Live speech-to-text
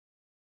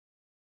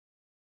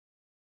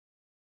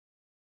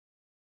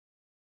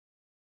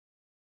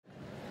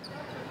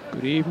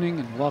Good evening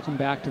and welcome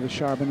back to the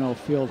Charbonneau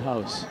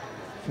Fieldhouse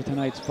for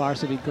tonight's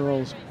varsity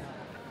girls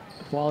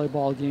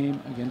volleyball game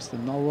against the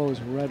Melrose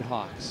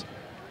Redhawks.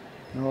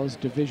 Melrose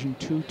Division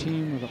II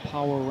team with a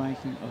power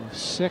ranking of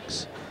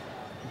 6.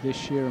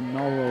 This year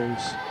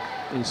Melrose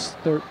is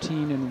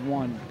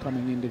 13-1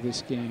 coming into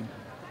this game.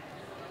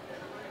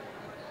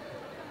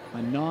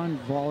 A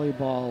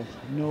non-volleyball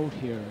note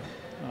here.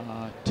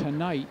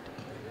 Tonight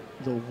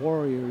the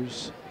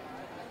Warriors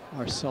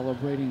are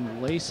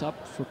celebrating Lace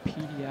Up for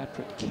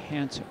Pediatric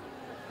Cancer.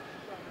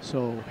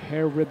 So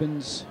hair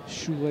ribbons,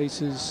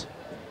 shoelaces,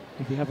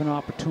 if you have an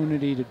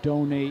opportunity to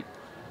donate,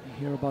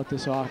 hear about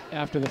this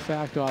after the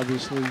fact,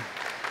 obviously,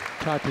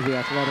 talk to the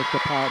athletic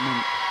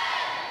department,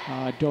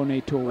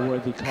 donate to a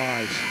worthy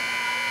cause.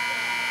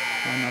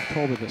 On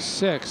October the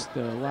 6th,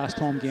 the last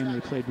home game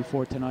they played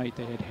before tonight,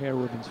 they had hair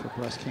ribbons for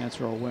breast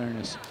cancer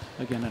awareness.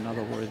 Again,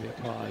 another worthy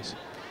cause.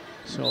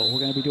 So we're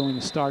going to be doing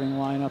the starting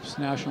lineups.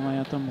 National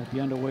anthem will be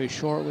underway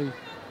shortly.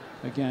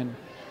 Again,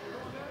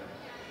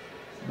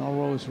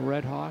 Melrose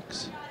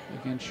Redhawks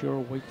against your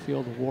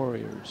Wakefield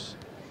Warriors.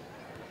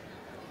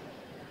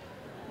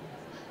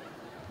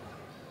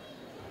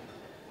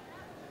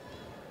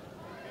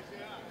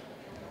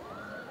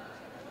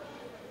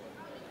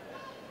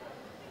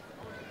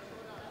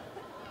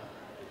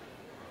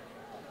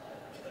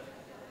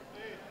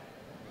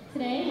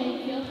 Today,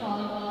 Wakefield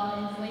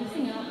Volleyball is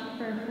lacing up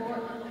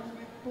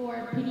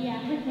for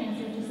pediatric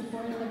cancer to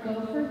support the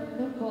Go for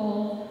the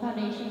Goal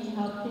Foundation to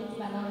help kids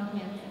battling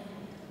cancer.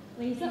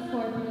 Lace Up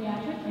for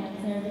Pediatric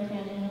Cancer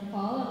began in the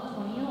fall of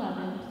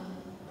 2011.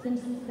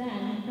 Since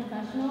then,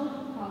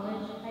 professional,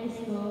 college, high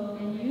school,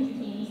 and youth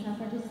teams have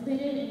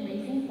participated in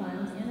raising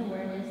funds and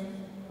awareness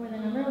for the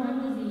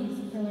 #1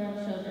 disease killer of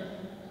children.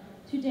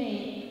 To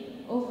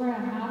date, over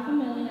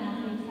 500,000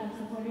 athletes have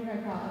supported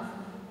our cause.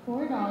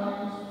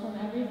 $4 from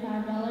every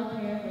 $5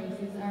 pair of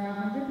laces are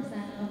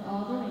 100% of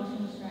all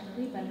donations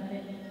directly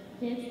benefit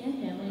kids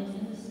and families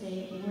in the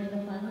state where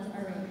the funds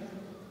are raised.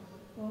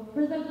 Go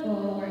for the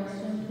Goal works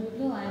to improve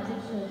the lives of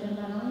children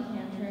battling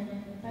cancer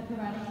by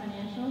providing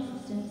financial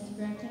assistance,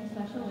 granting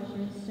special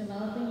wishes,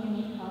 developing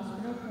unique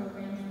hospital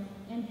programs,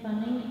 and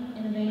funding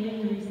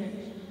innovative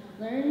research.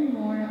 Learn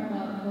more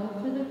about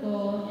Go for the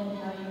Goal and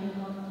how you can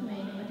help to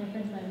make a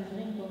difference by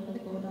visiting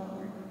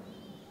goforthegoal.org.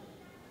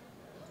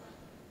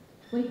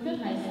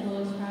 Wakefield High School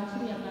is proud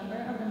to be a member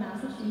of the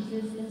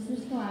Massachusetts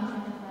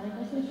Interscholastic Athletic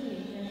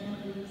Association and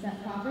believes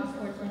that proper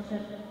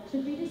sportsmanship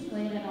should be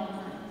displayed at all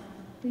times.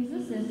 Please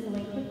assist the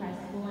Wakefield High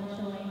School in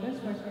showing good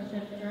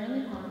sportsmanship during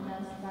the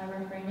contest by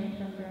refraining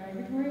from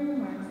derogatory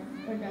remarks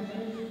or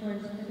gestures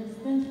towards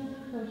participants,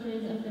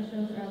 coaches,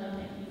 officials, or other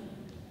fans.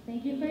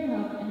 Thank you for your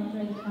help and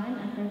enjoy the fine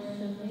efforts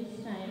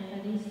showcased tonight by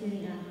these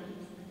student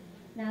athletes.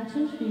 Now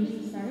to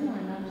introduce the starting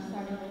lineup,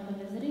 starting with the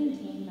visiting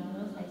team,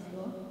 Melrose High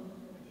School.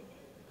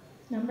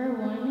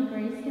 #1,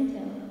 Grace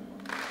Quintil.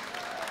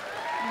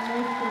 #3,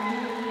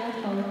 Leah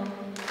Pope.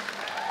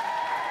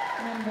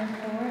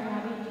 #4,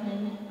 Abby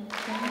Flynn.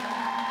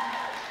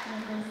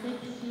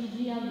 #6,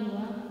 Gigi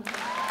Alua.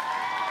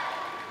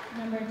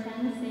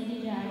 #10, Sadie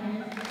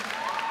Jaggers.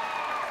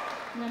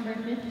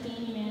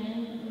 #15,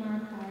 Manon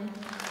Markai.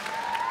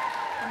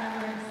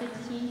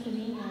 #16,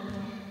 Sabine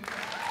Handel.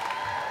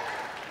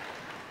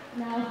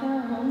 Now for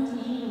our home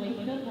team, the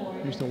Wakefield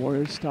Warriors. Here's the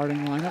Warriors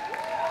starting lineup.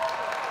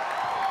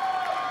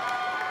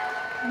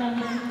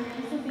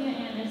 #3, Sophia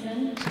Anderson.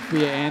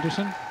 Sophia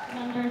Anderson.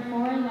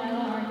 #4,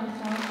 Lila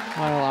Arkansas.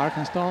 Lyle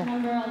Arkansas.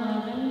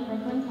 #11,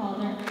 Brooklyn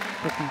Calder.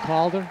 Brooklyn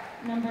Calder.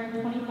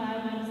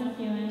 #25, Madison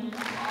Fewing.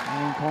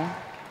 Ellen Cohen.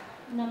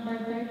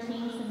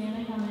 #13,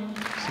 Savannah Cummings.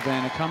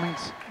 Savannah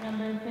Cummings.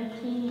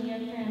 #15, Leah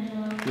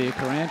Carangelo. Leah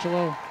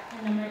Carangelo.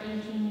 And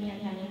 #18, Mia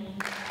Kenny.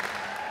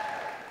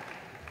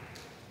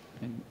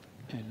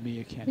 And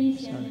Mia Kenny. Please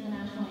stand for the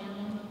national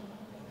anthem.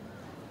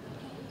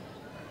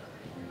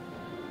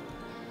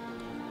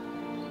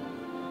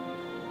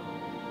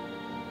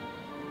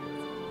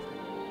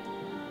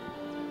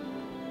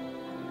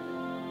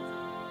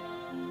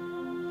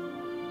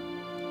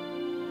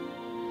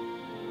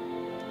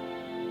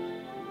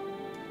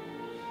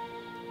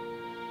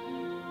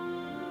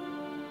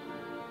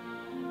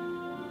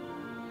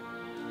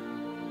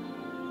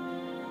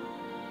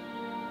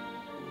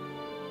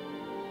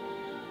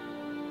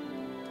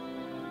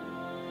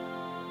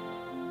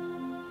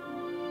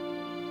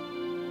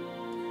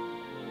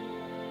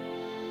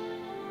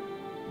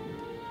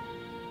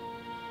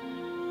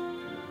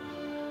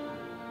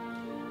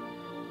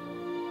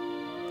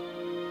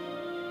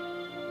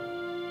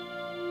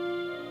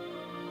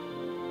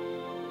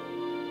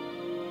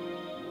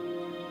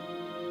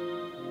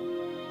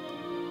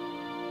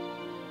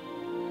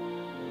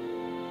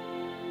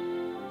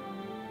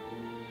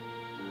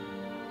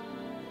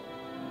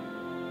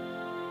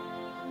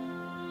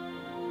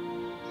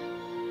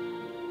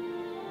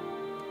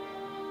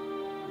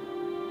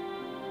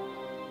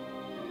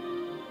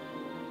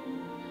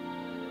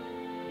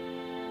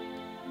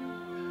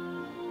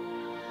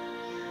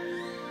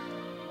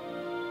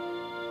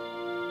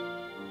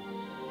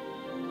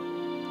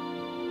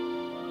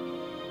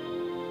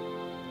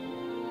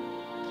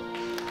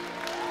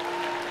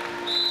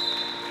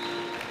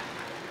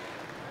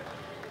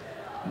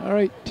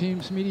 right,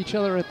 teams meet each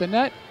other at the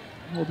net.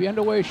 We'll be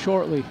underway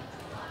shortly.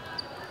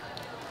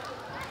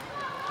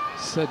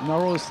 Said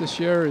Melrose this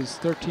year is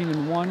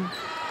 13-1.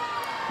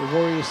 The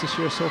Warriors this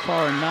year so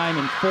far are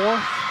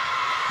 9-4.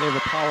 They have a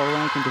power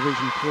rank in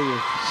Division 3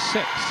 of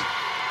 6.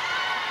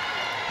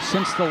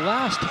 Since the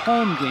last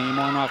home game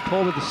on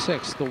October the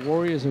 6th, the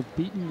Warriors have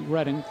beaten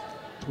Reading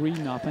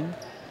 3-0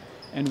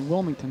 and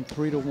Wilmington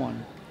 3-1.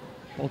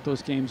 Both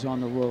those games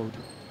on the road.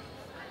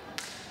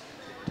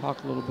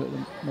 Talk a little bit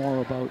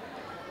more about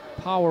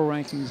power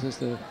rankings as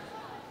the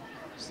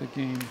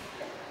game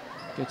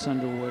gets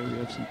underway. We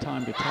have some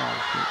time to talk.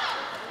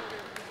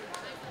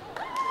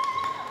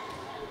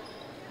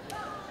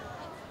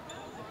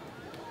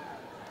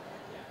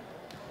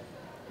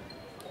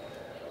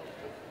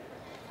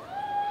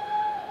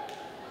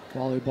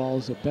 Volleyball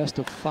is a best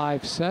of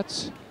 5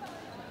 sets.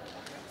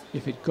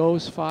 If it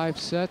goes 5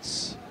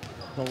 sets,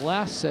 the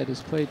last set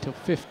is played till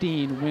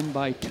 15, win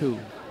by 2.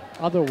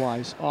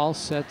 Otherwise, all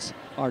sets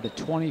are to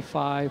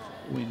 25,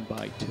 win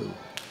by 2.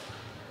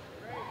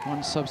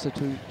 One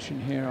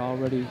substitution here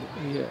already.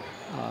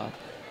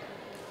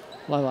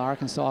 Lila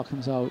Arkansas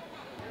comes out.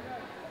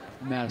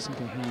 Madison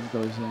Kahane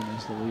goes in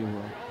as the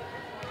libero.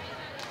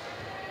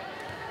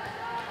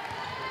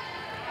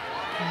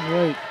 All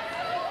right.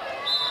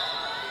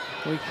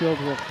 Wakefield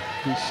will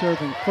be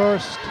serving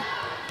first.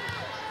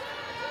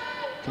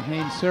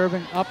 Kahane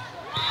serving up.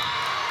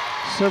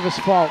 Service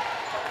fault.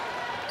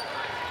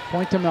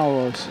 Point to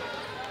Melrose.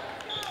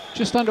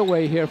 Just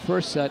underway here,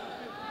 first set.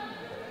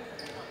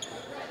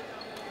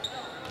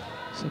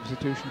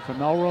 Substitution for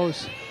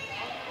Melrose.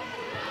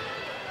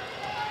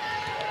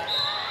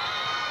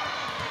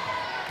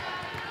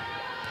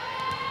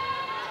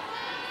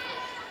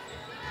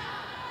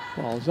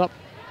 Ball's up.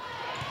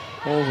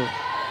 Over.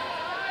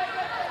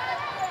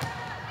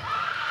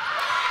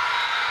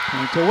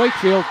 Point to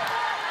Wakefield.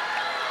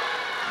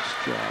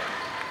 Nice job.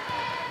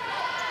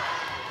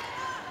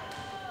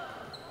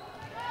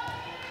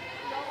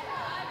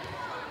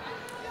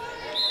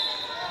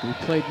 We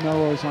played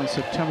Melrose on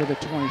September the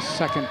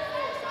 22nd.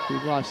 We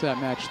lost that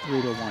match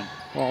 3-1.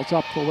 Ball's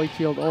up for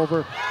Wakefield,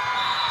 over.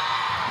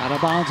 Out of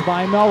bounds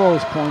by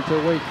Melrose, point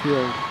to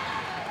Wakefield.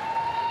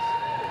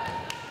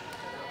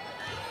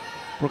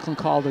 Brooklyn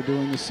Calder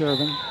doing the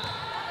serving.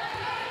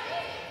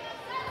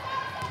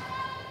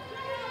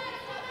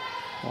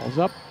 Ball's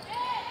up,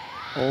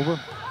 over.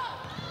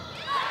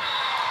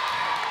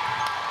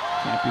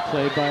 Can't be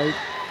played by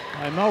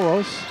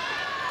Melrose.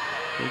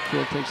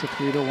 Wakefield takes a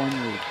 3-1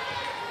 lead.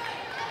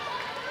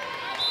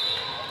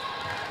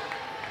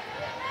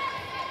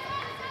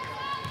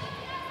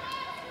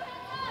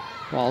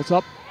 Ball's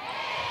up,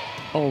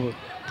 over.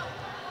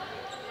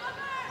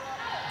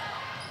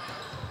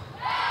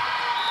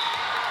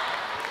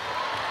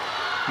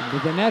 Into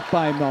the net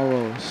by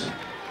Melrose.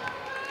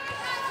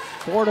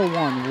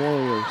 4-1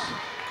 Warriors.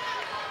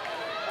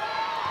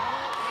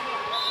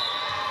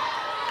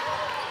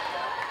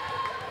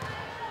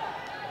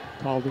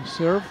 Calder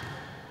serve.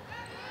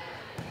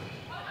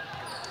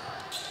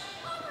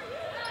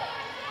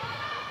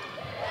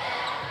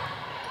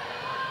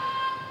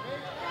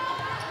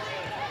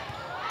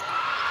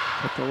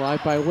 Kept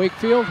alive by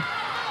Wakefield.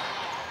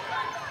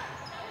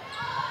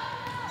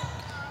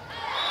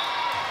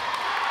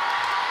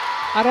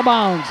 Out of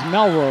bounds,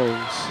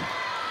 Melrose.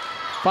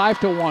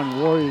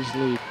 5-1, Warriors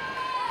lead.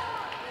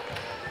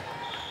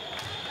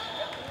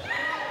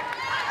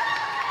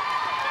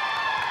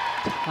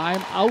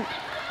 Time out,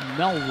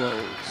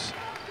 Melrose.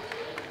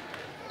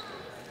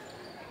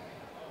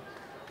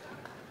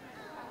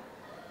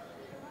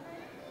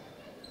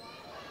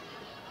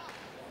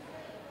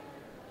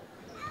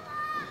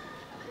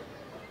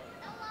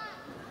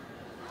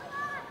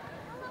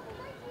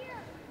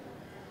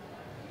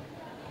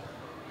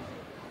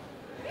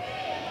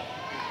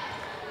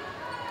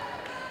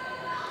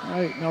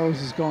 All right,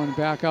 Melrose is going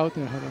back out.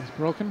 Their huddle is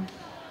broken.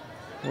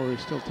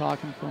 Warriors still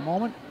talking for a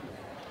moment.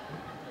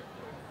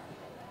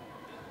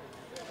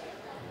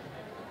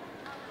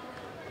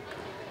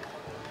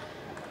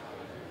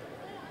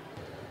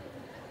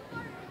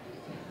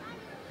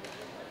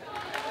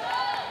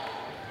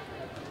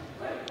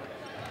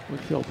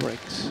 Wakefield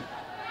breaks.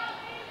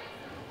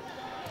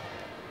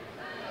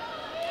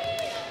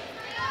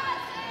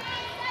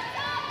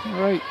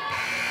 All right.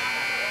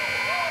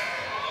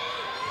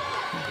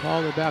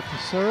 Calder back to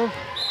serve.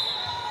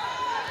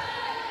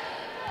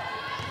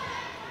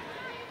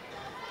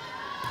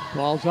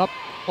 Ball's up,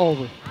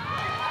 over.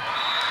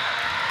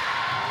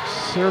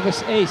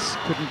 Service ace,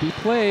 couldn't be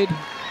played.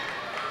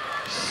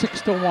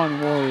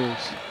 6-1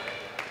 Warriors.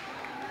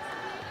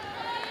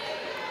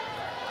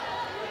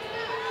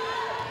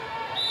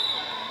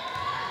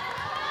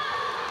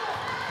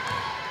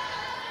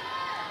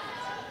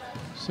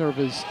 Serve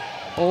is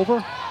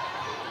over.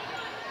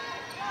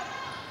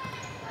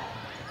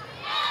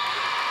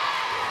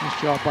 Nice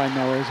job by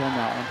Melrose on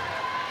that one.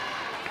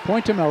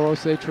 Point to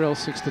Melrose, they trail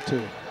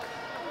 6-2.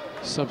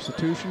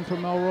 Substitution for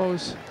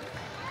Melrose.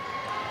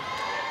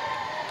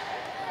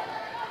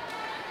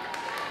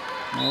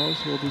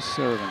 Melrose will be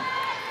serving.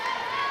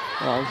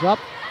 Ball's up,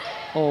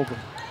 over.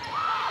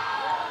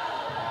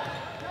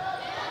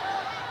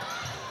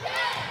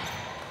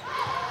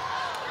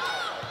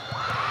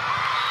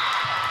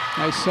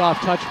 Nice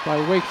soft touch by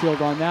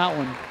Wakefield on that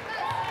one.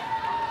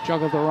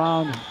 Juggled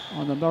around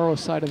on the Melrose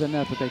side of the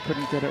net, but they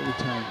couldn't get it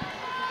returned.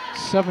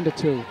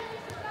 7-2.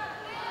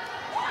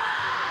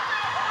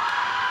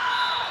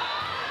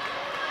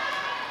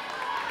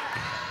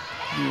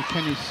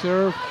 McKinney's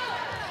serve.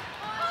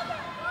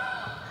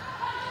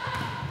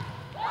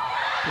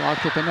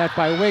 Blocked at the net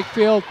by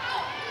Wakefield.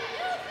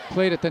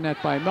 Played at the net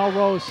by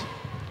Melrose.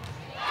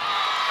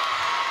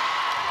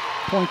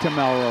 Point to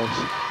Melrose.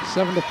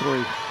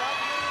 7-3.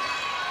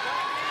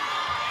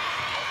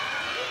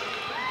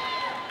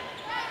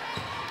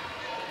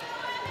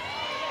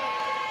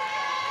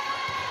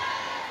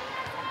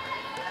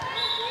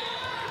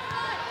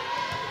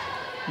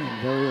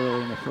 And very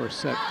early in the first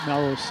set,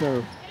 Melrose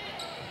serve.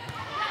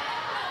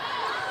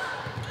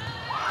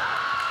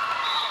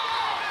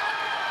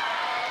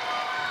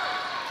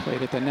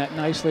 Played at the net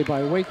nicely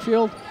by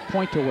Wakefield.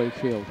 Point to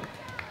Wakefield.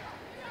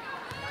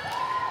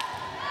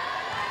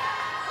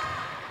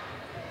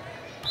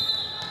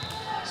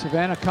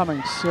 Savannah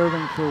Cummings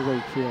serving for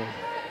Wakefield.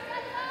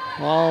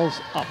 Ball's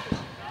up.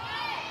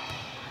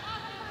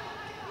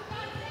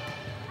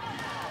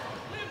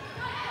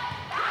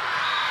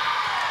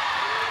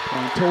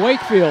 Point to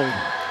Wakefield.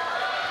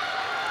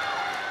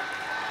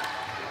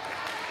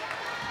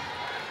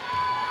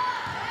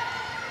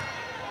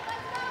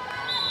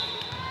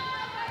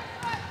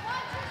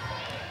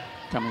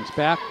 Cummings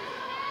back.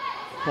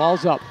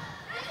 Ball's up.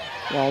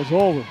 Ball's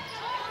over.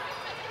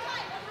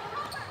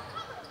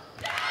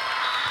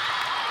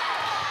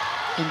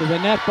 Into the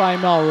net by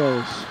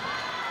Melrose.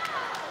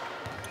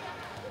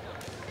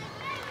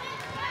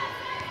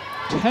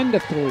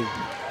 10-3.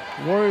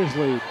 Warriors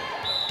lead.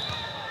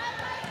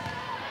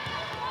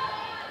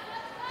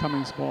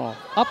 Cummings ball.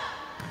 Up.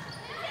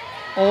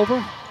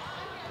 Over.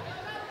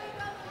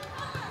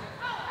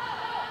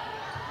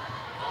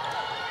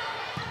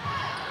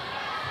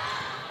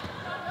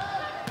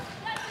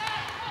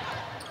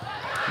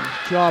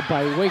 Nice job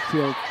by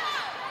Wakefield.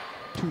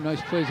 Two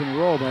nice plays in a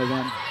row by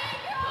them.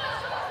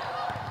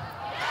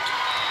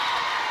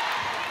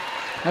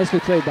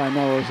 Nicely played by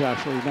Melrose,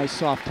 actually. Nice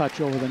soft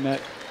touch over the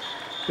net.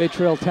 They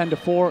trail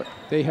 10-4.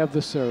 They have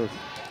the serve.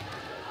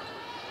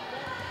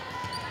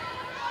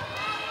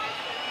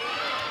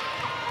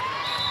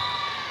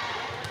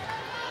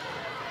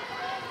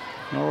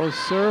 Melrose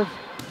serve.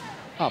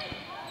 Up.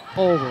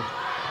 Over.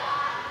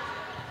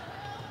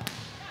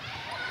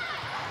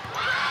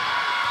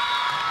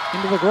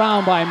 Into the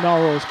ground by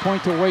Melrose.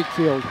 Point to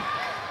Wakefield.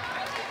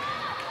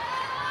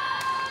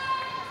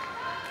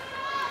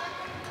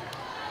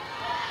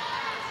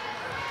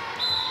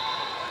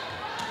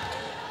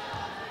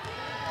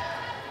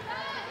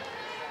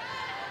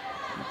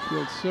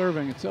 Wakefield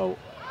serving. It's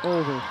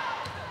over.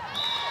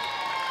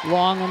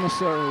 Long on the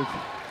serve.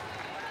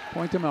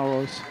 Point to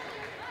Melrose.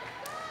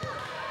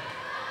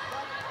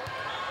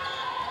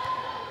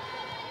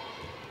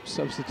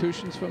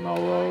 Substitutions for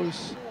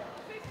Melrose.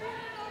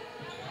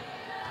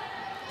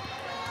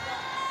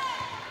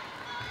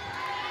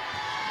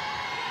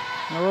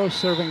 Melrose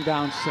serving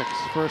down 6,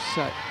 first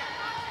set.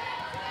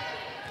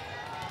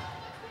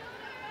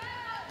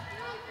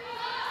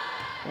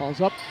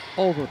 Ball's up,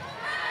 over.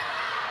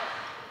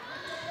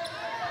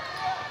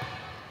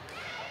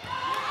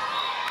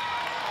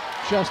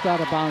 Just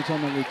out of bounds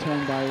on the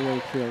return by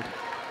Wakefield.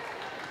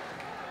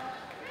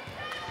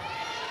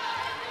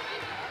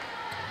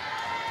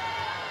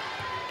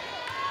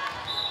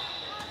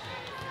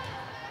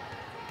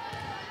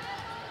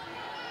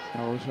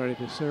 Melrose ready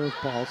to serve,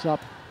 ball's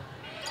up.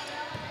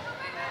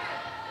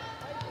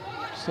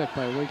 Set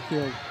by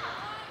Wakefield.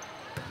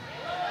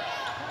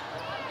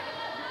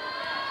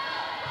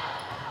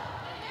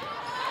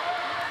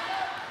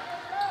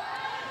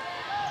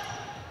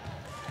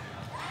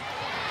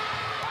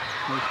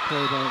 Nice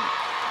play by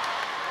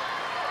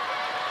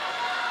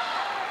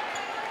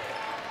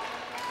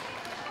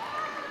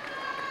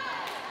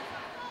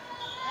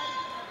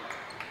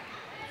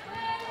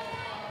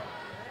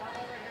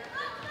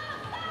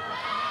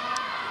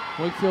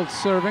Wakefield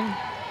serving.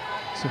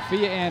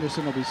 Sophia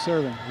Anderson will be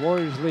serving.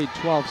 Warriors lead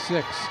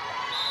 12-6.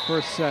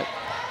 First set.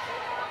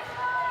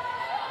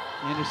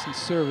 Anderson's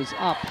serve is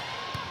up.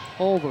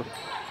 Over.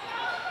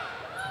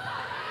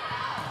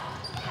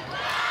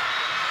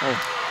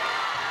 Oh.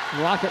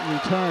 Rocket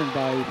return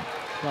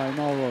by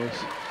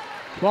Melrose.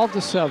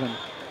 12-7.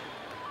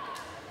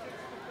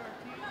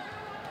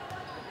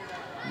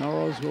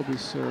 Melrose will be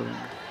serving.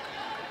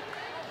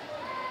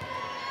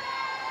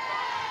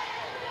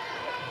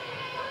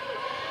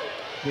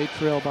 They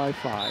trail by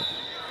 5.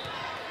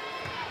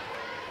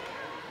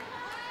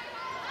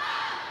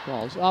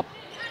 Ball's up,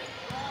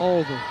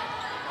 over,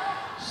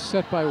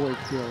 set by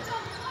Wakefield.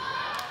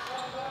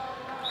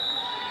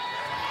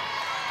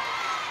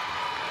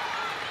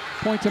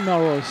 Point to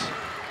Melrose.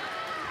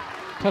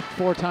 Touched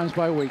 4 times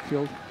by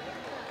Wakefield.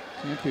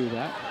 Can't do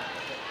that.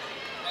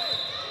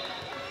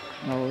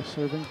 Melrose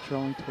serving,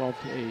 trailing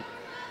 12-8.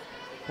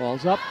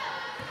 Ball's up,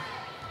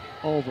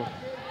 over.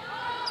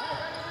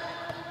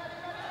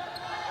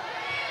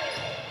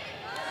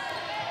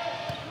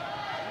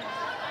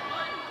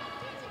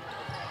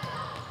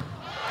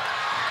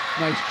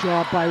 Nice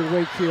job by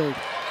Wakefield.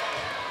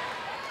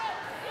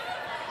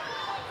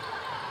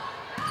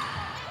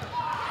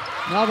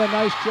 Another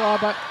nice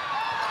job by,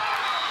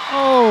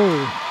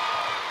 oh!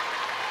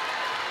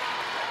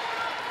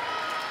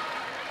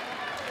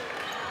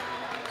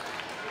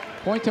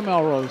 Point to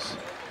Melrose.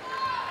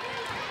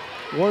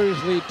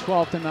 Warriors lead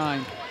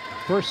 12-9.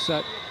 First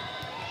set.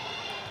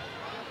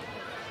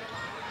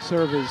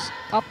 Serve is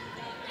up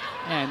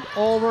and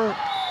over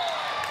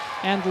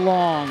and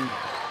long.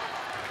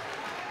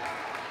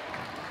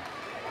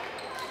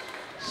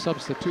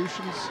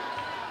 Substitutions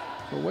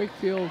for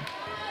Wakefield.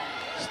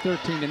 It's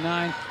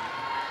 13-9.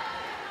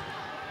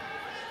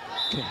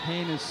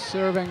 Kahane is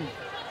serving.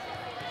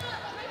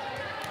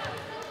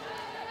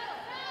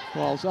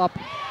 Ball's up,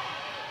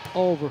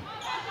 over.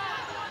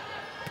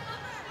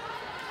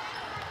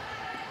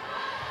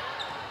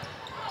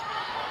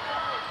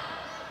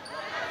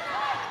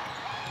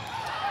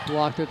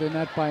 Blocked at the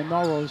net by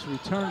Melrose.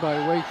 Returned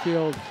by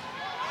Wakefield.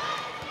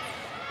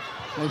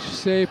 Nice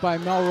save by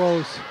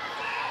Melrose.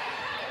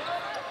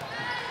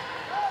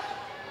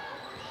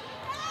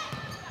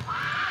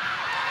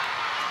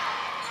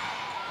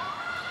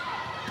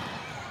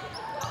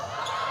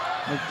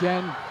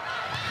 Again,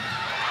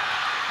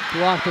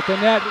 blocked at the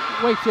net.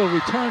 Wakefield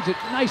returns it.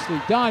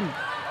 Nicely done.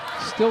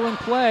 Still in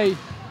play.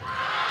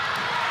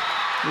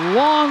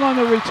 Long on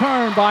the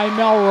return by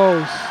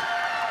Melrose.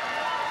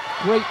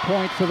 Great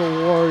point for the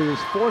Warriors.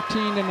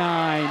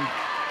 14-9.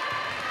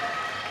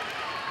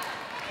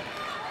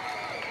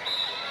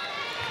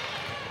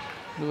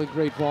 Really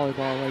great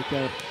volleyball right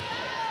there.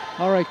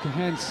 All right,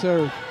 Kahane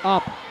serve.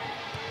 Up.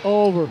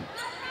 Over.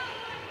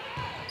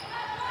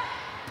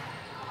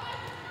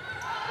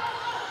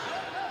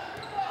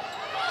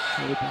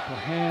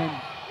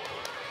 Kahane,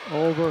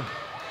 over.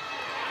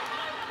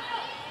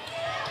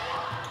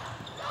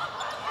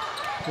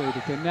 Played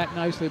at the net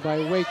nicely by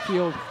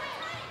Wakefield.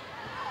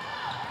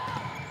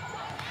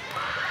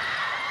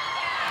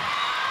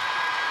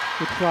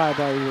 Good try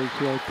by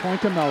Wakefield.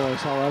 Point to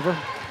Melrose, however.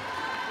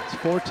 It's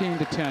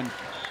 14-10.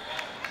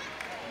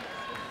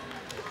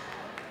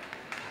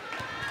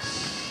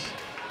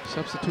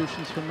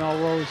 Substitutions for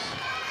Melrose.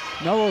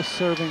 Melrose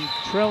serving,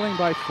 trailing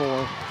by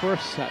 4.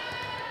 First set.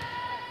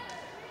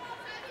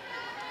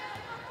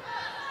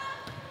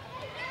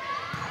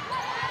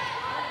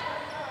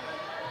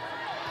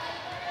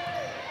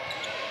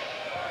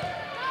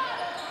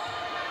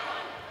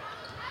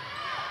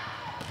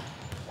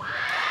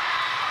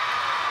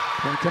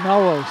 Point to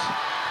Melrose.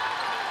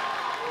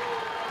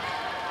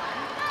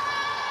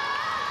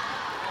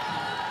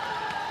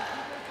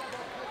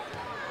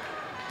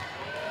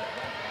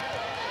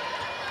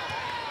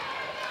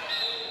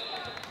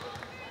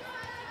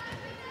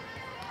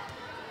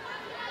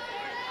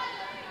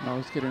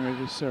 Melrose getting ready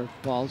to serve.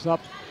 Ball's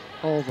up,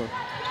 over.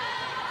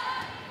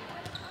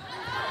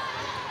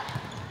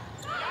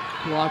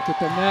 Blocked at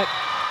the net.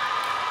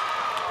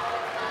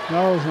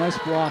 Melrose, nice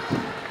block.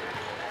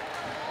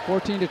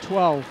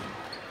 14-12.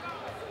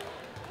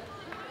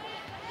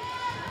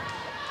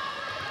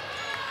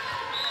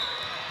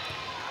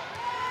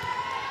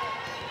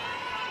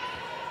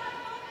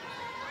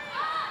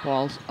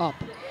 Ball's up,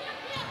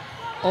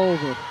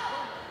 over.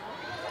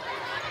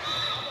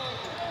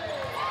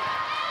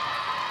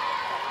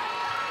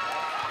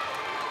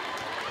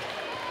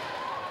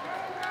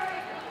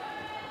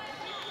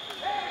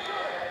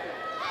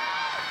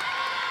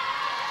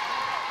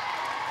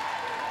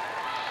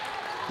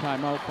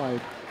 Timeout by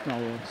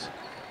Melrose.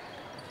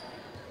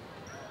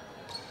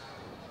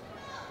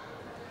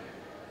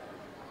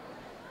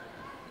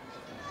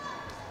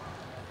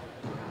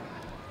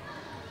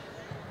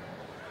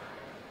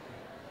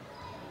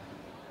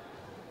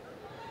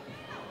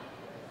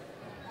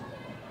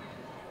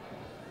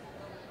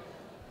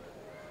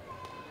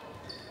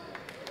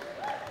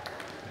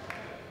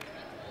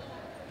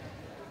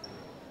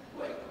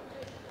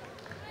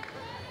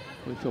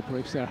 Wakefield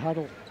breaks their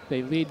huddle.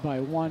 They lead by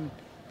 1.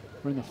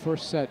 We're in the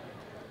first set.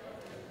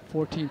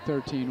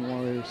 14-13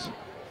 Warriors.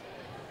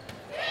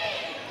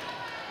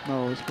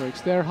 Melrose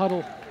breaks their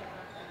huddle.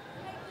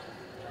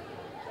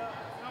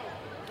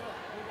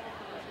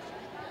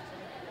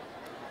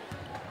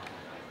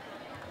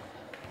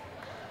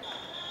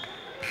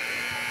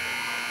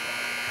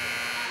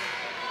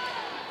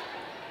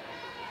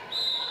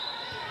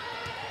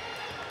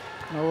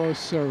 Melrose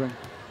serving.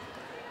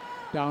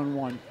 Down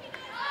 1.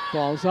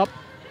 Ball's up.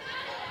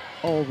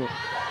 Over.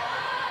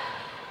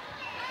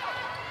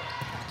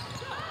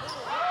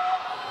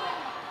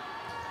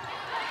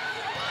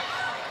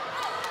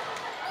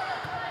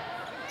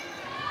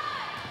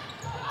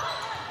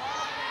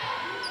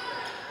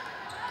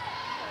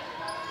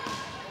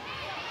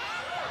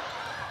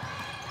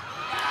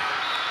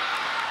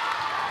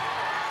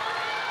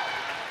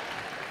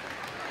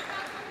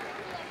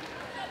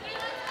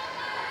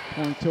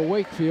 Point to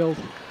Wakefield.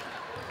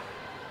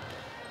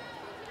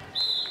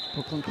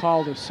 Brooklyn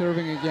Calder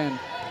serving again.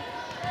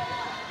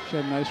 She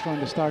had a nice run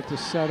to start the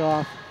set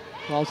off.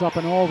 Ball's up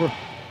and over.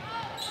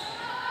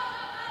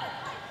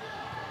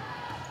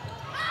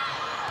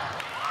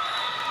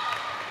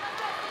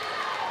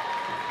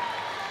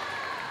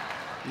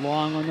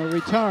 Long on the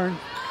return.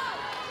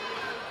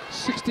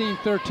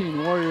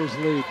 16-13, Warriors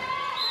lead.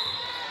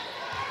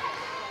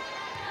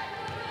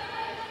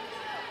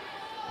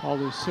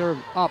 Calder's serve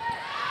up.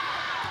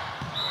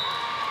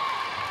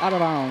 Out of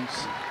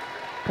bounds.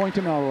 Point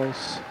to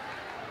Melrose.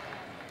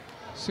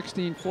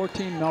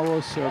 16-14,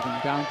 Melrose serving,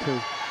 down 2.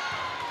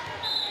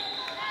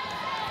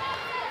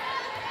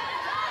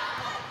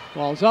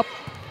 Ball's up,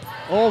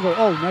 over.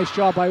 Oh, nice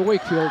job by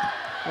Wakefield.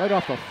 Right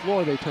off the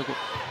floor they took it.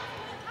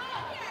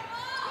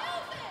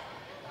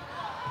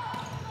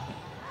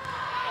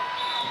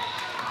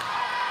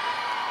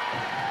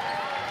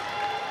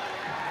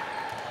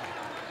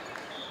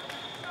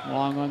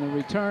 Long on the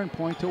return,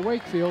 point to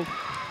Wakefield.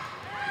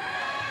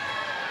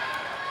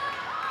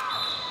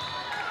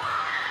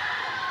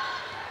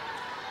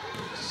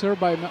 Served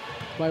by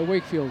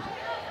Wakefield.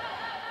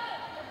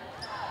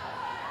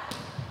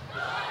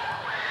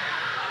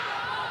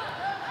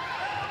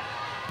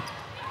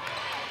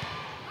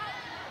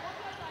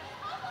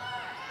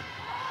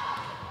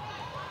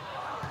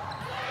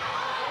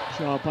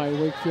 Job by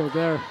Wakefield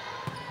there.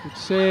 Good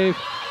save.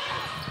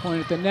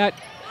 Point at the net.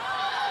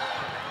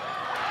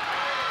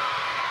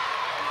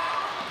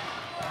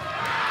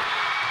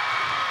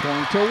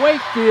 Point to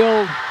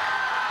Wakefield.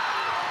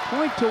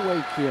 Point to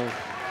Wakefield.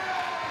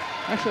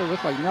 Actually, it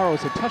looked like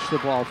Melrose had touched the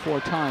ball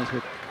 4 times,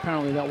 but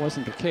apparently that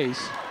wasn't the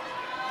case.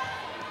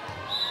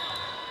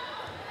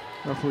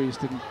 Referees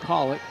didn't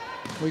call it.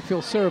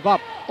 Wakefield serve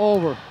up,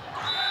 over.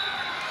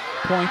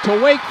 Point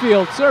to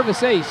Wakefield,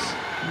 service ace,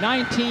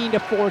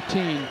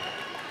 19-14.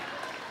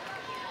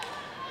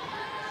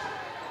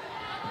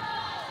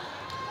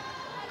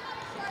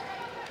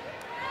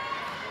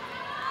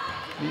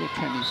 Mia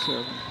Kenny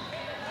serving.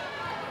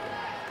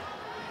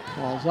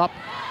 Ball's up.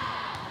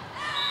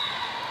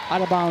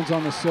 Out of bounds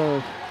on the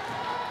serve.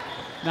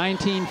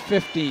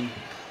 19-15.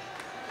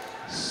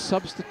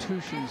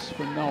 Substitutions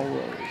for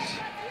Melrose.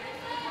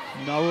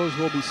 Melrose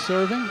will be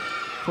serving.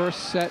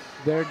 First set,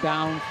 they're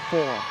down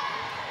 4.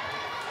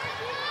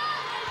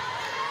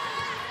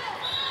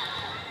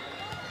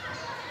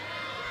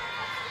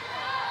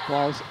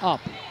 Ball's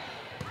up.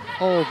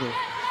 Over.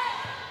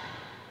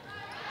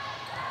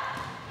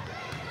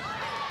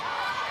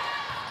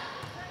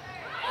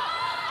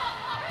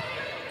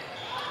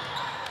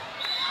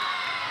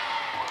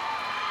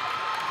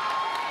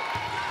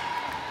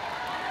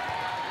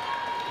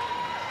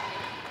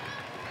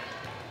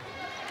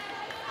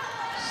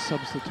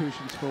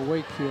 Substitutions for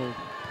Wakefield.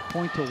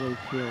 Point to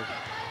Wakefield.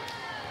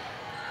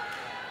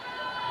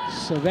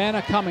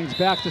 Savannah Cummings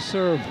back to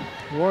serve.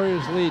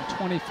 Warriors lead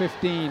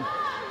 20-15.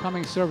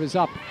 Cummings serve is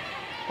up.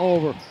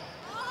 Over.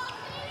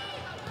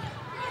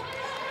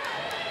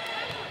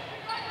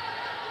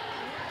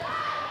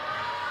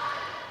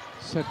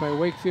 Set by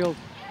Wakefield.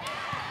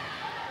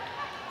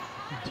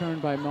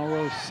 Returned by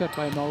Melrose. Set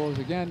by Melrose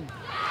again.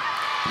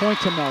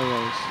 Point to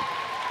Melrose.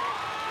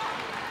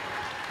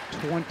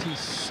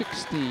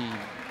 20-16.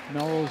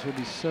 Melrose will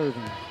be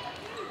serving.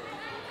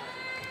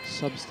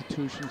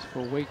 Substitutions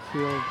for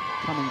Wakefield.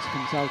 Cummings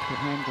comes out, the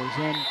hand goes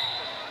in.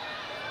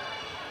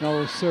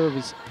 Melrose serve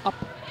is up.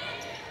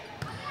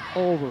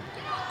 Over.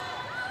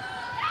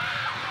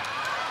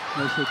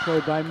 Nicely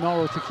played by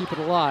Melrose to keep it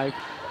alive.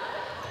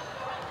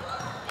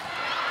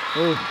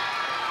 Oh.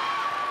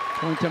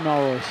 Point to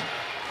Melrose.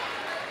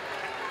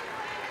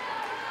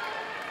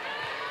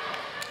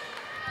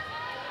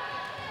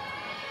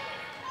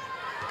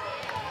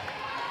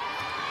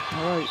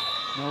 All right,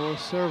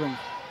 Melrose serving.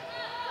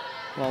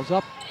 Ball's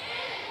up.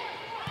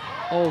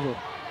 Over.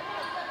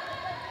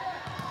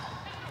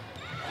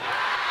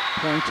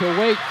 Point to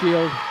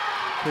Wakefield.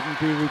 Couldn't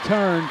be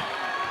returned.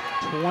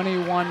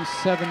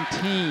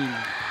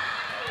 21-17.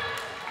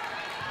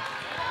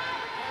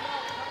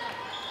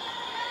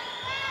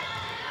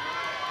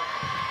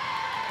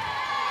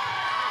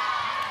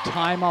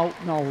 Timeout,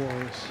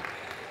 Melrose.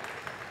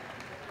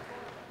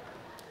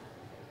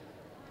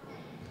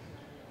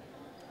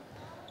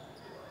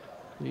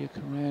 Leah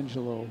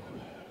Carangelo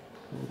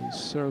will be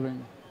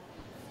serving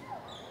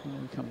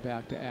when we come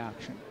back to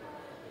action.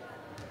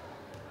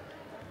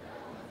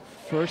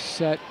 First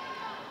set,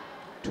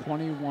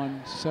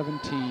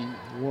 21-17,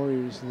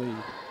 Warriors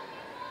lead.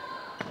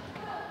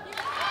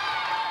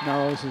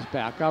 Melrose is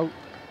back out.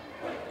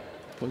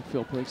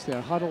 Wakefield breaks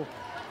their huddle.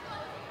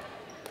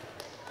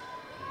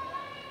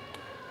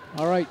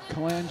 All right,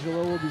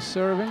 Colangelo will be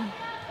serving.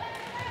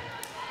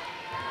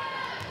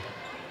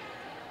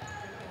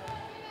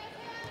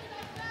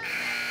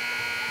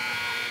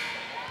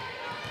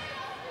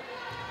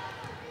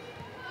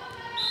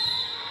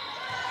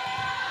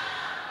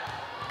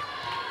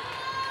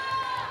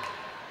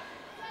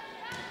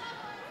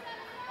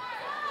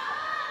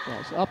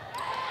 Ball's up.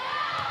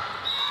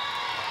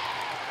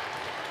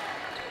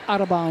 Out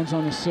of bounds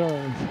on the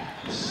serve.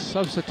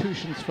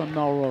 Substitutions from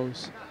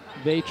Melrose.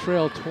 They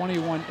trail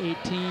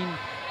 21-18.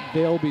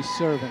 They'll be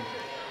serving.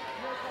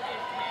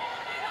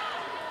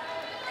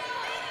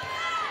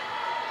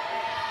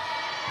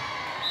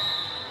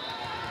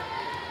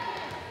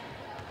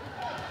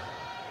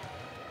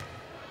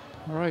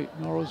 All right,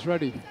 Melrose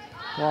ready.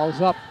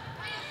 Ball's up,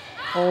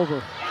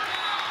 over.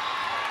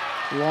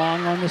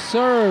 Long on the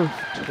serve,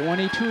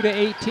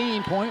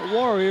 22-18, point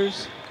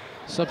Warriors.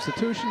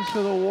 Substitutions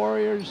for the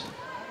Warriors.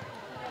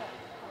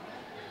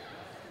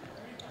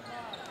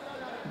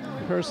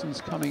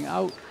 Person's coming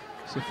out.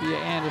 Sophia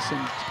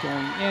Anderson's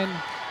going in.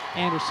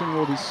 Anderson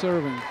will be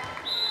serving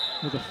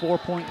with a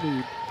 4-point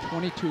lead,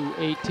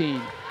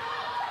 22-18.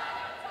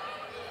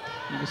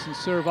 Anderson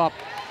serve up,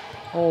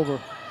 over.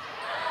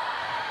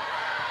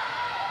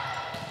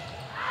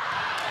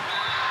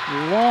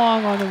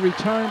 Long on the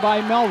return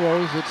by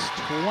Melrose. It's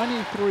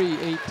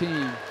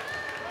 23-18.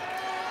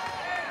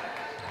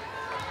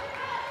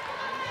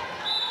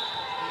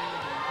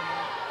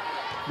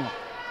 No.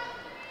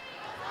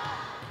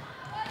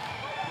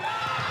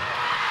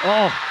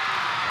 Oh,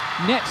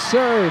 net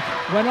serve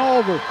went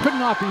over. Could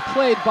not be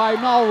played by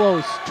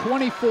Melrose.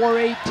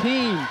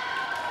 24-18.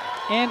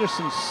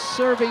 Anderson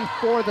serving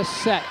for the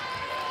set.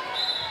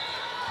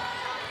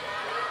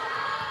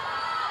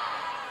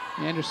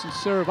 Anderson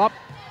serve up,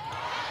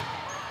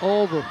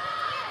 over.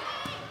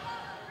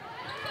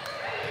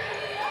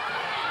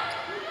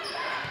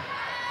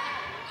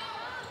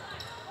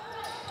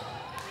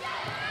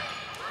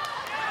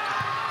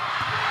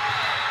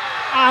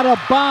 Out of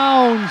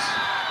bounds.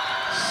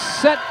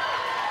 Set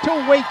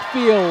to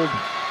Wakefield.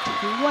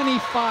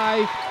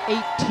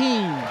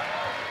 25-18.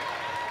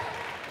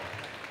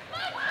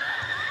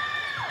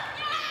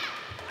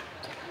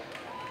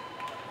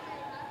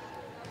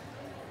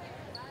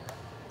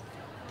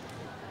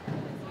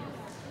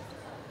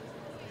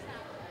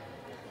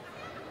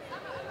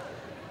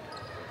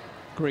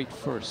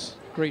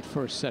 Great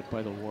first set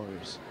by the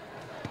Warriors.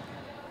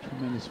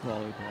 Tremendous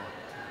volleyball.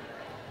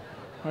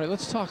 All right,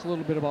 let's talk a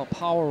little bit about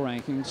power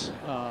rankings.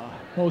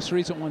 Most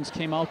recent ones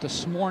came out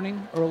this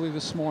morning, early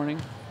this morning.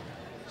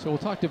 So we'll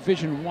talk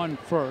Division I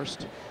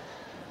first.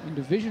 In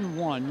Division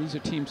I, these are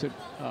teams that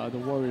the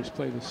Warriors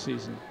play this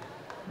season.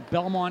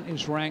 Belmont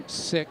is ranked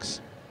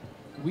 6.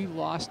 We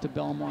lost to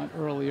Belmont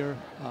earlier,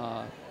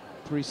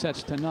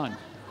 3-0.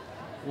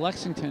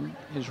 Lexington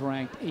is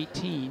ranked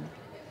 18.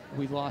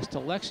 We lost to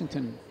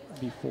Lexington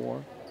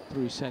before,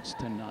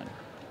 3-0.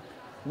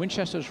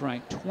 Winchester's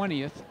ranked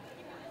 20th.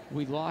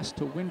 We lost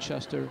to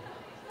Winchester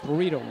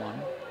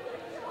 3-1.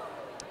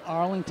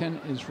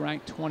 Arlington is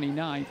ranked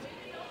 29th.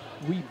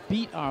 We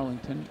beat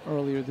Arlington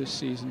earlier this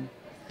season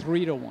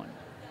 3-1.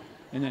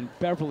 And then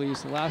Beverly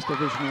is the last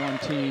Division I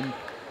team.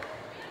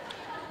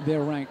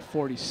 They're ranked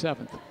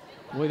 47th.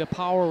 The way the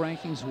power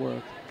rankings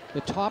work,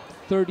 the top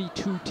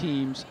 32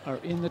 teams are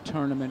in the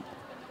tournament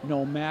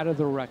no matter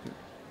the record.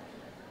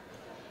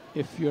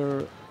 If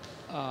you're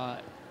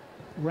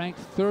ranked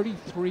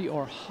 33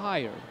 or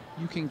higher,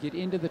 you can get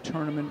into the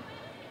tournament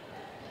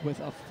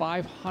with a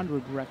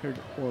 500 record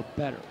or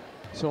better.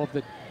 So of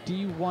the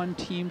D1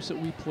 teams that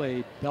we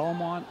played,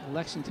 Belmont,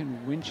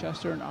 Lexington,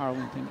 Winchester, and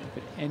Arlington, if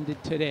it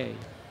ended today,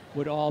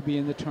 would all be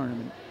in the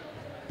tournament.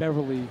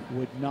 Beverly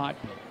would not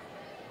be.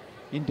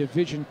 In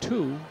Division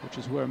II, which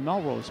is where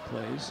Melrose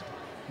plays,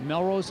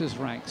 Melrose is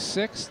ranked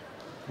 6th.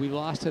 We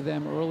lost to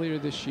them earlier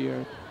this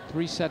year,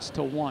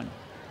 3-1.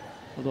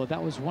 Although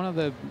that was one of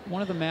the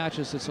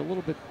matches that's a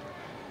little bit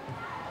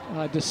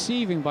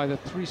deceiving by the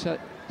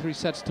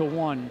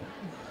 3-1.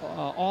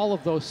 All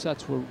of those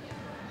sets were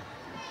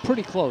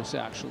pretty close,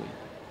 actually.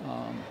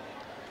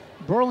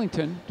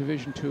 Burlington,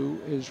 Division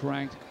II, is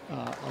ranked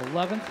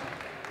 11th.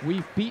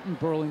 We've beaten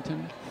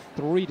Burlington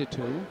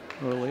 3-2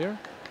 earlier.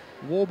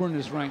 Woburn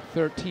is ranked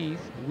 13th.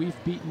 We've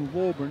beaten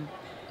Woburn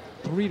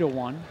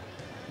 3-1.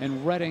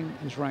 And Reading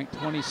is ranked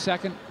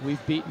 22nd. We've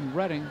beaten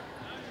Reading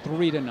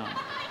 3-9.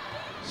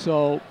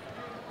 So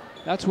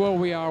that's where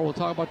we are. We'll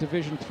talk about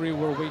Division III,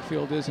 where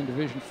Wakefield is in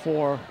Division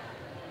IV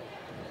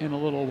in a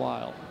little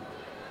while.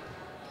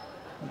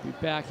 We'll be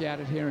back at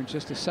it here in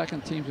just a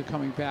second. Teams are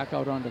coming back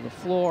out onto the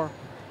floor.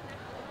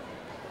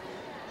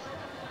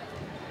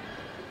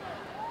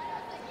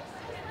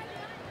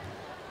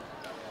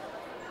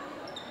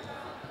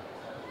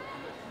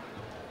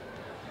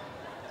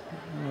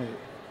 All right.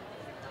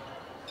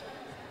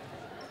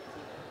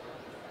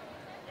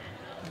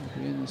 We'll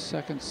be in the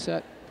second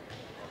set.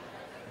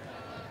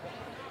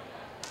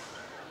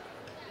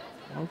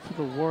 Out for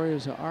the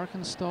Warriors are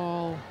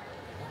Arkansas.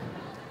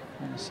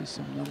 Trying to see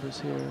some numbers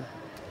here.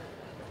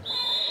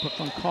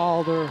 Brooklyn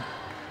Calder,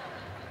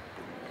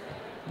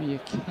 Mia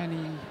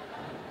Kenny,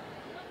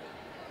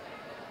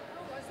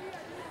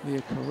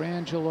 Leah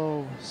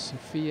Carangelo,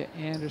 Sophia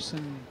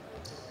Anderson.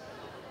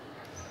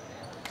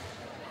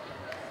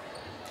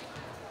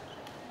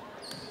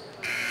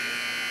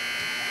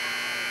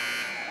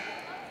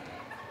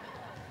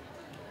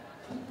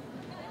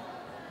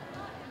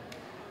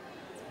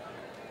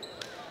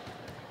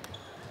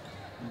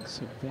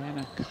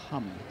 Savannah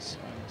Cummins,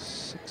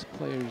 6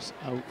 players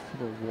out for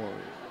the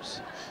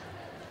Warriors.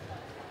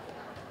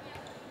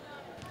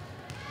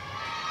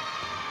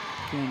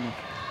 Again,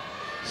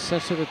 the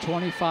sets are to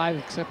 25,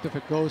 except if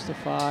it goes to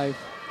 5.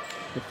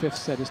 The 5th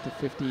set is to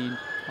 15.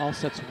 All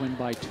sets win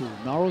by 2.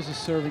 Melrose is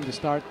serving to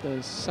start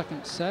the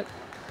second set.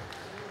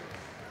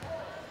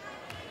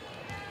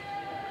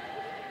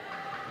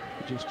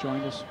 You just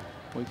joined us.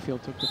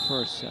 Wakefield took the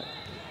first set.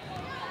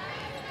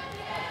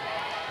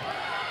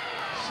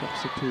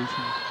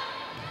 Substitution.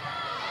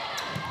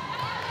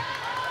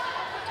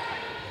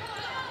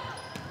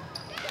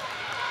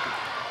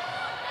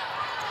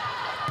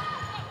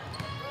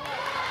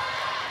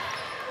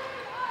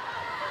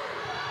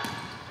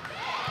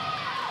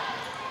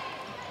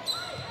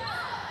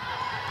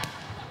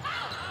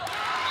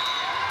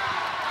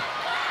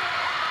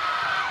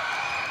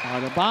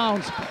 Out of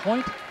bounds,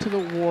 point to the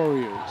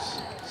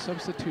Warriors.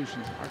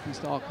 Substitutions.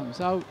 Arkansas comes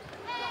out.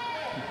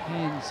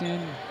 Hands in.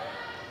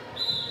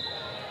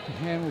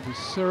 Hand will be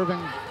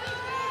serving.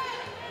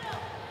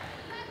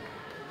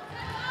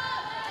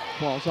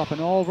 Ball's up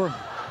and over.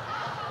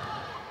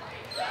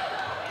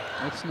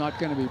 It's not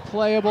going to be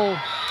playable.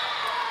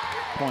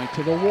 Point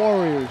to the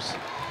Warriors.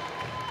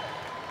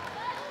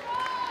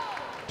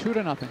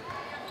 2-0.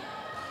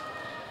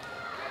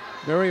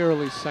 Very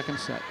early second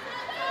set.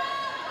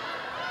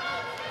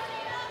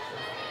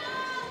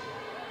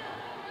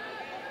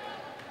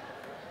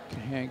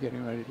 Kahan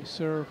getting ready to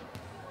serve.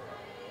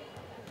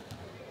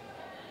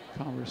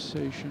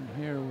 Conversation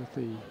here with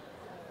the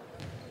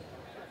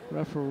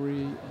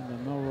referee and the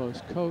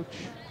Melrose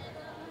coach.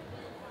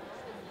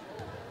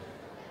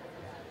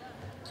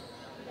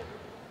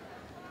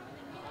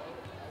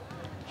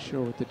 Not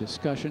sure what the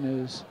discussion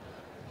is.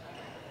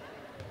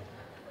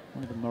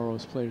 One of the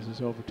Melrose players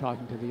is over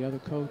talking to the other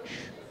coach.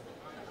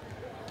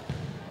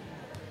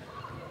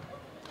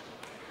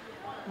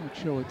 Not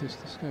sure what this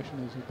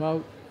discussion is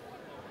about.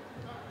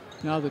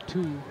 Now the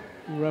two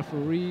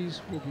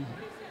referees will be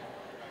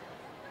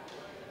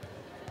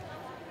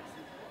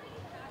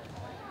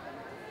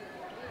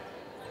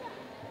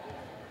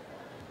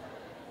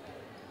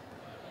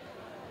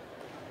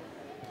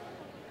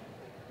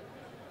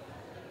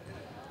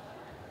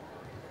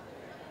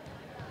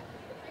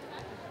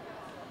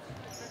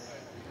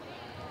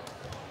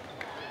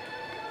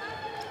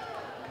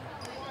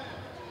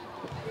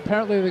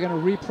apparently they're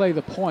going to replay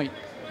the point.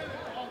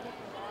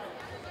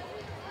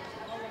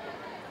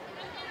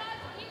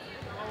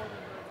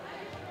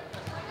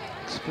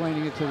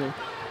 Explaining it to the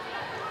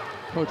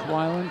Coach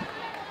Weiland.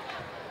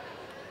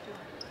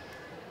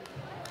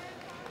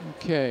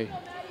 Okay.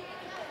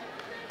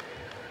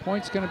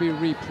 Point's going to be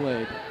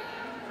replayed.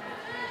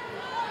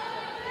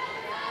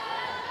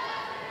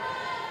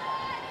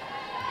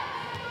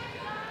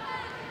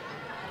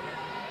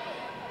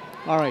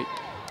 All right.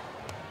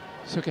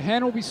 So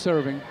Kahan will be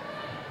serving.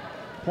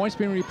 Point's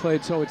being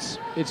replayed, so it's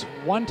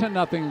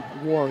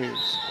 1-0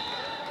 Warriors.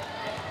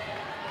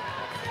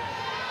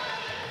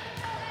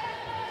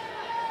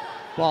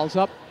 Ball's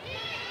up,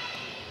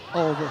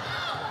 over.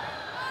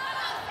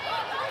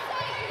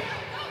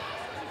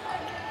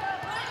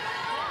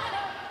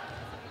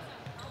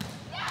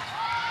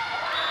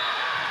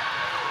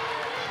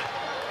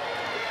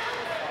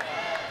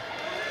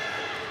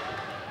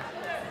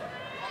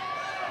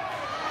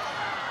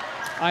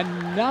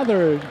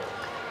 Another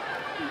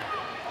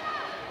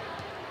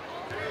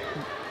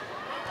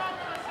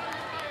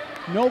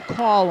no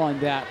call on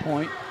that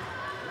point.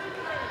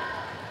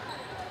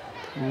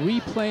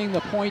 Replaying the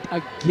point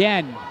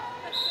again.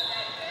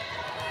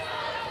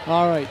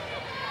 All right.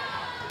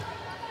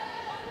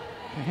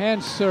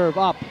 Hand serve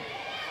up,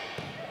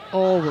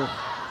 over.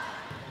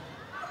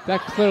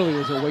 That clearly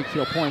is a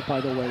Wakefield point, by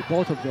the way,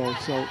 both of those.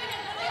 So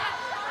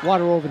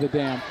water over the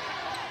dam.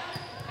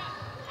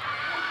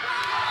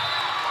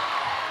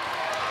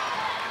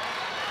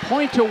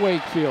 Point to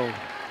Wakefield.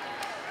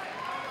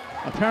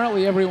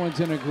 Apparently everyone's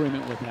in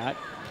agreement with that,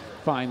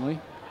 finally.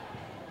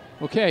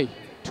 Okay,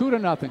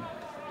 2-0.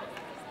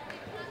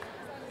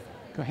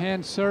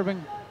 Kahan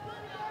serving,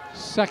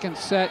 second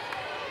set.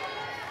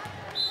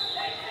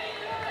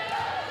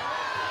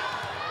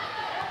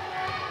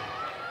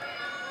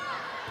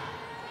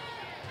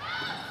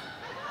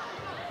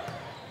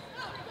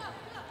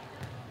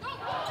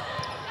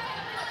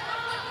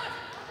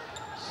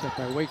 Set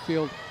by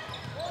Wakefield.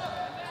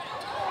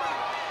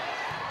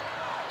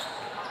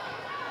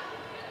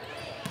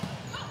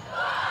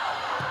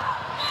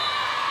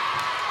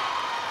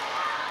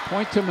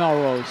 Point to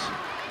Melrose.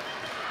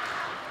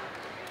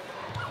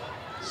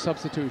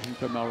 Substitution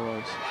for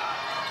Melrose.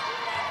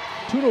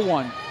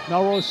 2-1.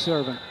 Melrose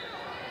serving.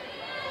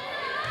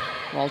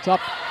 Ball's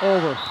up,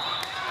 over.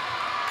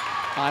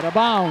 Out of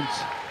bounds.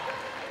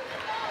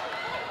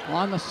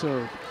 On the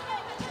serve.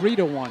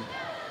 3-1.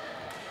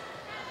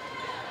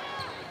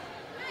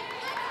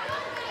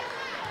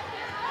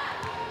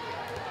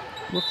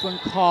 Brooklyn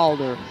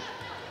Calder.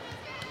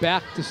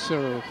 Back to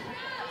serve.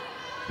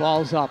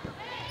 Ball's up.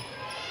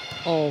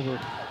 Over.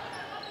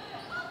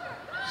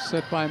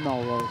 Set by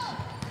Melrose.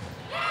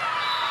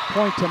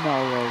 Point to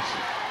Melrose.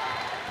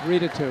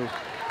 3-2.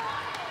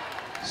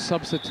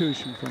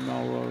 Substitution for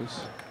Melrose.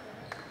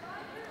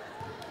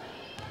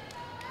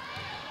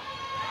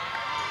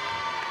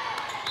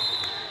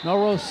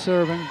 Melrose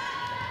serving.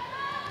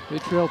 They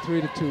trail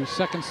 3-2.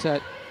 Second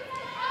set.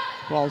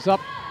 Ball's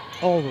up.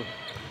 Over.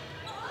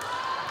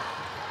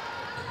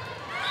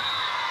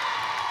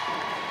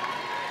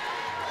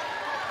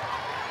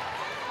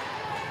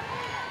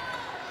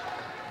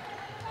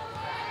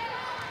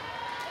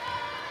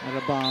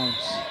 of bounds.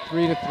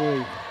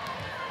 3-3.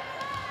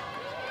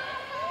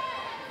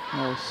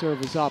 No,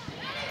 serve is up.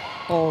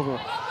 Over.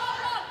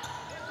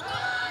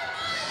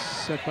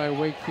 Set by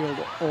Wakefield.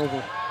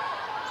 Over.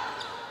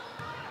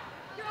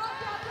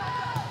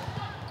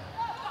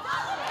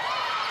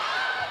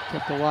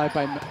 Kept alive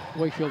by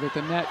Wakefield at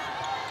the net.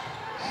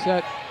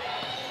 Set.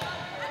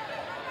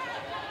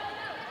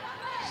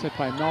 Set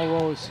by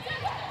Melrose.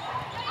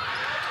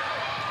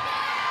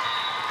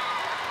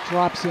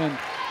 Drops in.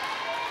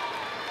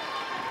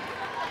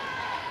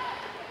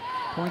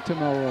 Point to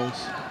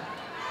Melrose.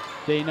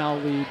 They now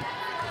lead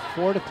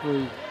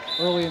 4-3.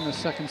 Early in the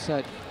second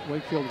set,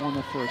 Wakefield won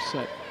the first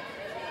set.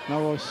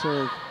 Melrose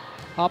serve.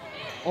 Up,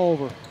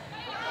 over.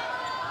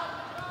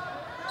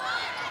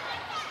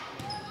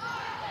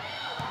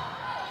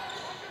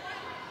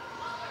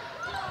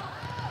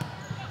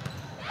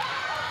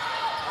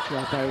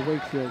 Drop by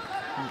Wakefield.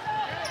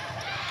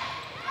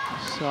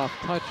 Soft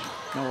touch.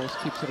 Melrose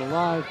keeps it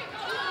alive.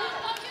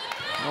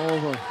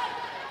 Over.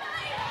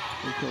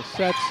 Wakefield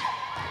sets.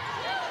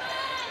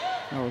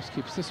 Melrose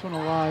keeps this one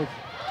alive.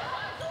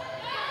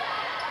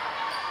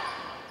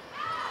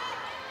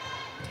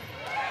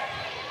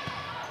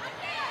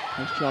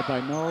 Nice job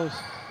by Melrose.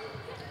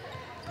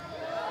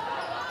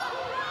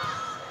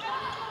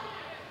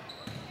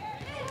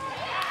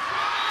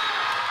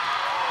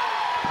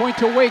 Point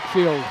to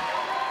Wakefield.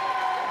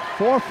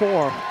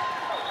 4-4.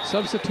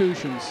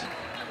 Substitutions.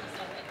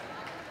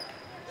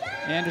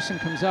 Anderson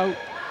comes out.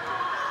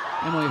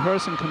 Emily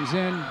Herson comes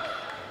in.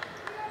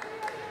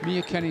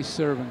 Mia Kenny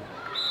serving.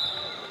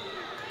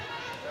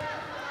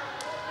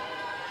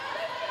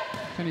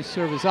 Kenny's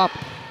serve is up,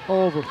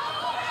 over.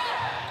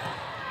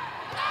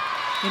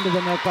 Into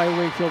the net by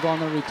Wakefield on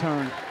the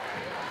return.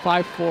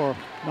 5-4,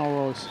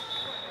 Melrose.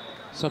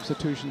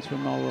 Substitutions for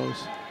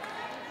Melrose.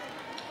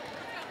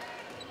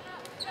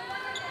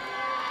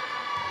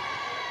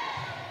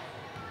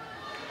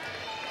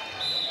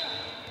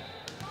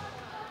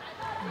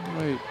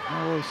 Wait,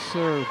 Melrose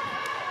serve.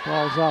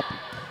 Ball's up,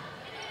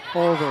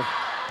 over.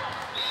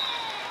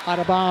 Out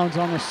of bounds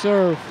on the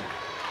serve.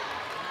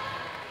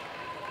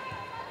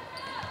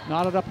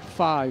 Knotted up at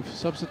 5,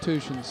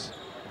 substitutions.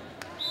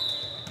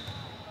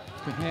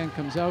 Cahan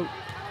comes out,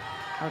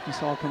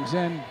 Arkansas comes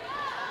in.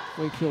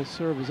 Wakefield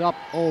serve is up,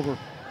 over.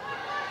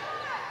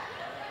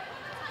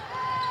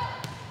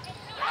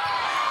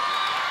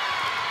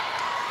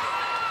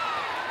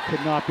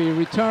 Could not be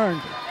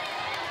returned.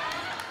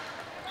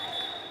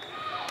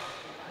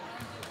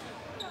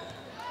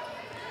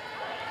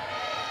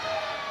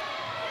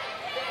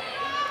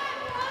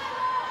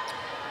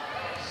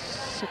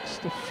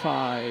 To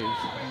 5,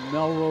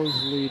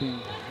 Melrose leading,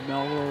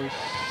 Melrose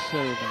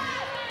serving.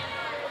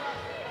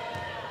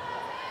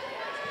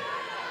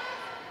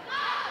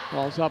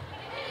 Ball's up,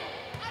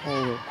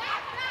 over.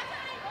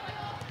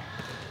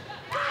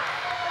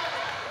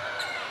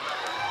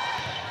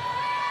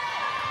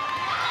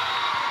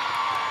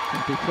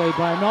 Can be played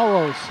by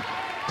Melrose,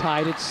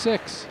 tied at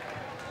 6.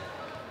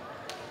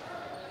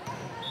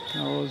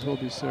 Melrose will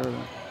be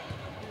serving.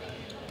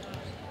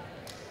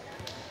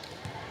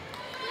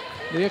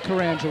 Leah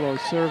Carangelo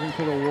serving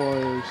for the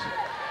Warriors.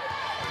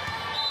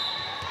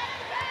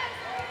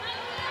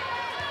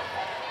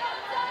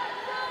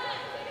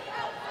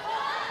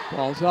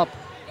 Ball's up.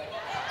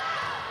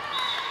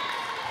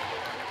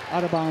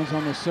 Out of bounds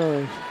on the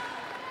serve.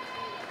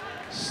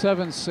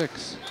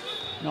 7-6,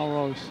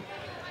 Melrose.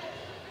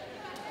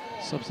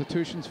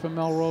 Substitutions for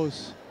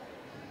Melrose.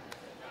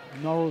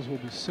 Melrose will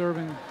be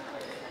serving,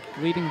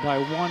 leading by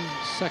 1,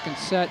 second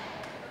set.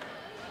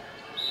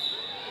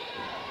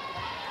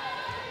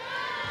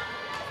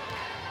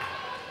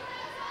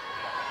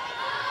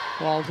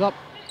 Ball's up,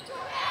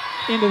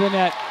 into the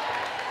net.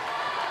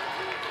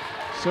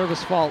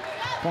 Service fault,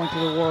 point to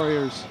the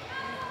Warriors.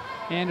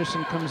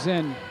 Anderson comes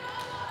in.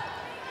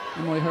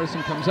 Emily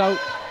Herson comes out.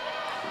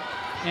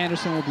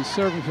 Anderson will be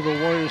serving for the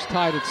Warriors,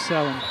 tied at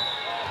 7.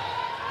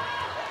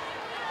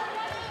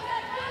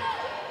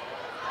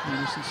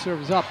 Anderson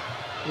serves up,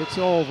 it's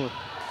over.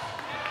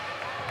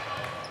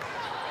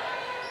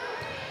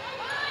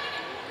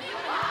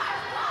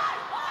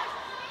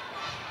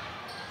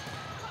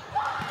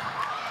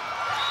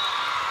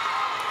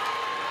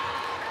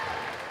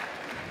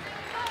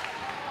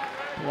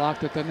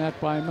 Blocked at the net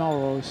by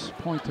Melrose.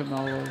 Point to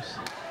Melrose.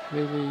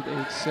 They lead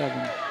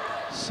 8-7.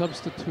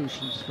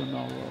 Substitutions for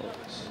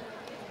Melrose.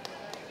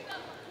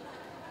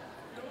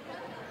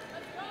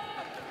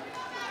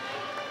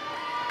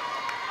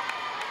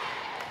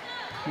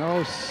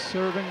 Melrose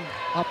serving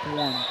up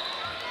 1.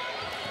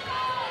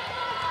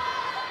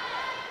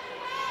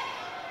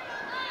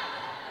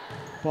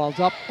 Ball's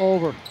up,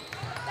 over.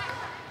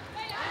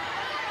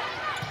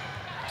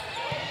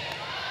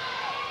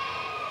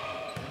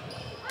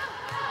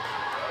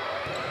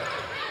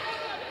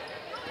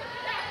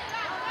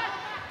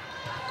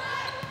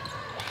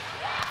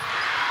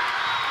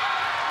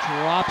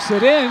 Drops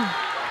it in.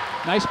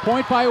 Nice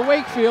point by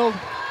Wakefield.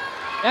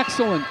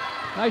 Excellent.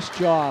 Nice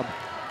job.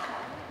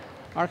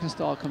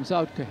 Arkansas comes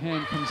out.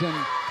 Cahan comes in.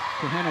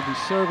 Cohen will be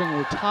serving.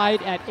 We're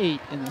tied at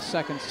 8 in the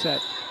second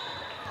set.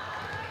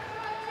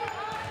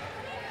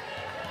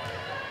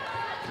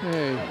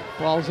 Okay,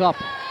 ball's up,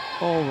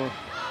 over.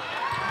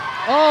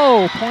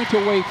 Oh, point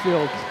to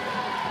Wakefield.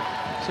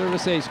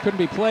 Service ace, couldn't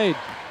be played.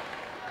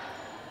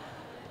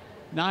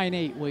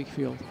 9-8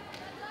 Wakefield.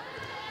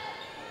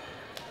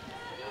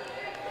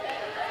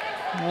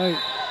 All right.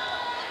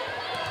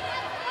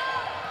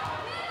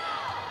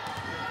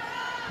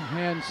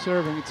 Hand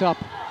serving, it's up.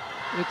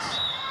 It's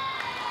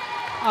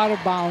out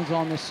of bounds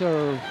on the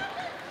serve.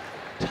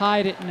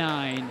 Tied at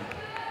 9.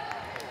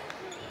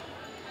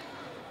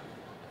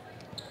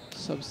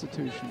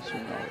 Substitutions for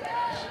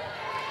Melrose.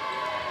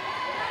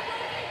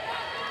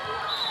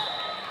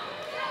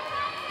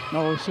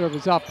 Melrose serve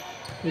is up.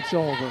 It's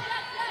over.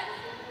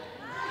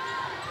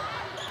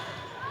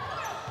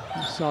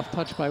 Soft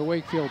touch by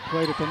Wakefield.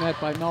 Played at the net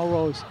by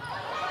Melrose.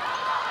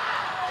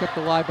 Kept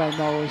alive by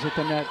Melrose at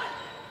the net.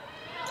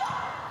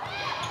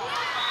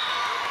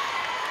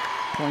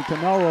 Point to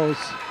Melrose.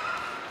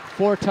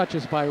 4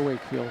 touches by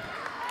Wakefield.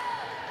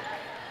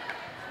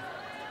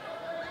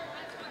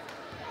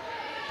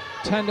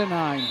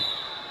 10-9.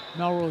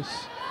 Melrose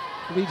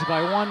leads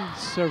by 1.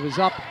 Serve is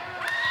up.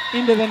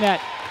 Into the net.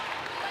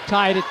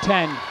 Tied at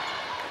 10.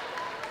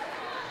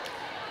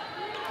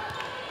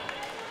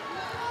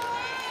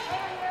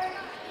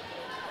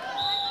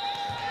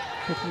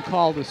 Pick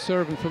called is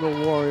serving for the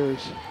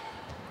Warriors.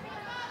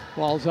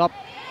 Ball's up.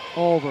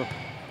 Over.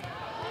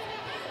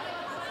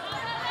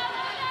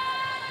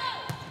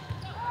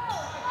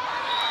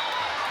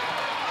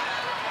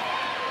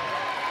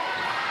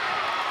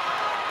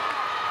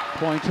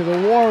 Point to the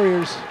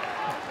Warriors.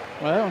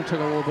 Well, that one took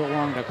a little bit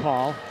long to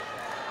call.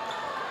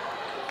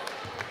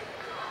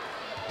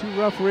 2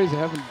 referees are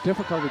having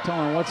difficulty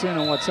telling what's in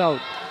and what's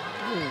out.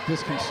 Really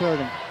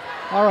disconcerting.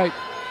 All right,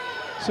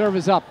 serve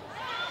is up,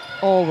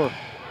 over.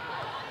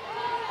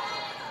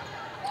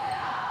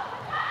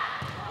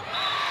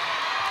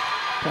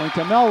 Point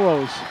to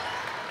Melrose.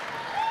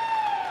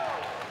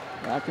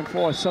 Back and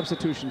forth,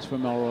 substitutions for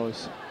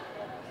Melrose.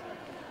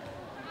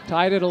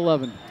 Tied at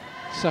 11,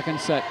 second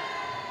set.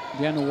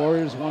 Again, the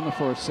Warriors won the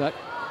first set.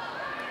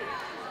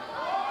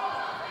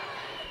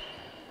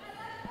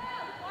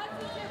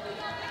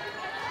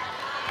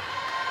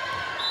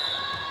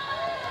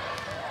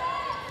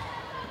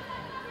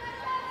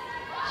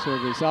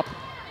 Serve is up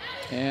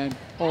and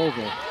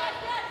over.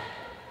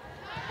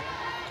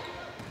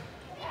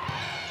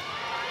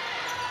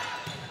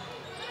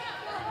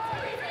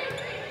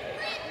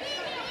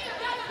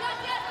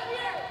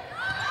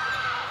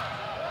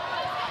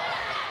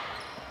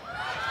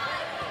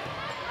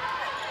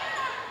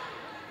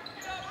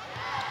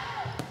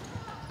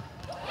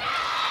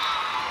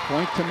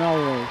 Point to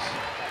Melrose.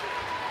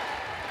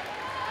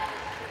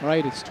 All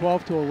right, it's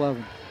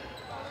 12-11.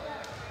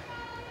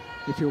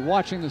 If you're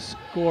watching the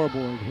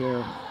scoreboard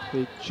here,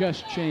 they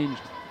just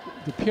changed.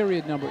 The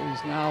period number is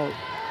now,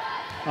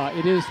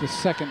 it is the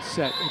second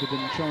set. It had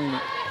been showing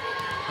it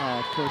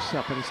first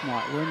set, but it's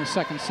not. We're in the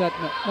second set.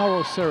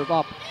 Melrose serve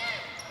up.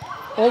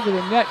 Over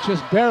the net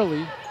just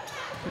barely.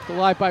 Kept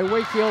alive by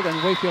Wakefield,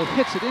 and Wakefield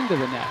hits it into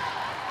the net.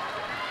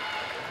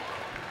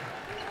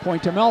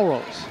 Point to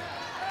Melrose.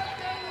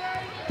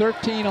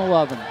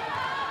 13-11.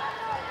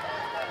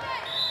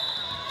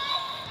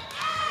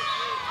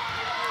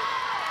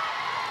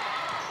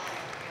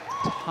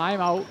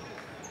 Timeout,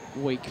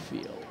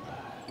 Wakefield.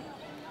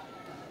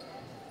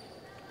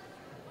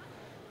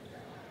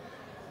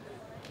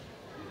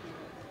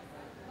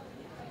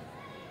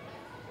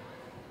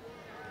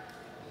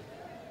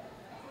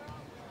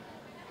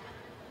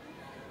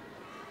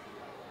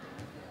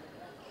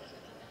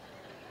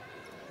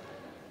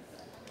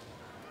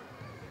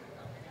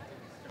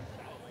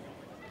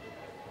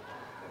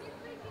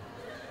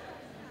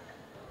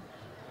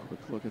 Quick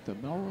look at the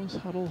Melrose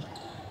huddle.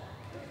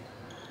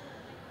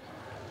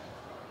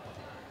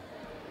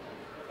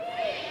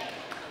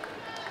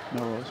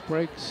 Melrose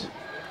breaks.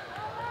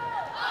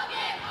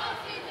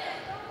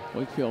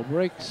 Wakefield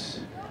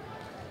breaks.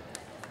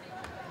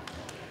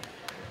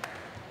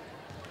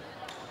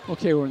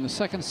 Okay, we're in the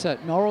second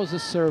set. Melrose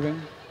is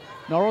serving.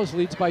 Melrose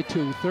leads by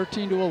 2,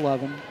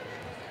 13-11.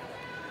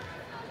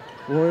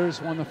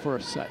 Warriors won the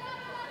first set.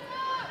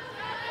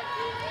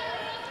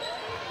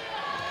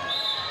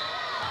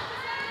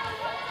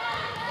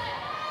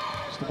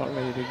 Just about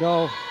ready to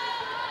go.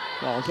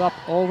 Ball's up,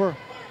 over.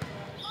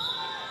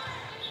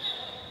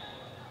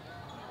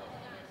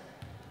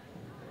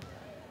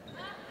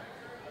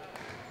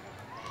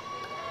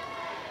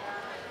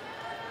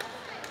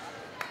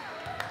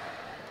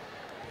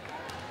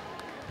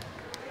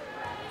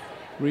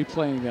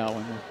 Replaying that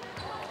one.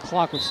 The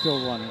clock was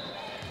still running.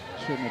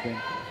 Shouldn't have been.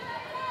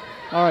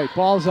 All right,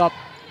 ball's up.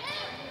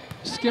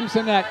 Skims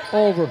the net,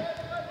 over.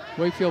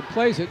 Wakefield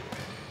plays it.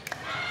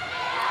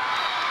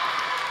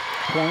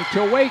 Point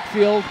to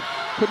Wakefield.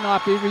 Could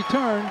not be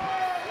returned.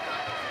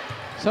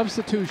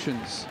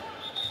 Substitutions.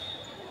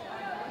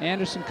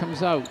 Anderson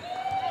comes out.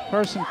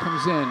 Person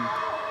comes in.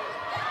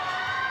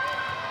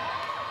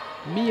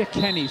 Mia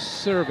Kenny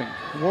serving.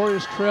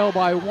 Warriors trail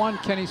by 1.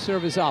 Kenny's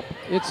serve is up.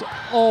 It's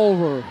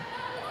over.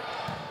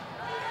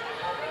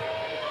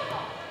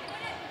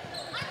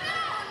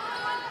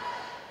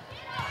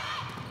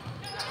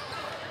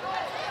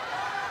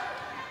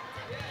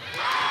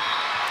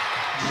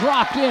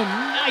 Dropped in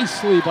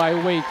nicely by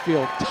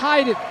Wakefield.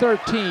 Tied at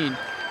 13.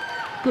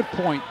 Good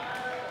point.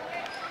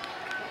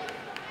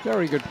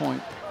 Very good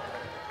point.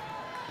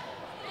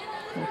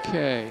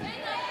 Okay.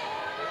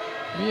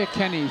 Mia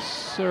Kenny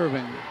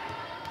serving.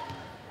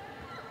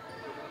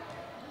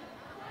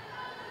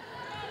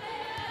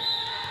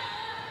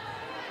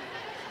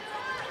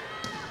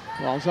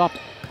 Ball's up,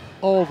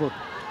 over.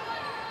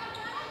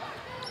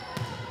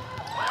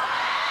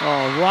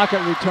 Oh,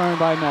 rocket return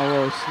by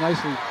Melrose.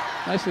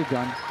 Nicely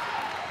done.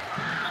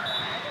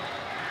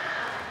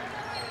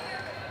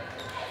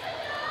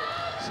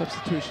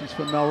 Substitutions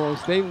for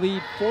Melrose. They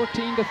lead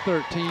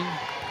 14-13.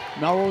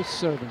 Melrose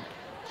serving.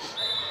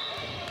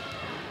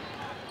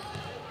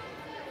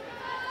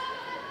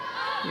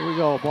 Here we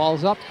go.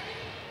 Ball's up,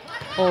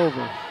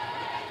 over.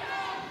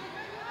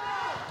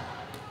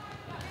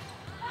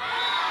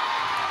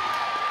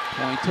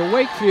 Point to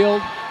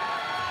Wakefield.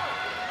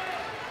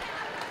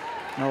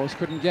 Melrose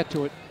couldn't get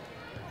to it.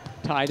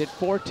 Tied at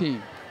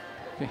 14.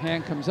 The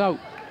hand comes out.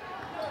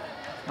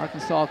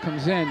 Arkansas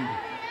comes in.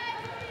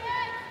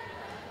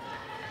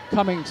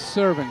 Cummings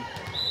serving.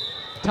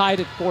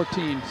 Tied at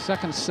 14.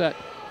 Second set.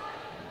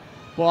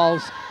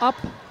 Ball's up,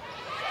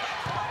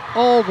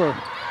 over.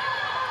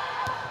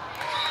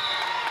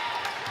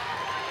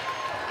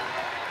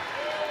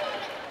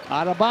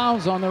 Out of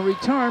bounds on the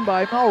return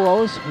by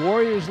Melrose.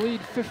 Warriors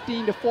lead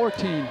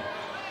 15-14.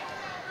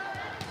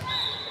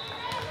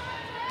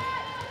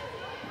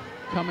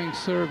 Cummings'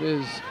 serve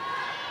is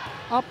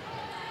up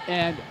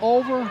and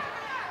over.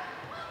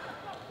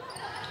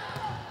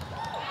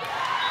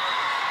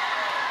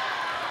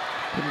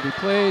 Couldn't be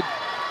played.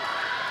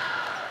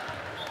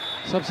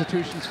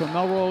 Substitutions for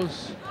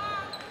Melrose.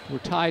 We're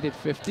tied at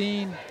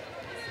 15.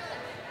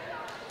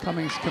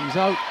 Cummings comes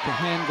out, the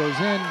hand goes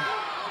in.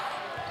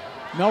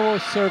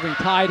 Melrose serving,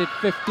 tied at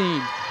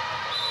 15.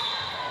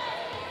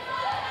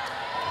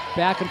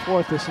 Back and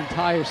forth this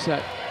entire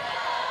set.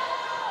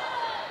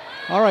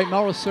 All right,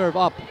 Melrose serve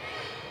up,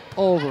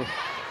 over.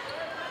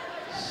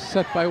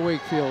 Set by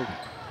Wakefield.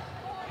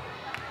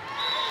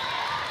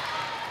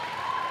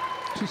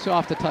 Too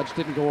soft a touch,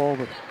 didn't go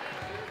over.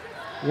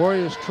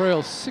 Warriors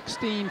trail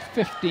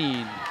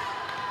 16-15.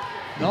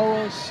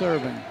 Melrose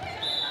serving.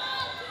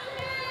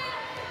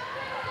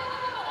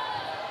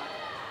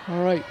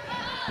 All right,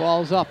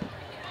 ball's up,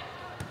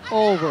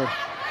 over.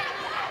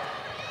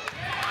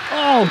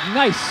 Oh,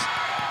 nice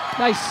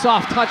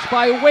soft touch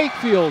by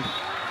Wakefield.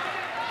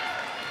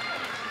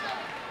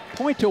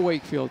 Point to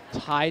Wakefield,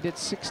 tied at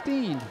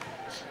 16.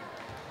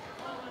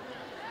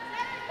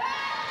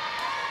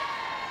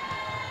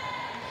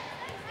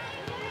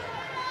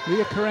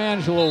 Leah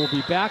Carangelo will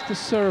be back to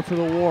serve for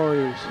the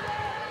Warriors.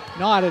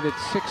 Knotted at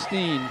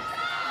 16.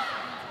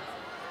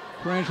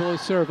 Carangelo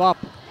serve up,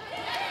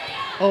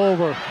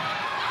 over.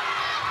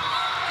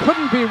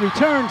 Couldn't be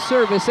returned,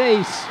 service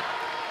ace.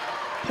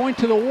 Point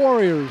to the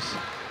Warriors.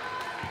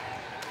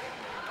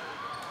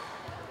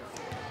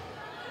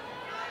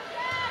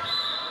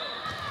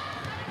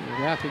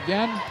 Back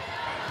again.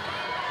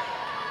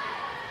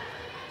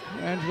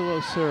 Angelo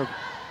serve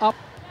up,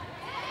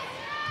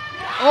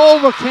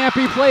 over. Can't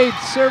be played.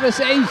 Service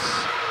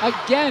ace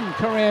again.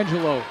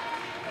 Carangelo.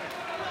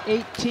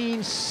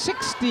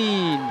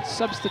 18-16.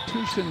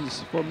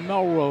 Substitutions for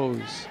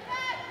Melrose.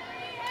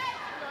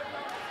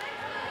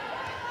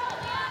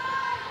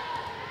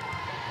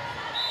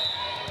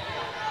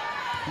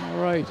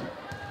 All right.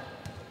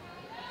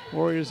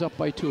 Warriors up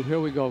by 2. Here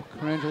we go.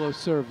 Carangelo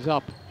serves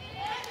up,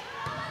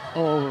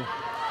 over.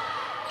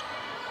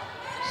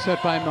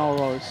 Set by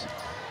Melrose.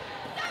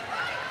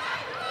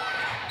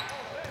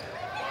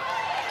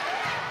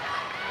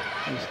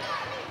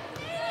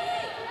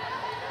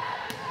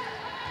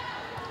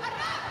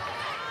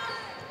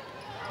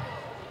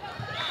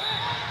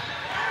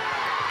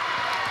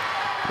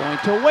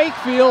 Point to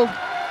Wakefield.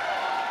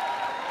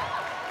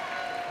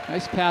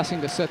 Nice passing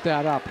to set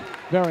that up.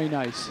 Very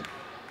nice.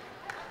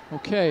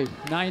 Okay,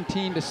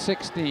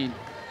 19-16.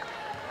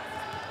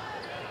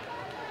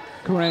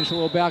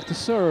 Carangelo back to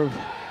serve.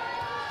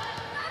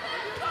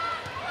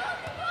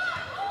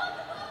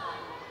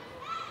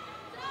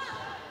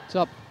 It's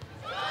up.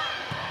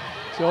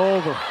 It's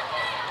over.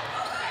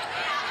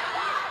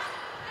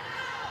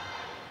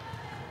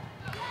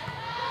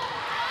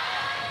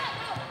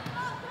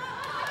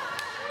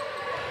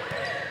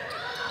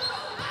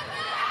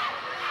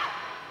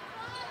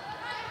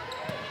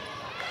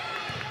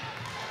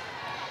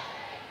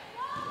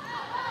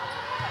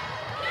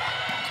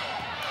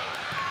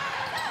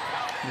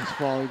 Nice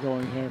volley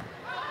going here.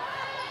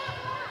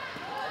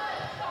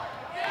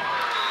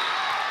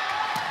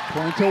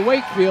 Point to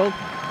Wakefield.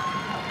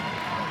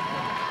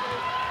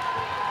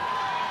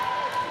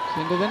 It's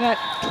into the net,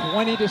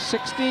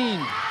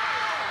 20-16.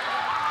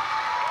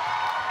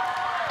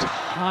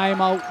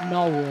 Timeout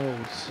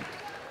Melrose.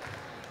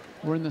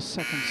 We're in the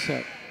second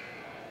set.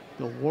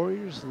 The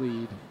Warriors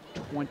lead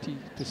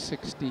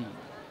 20-16.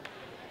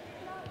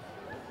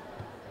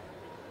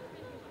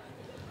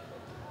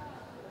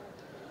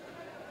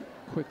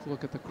 Quick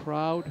look at the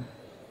crowd.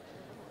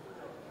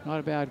 Not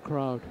a bad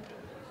crowd.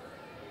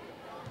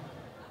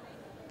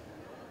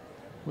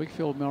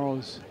 Wakefield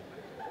Melrose,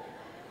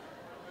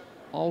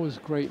 always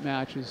great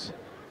matches.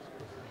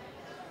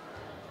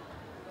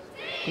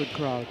 Good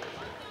crowd.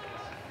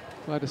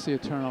 Glad to see a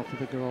turnout for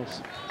the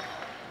girls.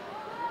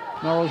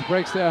 Melrose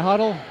breaks their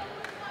huddle.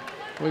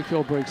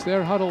 Wakefield breaks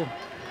their huddle.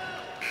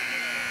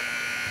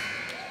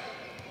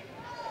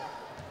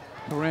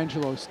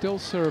 Carangelo still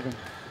serving.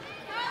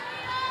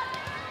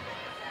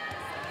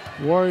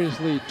 Warriors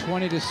lead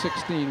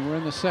 20-16. We're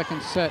in the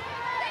second set.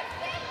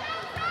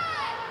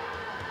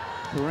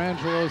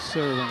 Carangelo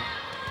serving.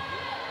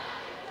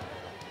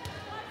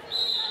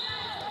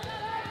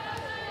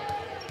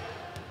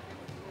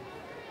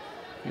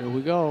 Here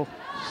we go.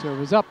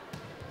 Serve is up.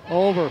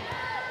 Over.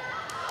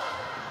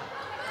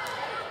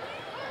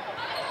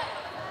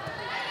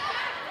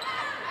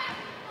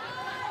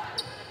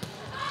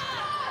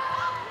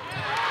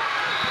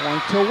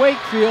 Point to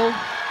Wakefield.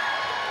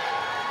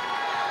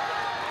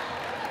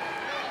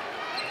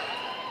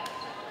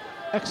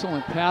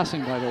 Excellent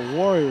passing by the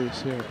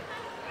Warriors here.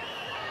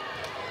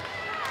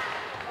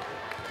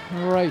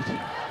 All right,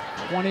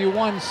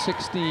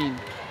 21-16.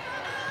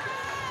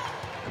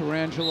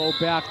 Carangelo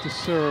back to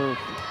serve.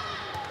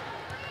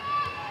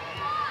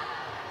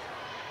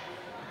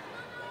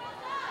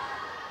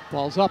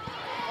 Ball's up,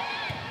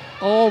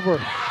 over,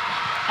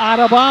 out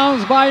of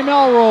bounds by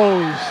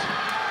Melrose.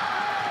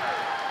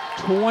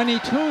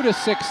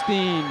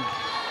 22-16.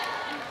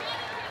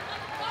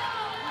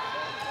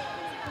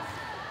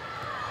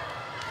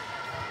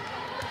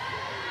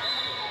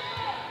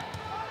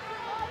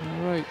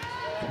 All right,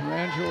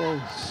 Carangelo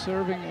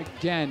serving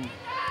again,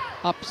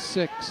 up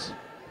 6.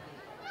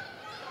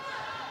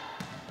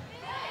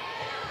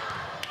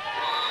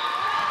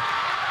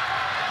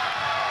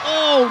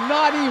 Oh,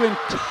 not even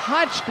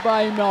touched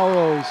by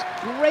Melrose.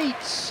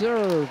 Great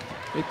serve.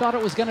 They thought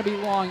it was going to be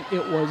long.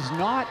 It was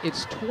not.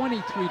 It's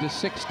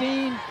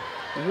 23-16.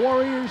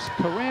 Warriors,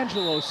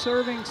 Carangelo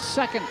serving,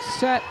 second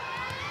set.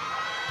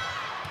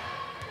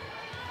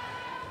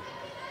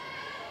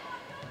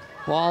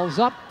 Ball's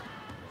up.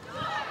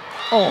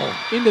 Oh,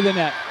 into the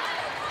net.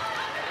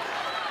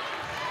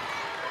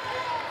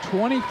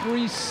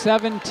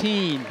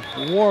 23-17,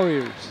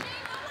 Warriors.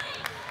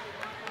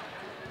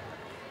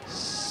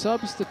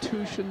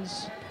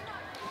 Substitutions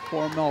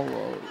for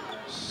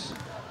Melrose.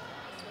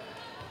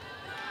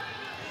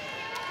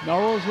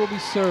 Melrose will be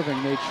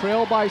serving. They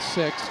trail by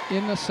 6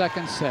 in the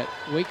second set.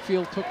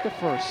 Wakefield took the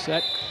first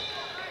set,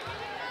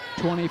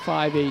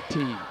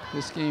 25-18.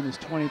 This game is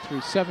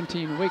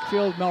 23-17.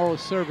 Wakefield,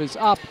 Melrose serve is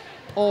up,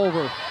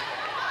 over.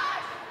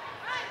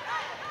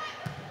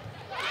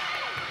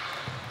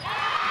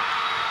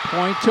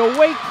 Point to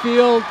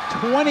Wakefield,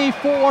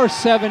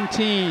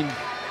 24-17.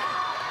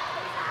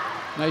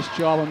 Nice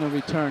job on the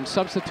return.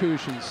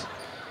 Substitutions.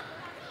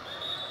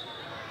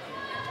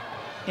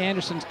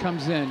 Anderson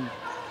comes in.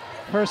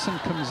 Person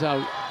comes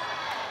out.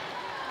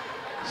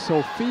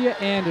 Sophia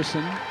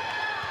Anderson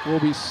will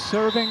be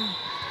serving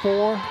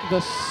for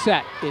the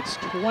set. It's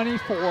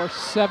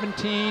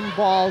 24-17.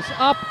 Balls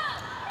up.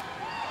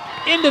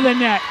 Into the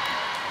net.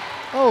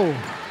 Oh.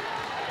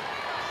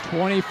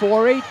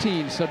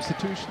 24-18.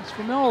 Substitutions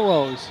for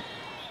Melrose.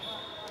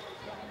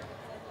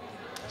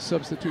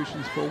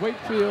 Substitutions for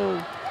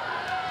Wakefield.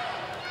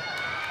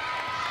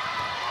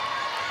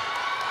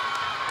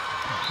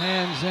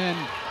 Hands in.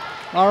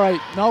 All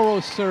right,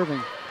 Melrose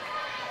serving.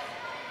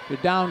 They're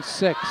down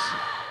 6.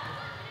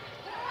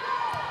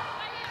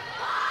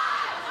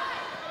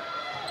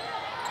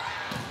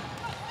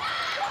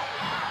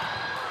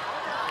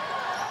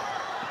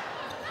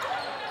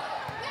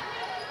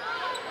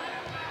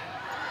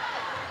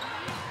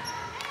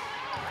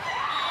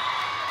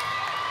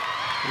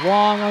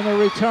 Long on the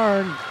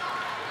return,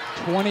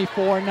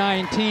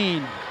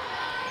 24-19.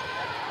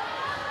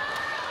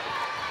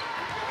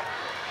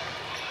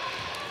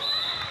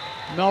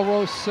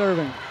 Melrose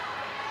serving.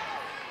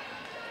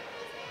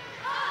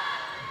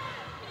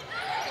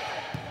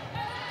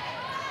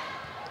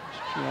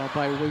 Job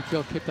by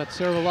Wakefield, keep that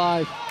serve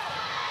alive.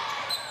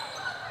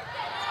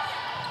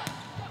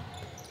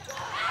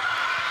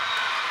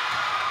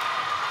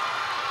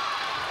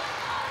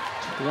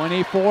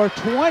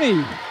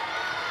 (24-20).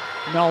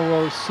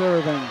 Melrose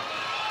serving.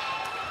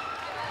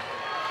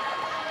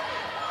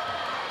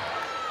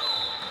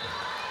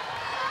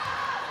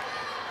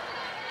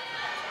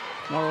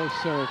 Melrose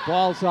serve,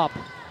 ball's up,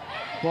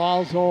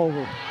 ball's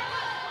over.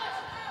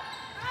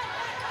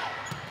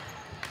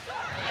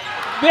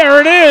 There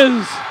it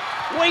is,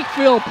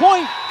 Wakefield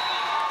point.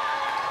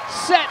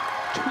 Set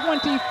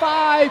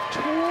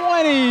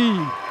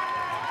 25-20.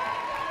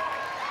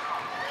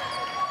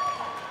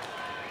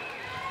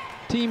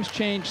 Teams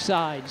change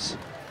sides.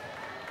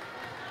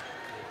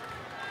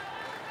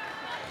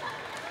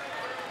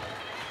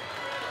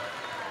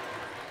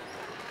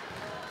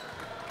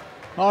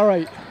 All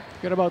right,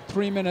 got about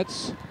 3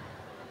 minutes.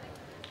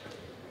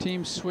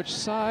 Teams switch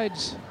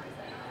sides.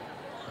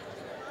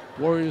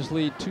 Warriors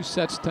lead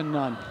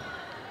 2-0.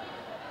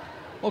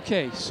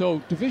 Okay, so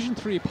Division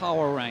III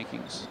power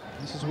rankings.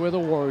 This is where the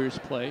Warriors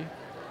play.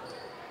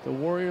 The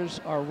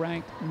Warriors are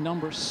ranked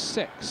number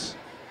 6.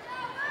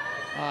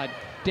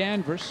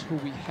 Danvers, who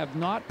we have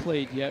not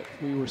played yet,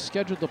 we were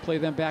scheduled to play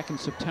them back in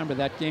September.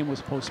 That game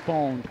was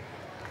postponed.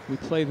 We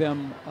play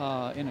them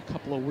in a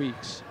couple of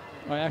weeks.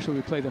 Or actually,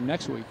 we play them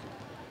next week.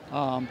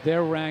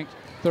 They're ranked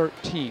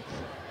 13th.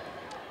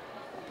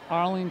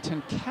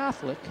 Arlington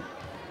Catholic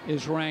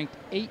is ranked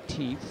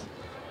 18th.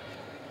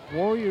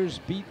 Warriors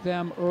beat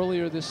them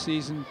earlier this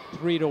season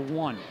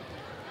 3-1.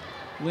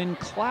 Lynn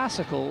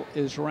Classical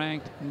is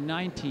ranked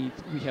 19th.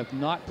 We have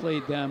not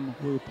played them.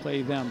 We'll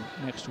play them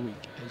next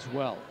week as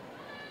well.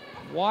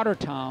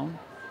 Watertown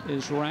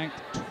is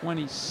ranked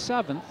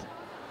 27th.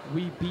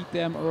 We beat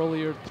them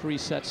earlier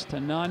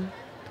 3-0.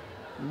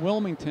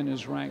 Wilmington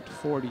is ranked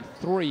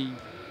 43.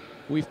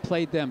 We've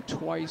played them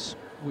twice.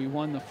 We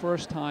won the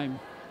first time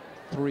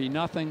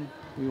 3-0.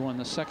 We won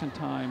the second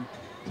time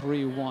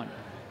 3-1.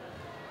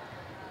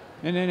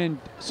 And then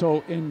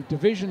in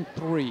Division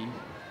III,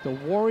 the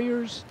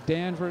Warriors,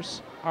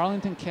 Danvers,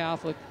 Arlington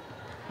Catholic,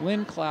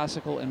 Lynn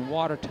Classical, and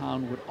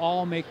Watertown would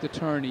all make the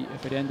tourney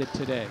if it ended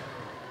today.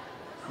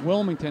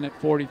 Wilmington at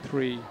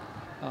 43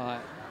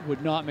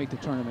 would not make the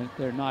tournament.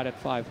 They're not at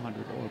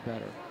 500 or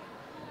better.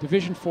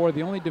 Division IV,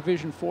 the only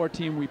Division IV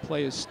team we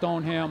play is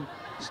Stoneham.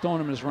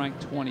 Stoneham is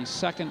ranked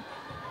 22nd.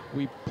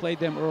 We played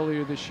them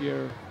earlier this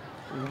year.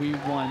 We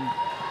won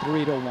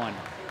 3-1.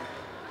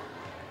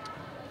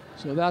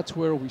 So that's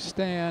where we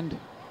stand.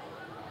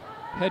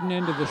 Heading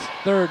into the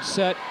third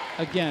set.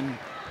 Again,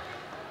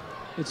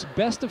 it's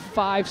best of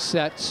 5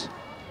 sets.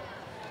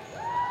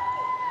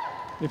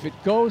 If it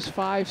goes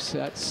 5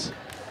 sets,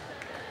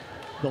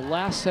 the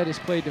last set is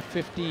played to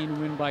 15,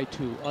 win by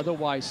 2.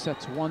 Otherwise,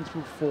 sets 1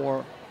 through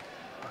 4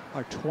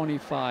 are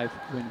 25,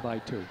 win by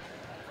 2.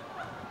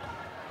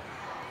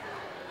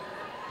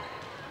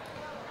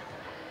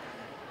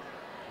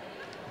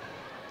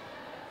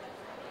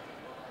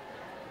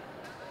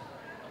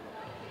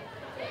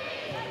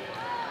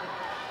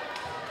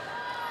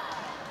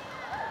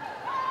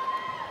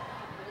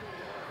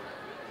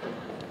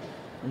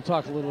 We'll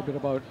talk a little bit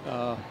about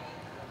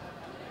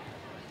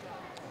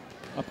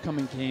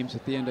upcoming games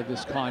at the end of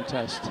this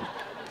contest.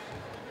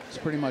 It's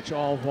pretty much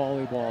all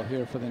volleyball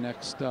here for the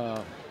next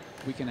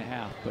week and a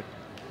half, but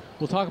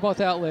we'll talk about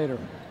that later.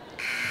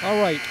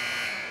 All right,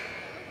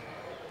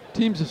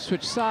 teams have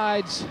switched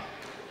sides.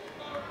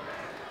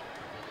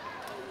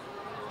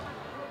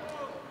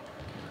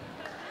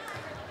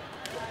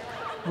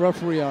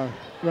 Referee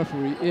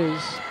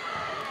is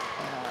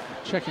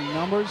checking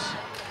numbers.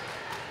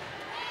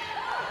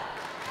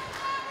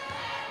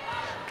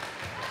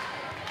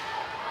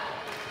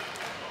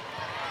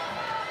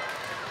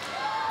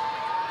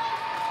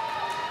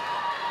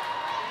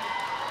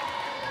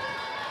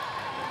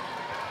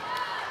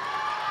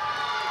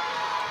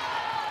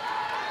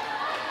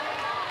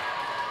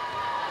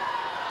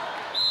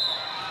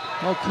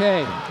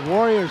 Okay,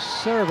 Warriors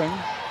serving.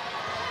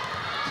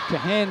 To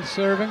hand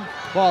serving.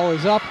 Ball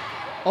is up,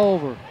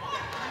 over.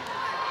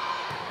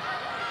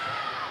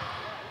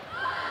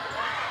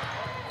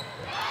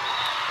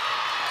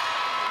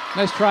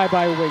 Nice try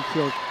by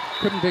Wakefield.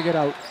 Couldn't dig it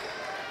out.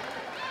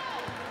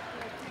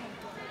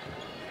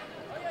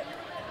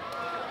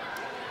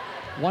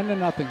 One to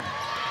nothing.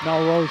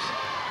 Melrose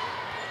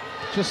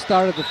just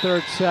started the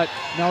third set.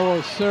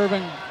 Melrose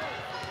serving.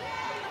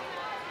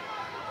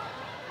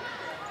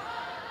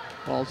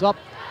 Ball's up.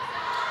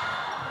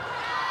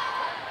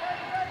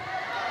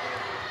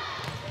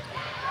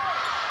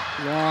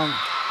 Long.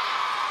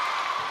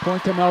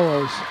 Point to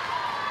Melrose.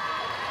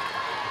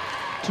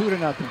 2 to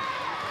nothing.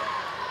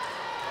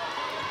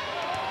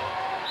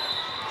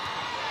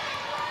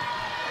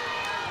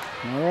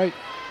 All right.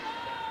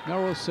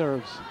 Melrose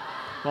serves.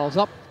 Ball's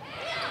up.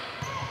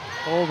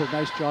 Over.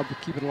 Nice job to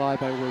keep it alive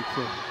by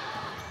Wakefield.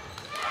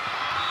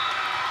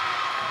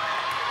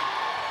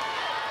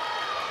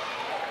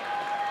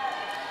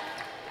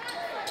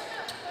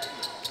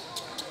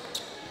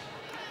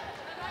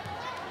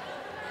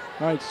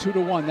 All right, it's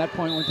 2-1. That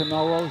point went to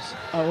Melrose.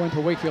 Went to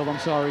Wakefield, I'm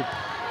sorry.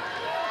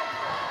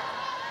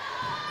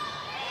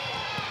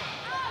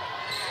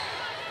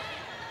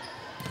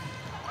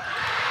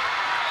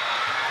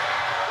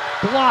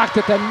 Blocked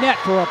at the net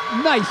for a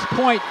nice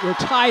point. We're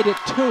tied at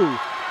 2.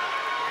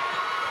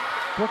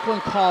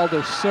 Brooklyn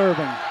Calder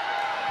serving.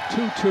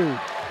 2-2.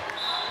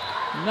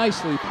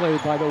 Nicely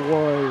played by the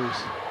Warriors.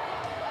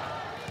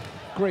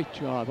 Great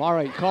job. All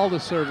right,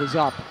 Calder's serve is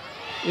up.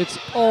 It's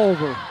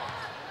over.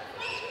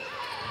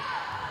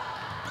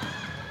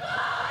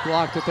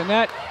 Blocked at the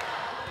net.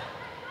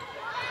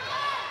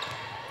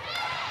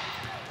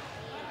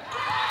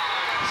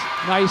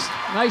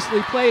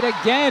 Nicely played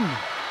again.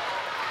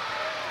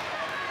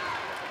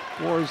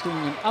 Warriors doing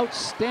an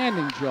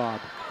outstanding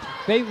job.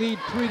 They lead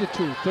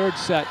 3-2, third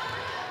set.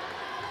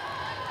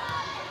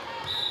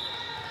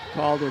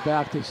 Calder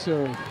back to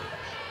serve.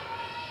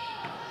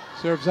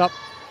 Serves up.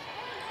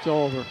 It's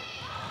over.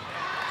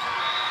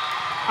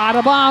 Out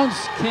of bounds.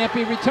 Can't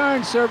be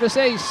returned. Service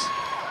ace.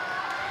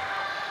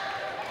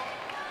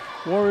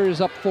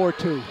 Warriors up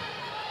 4-2.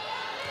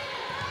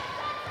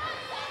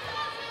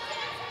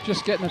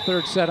 Just getting the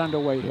third set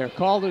underway here.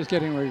 Calder's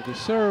getting ready to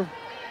serve.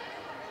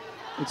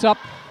 It's up.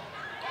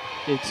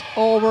 It's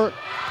over.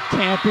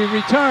 Can't be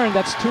returned.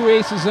 That's 2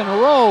 aces in a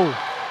row.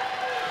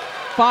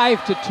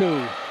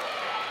 5-2.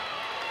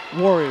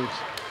 Warriors.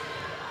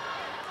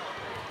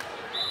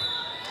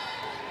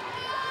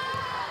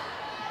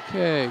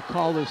 Okay,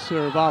 Calder's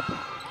serve up.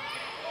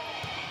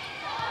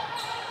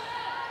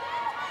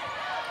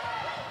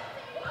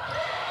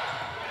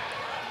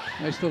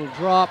 Nice little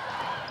drop.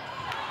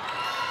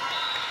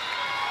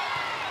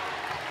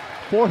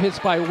 4 hits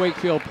by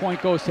Wakefield.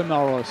 Point goes to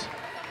Melrose.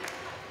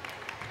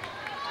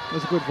 It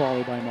was a good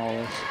volley by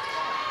Melrose.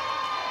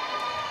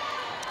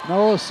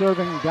 Melrose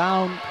serving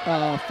down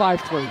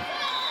 5-3.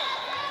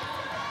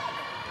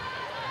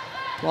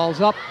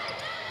 Ball's up.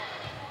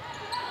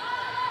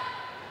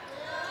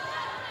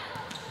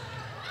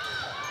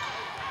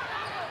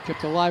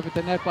 Kept alive at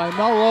the net by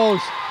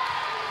Melrose.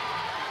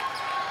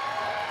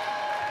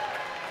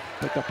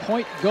 But the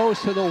point goes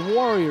to the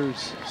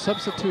Warriors.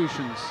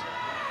 Substitutions.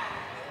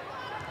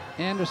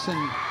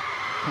 Anderson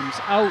comes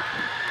out.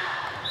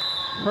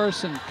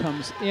 Person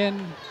comes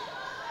in.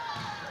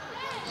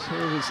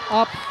 Serve is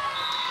up.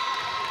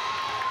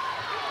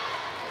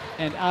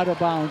 And out of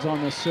bounds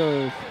on the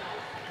serve.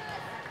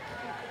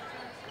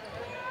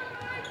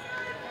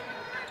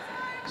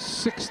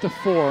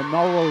 6-4.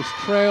 Melrose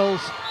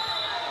trails.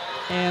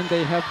 And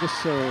they have the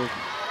serve.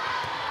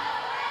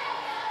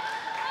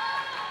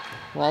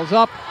 Ball's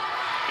up.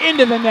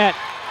 Into the net.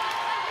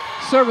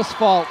 Service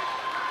fault.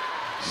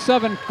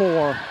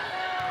 7-4.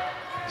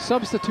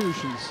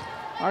 Substitutions.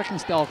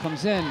 Arkansas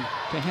comes in.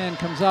 Cahan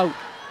comes out.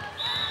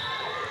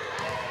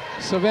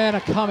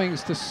 Savannah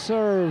Cummings to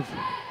serve.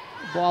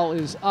 Ball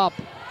is up.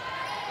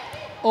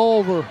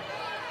 Over.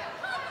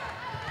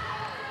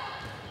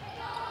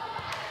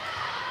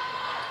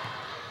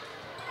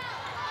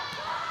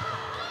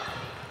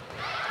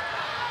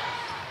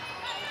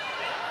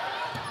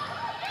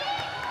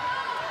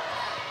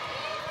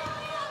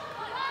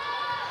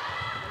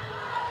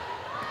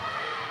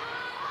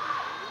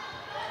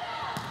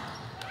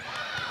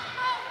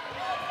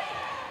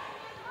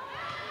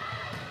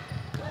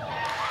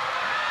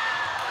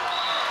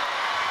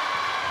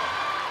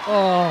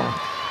 Oh,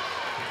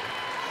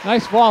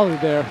 nice volley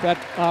there. That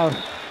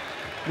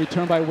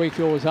return by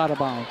Wakefield was out of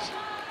bounds.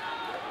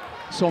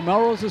 So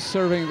Melrose is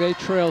serving. They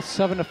trail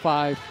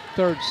 7-5,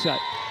 third set.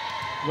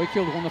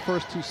 Wakefield won the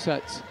first 2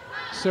 sets.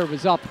 Serve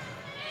is up.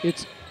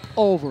 It's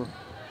over.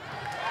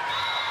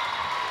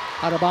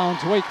 Out of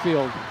bounds,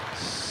 Wakefield.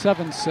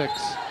 7-6.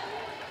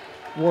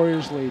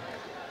 Warriors lead.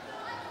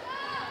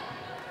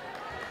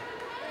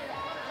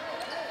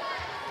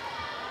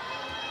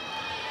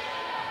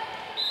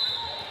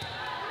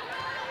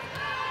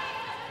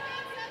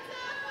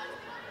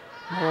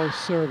 Melrose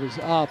serve is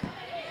up,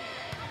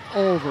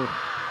 over.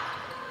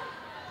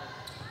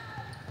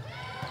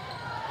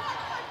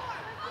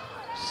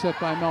 Set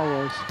by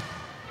Melrose.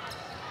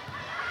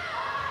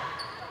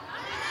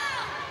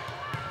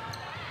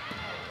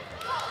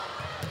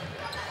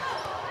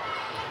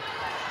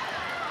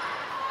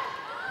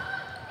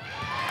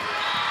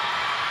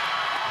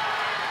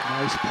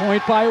 Nice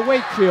point by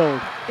Wakefield,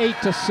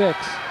 8-6.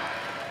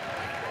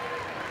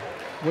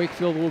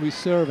 Wakefield will be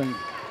serving.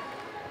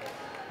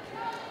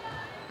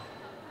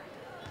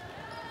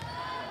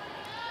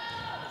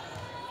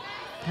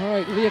 All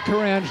right, Leah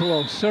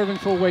Carangelo serving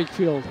for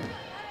Wakefield.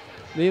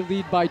 They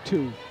lead by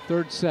 2,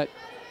 third set.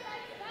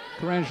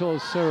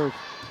 Carangelo's serve.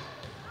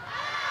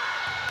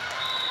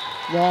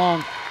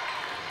 Long.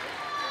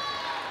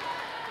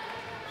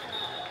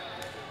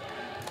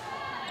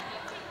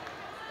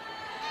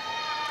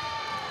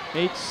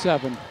 Eight,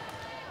 7.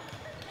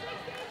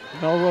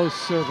 Melrose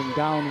serving,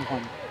 down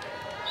 1.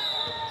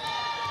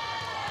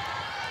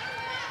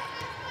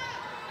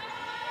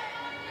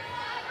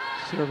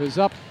 Serve is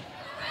up.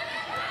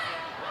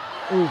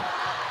 Ooh,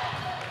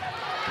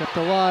 kept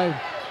alive.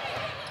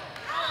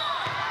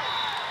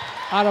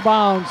 Out of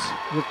bounds.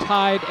 We're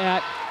tied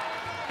at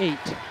 8.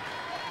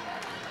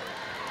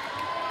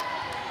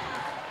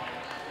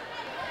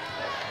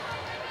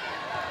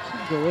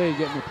 Some delay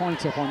getting the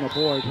points up on the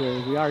board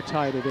here. We are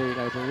tied at 8,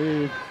 I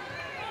believe.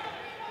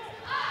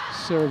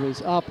 Serve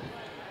is up.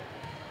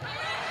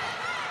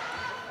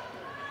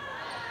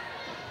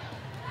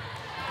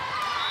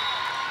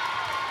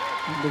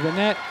 Into the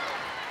net.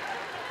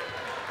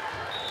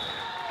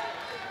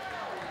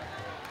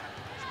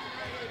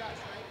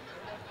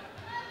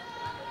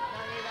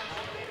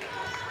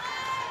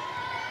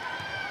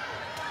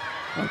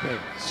 Okay,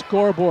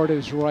 scoreboard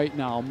is right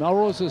now.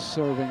 Melrose is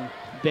serving.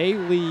 They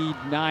lead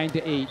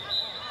 9-8.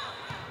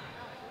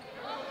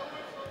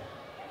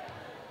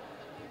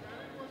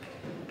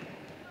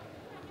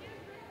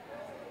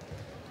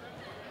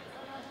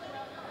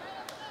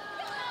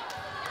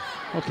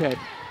 Okay.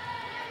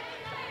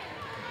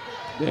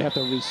 They have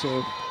to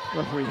reserve.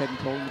 Referee hadn't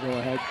told him to go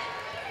ahead.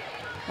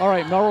 All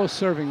right, Melrose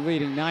serving,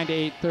 leading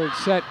 9-8, third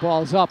set.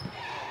 Ball's up.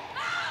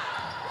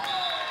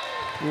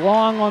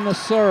 Long on the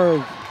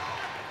serve.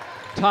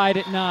 Tied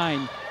at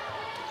 9.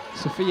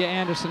 Sophia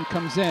Anderson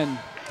comes in.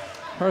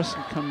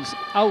 Hurston comes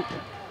out.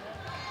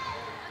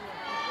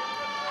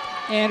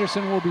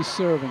 Anderson will be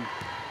serving.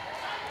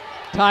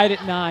 Tied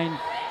at 9,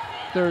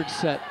 third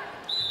set.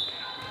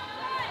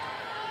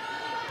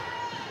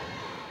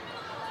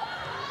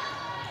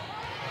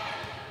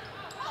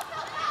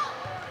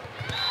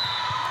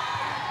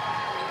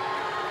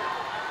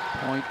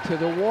 Point to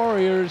the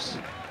Warriors.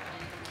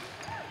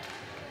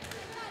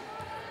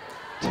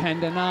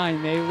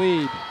 10-9, they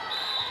lead.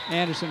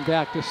 Anderson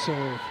back to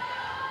serve.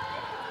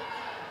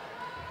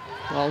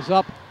 Ball's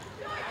up.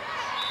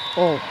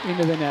 Oh,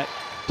 into the net.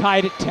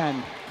 Tied at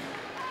 10.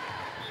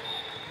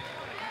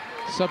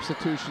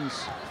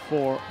 Substitutions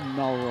for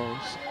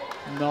Melrose.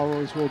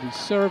 Melrose will be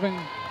serving.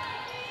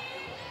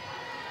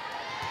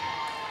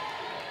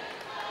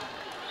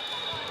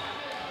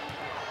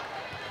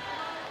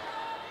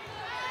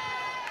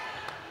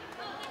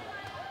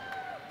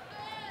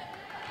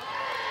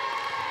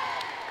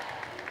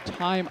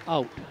 Time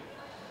out.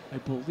 I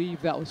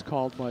believe that was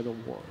called by the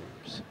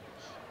Warriors.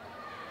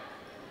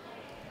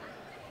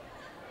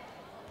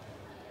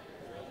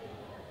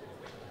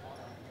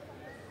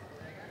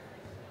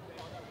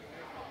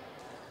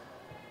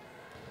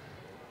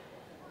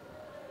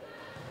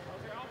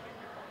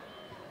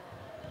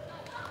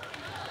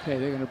 Okay,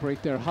 they're going to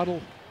break their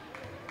huddle.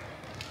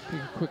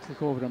 Take a quick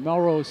look over to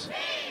Melrose.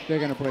 They're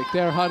going to break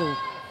their huddle.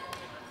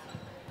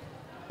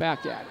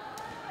 Back at it.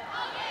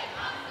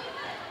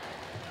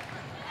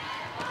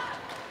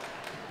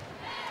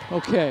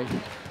 Okay,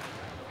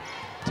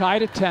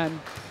 tied at 10,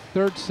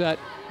 third set,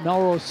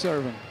 Melrose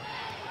serving.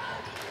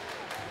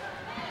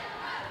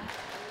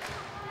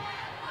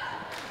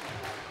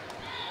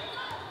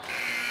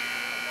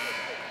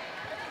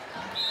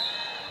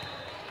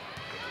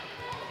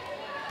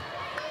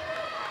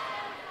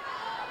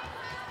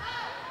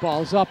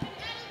 Ball's up,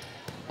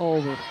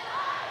 over.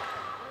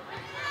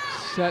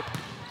 Set,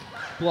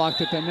 blocked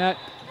at the net.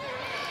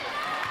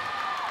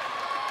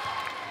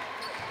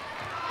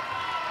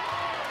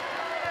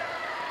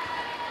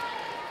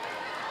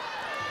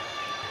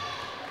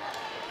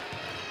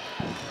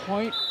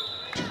 Point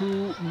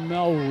to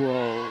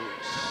Melrose.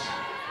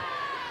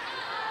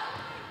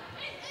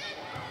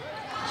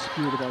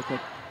 Dispute about the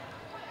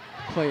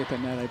play at the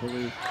net, I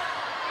believe.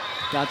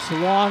 That's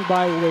long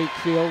by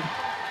Wakefield.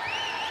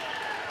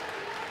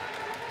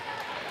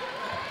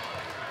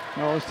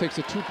 Melrose takes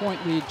a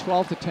 2-point lead,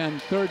 12-10,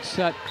 third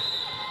set.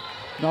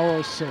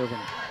 Melrose serving.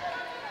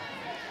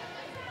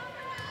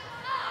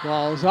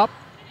 Ball's up,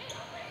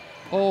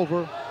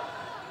 over.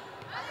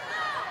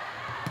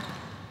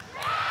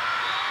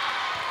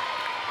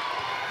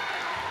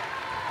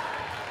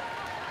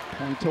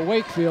 Point to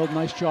Wakefield,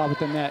 nice job at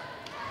the net.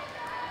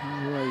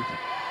 All right,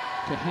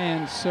 to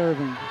hand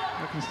serving.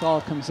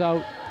 Eckensthal comes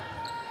out.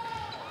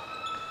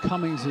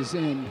 Cummings is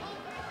in.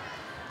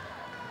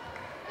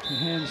 To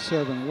hand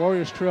serving.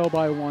 Warriors trail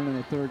by 1 in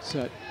the third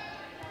set.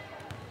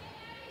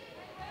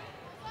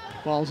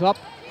 Ball's up,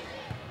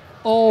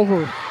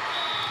 over.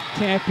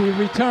 Can't be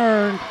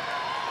returned.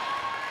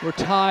 We're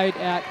tied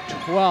at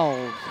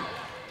 12.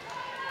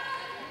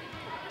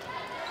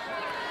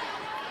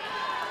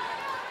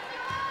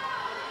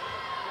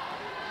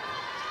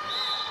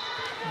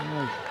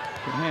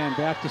 Good hand,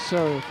 back to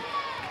serve.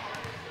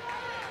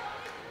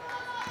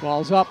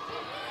 Ball's up.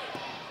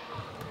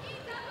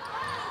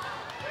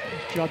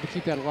 Nice job to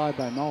keep that alive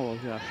by Melrose,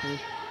 actually.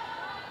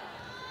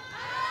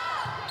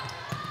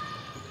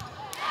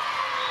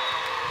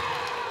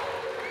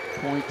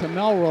 Point to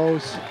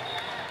Melrose.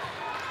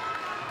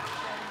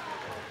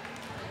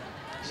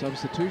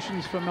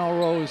 Substitutions for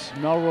Melrose.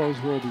 Melrose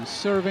will be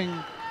serving.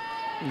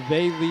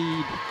 They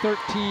lead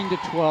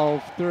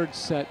 13-12, third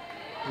set.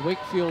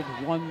 Wakefield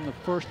won the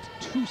first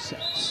 2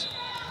 sets.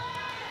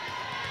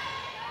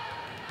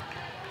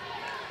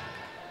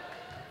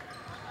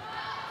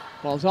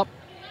 Ball's up,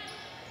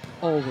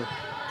 over.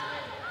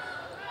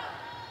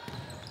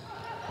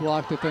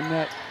 Blocked at the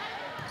net.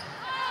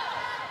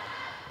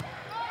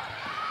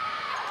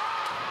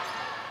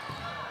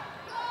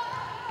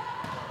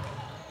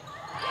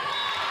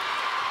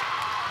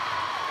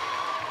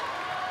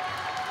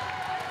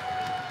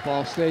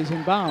 Ball stays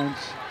in bounds.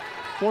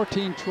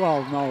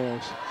 14-12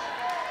 Melrose.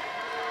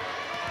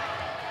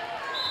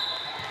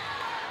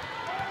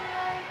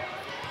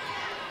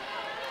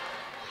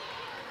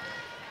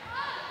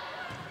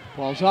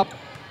 Ball's up,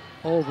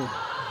 over.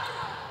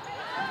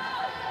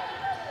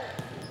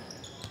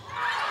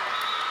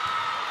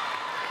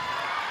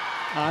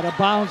 Out of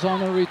bounds on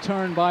the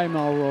return by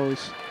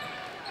Melrose.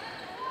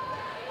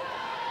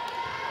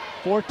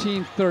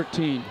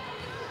 14-13.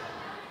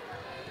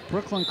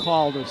 Brooklyn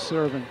Calder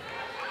serving.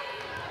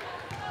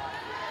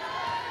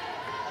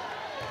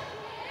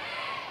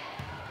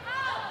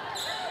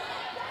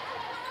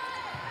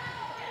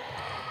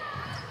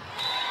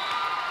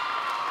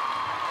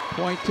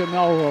 Point to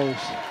Melrose.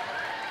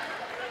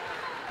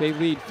 They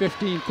lead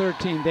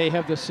 15-13. They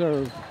have the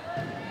serve.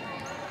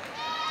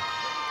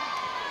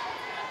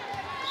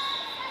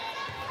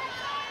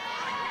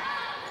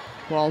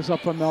 Ball's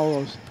up for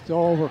Melrose. It's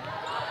over.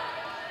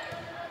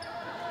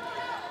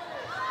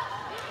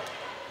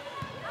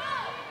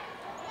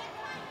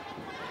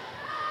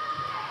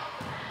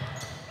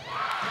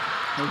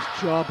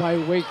 Nice job by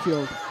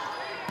Wakefield.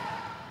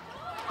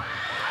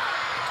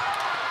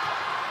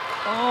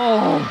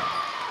 Oh!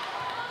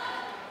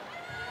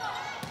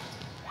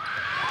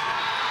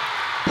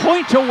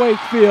 Point to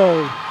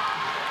Wakefield.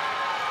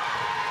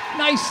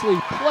 Nicely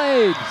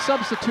played.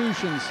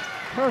 Substitutions.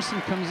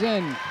 Person comes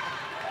in.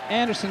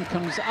 Anderson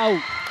comes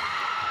out.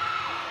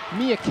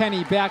 Mia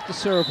Kenny back to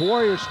serve.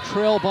 Warriors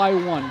trail by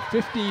 1.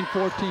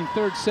 15-14.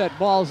 Third set.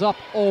 Ball's up.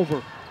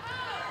 Over.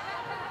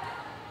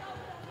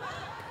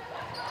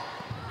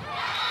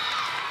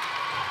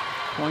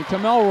 Point to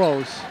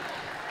Melrose.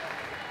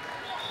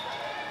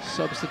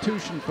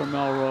 Substitution for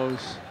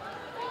Melrose.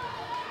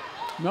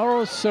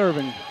 Melrose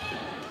serving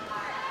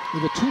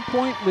with a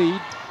 2-point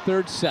lead.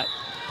 Third set.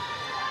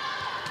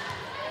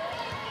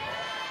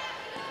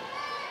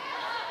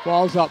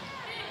 Ball's up.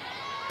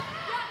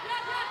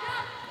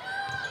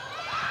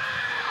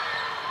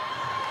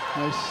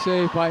 Nice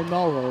save by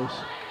Melrose.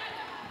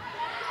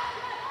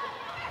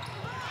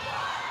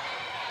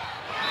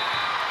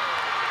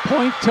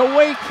 Point to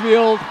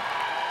Wakefield.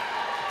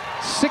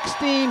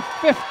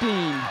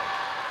 16-15.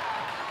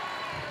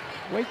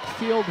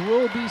 Wakefield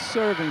will be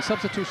serving.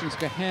 Substitutions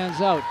get hands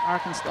out.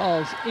 Arkansas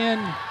is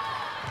in.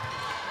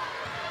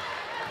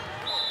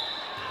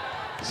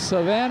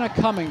 Savannah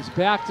Cummings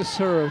back to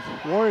serve.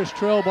 Warriors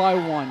trail by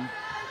 1.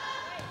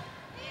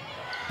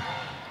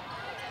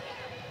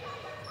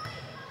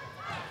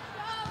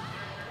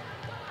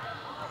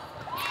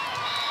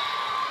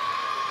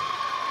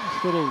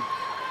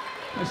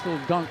 Nice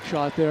little dunk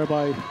shot there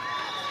by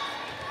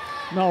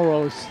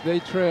Melrose. They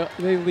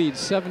lead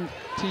 17-15.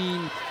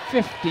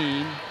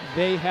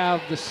 They have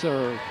the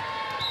serve.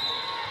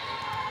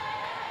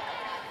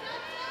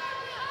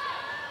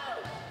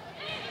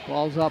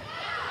 Ball's up.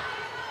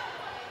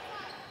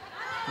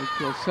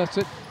 Wakefield sets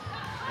it.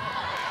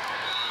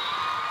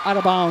 Out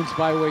of bounds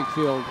by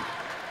Wakefield.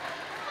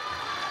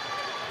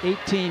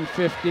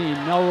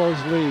 18-15.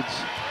 Melrose leads.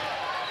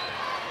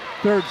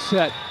 Third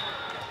set.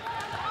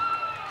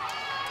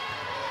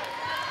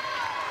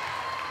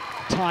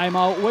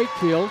 Timeout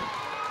Wakefield.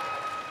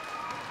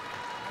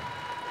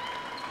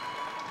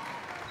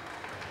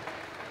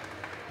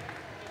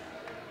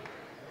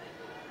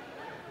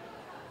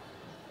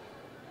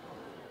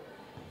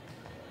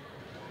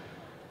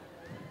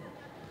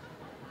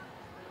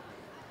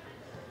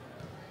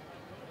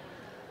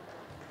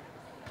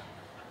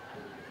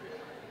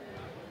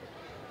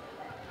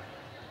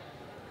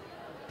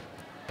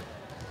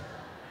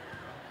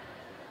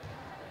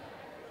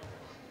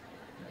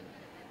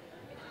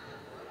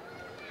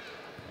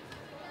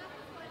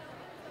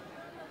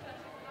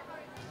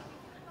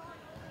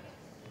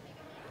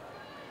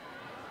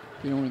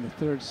 In the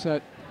third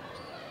set,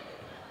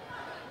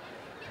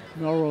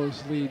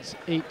 Melrose leads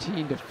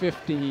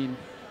 18-15.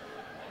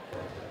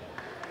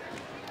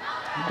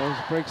 Melrose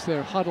breaks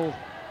their huddle.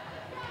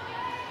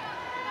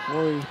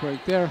 Warriors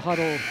break their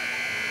huddle.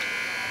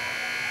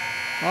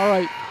 All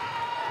right.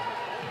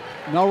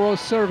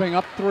 Melrose serving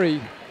up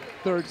 3.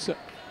 Third set.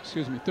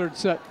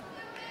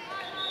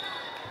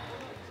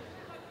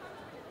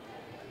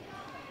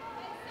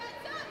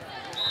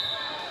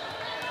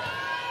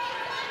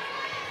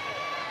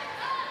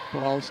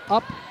 Ball's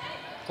up,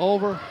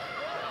 over.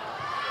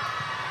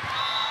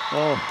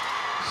 Oh,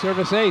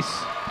 service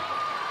ace.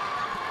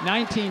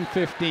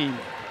 19-15.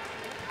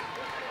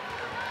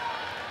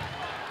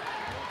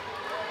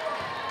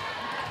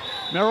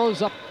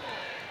 Melrose up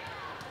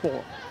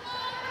 4.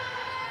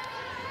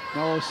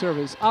 Melrose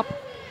service up.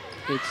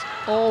 It's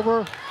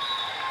over.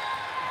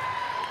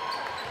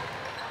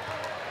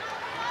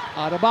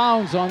 Out of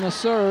bounds on the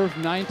serve.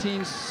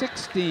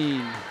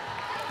 19-16.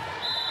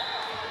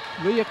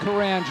 Leah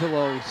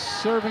Carangelo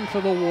serving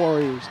for the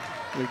Warriors.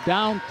 They're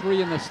down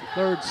 3 in the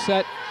third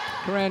set.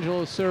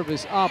 Carangelo's serve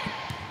is up.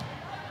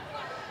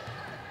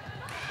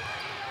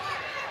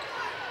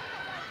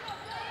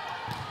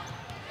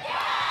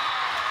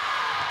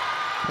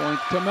 Point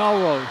to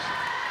Melrose.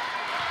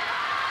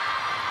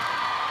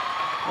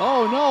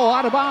 Oh no,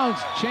 out of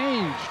bounds,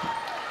 changed.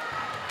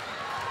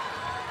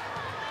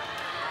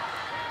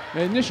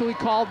 They initially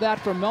called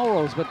that for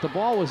Melrose, but the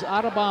ball was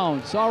out of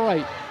bounds. All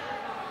right.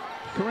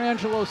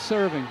 Carangelo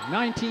serving,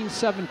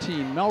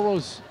 19-17.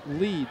 Melrose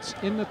leads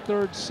in the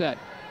third set.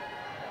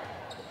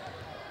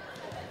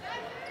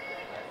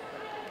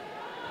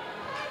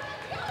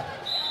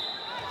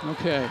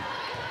 Okay.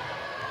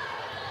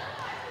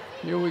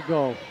 Here we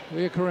go.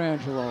 Leah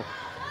Carangelo.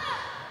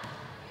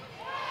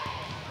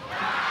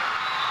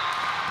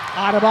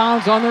 Out of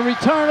bounds on the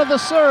return of the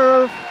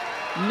serve.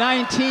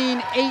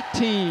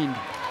 19-18.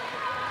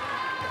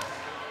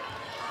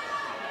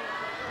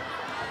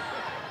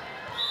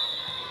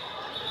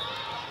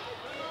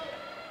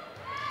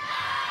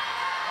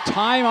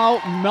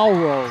 Timeout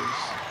Melrose.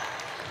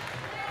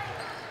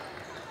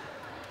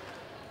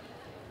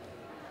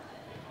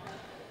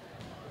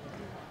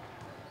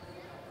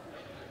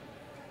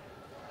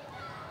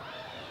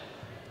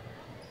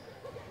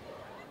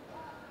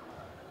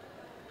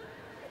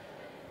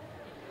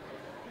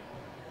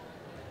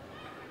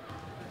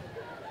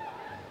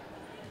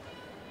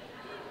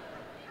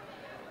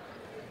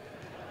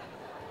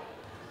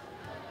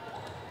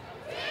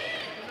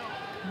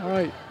 All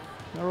right,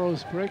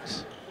 Melrose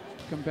breaks,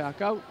 come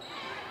back out.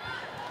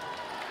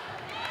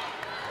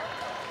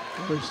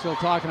 We're still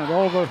talking it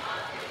over.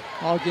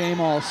 All game,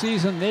 all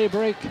season, they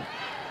break.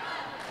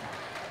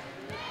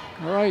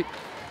 All right,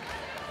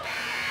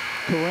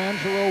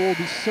 Carangelo will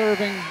be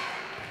serving,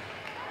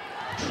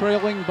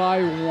 trailing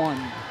by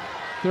 1.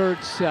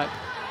 Third set.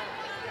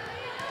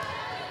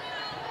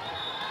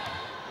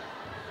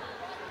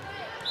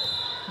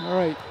 All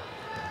right.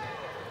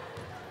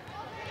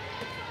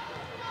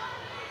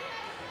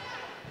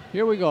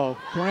 Here we go,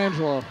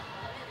 Carangelo.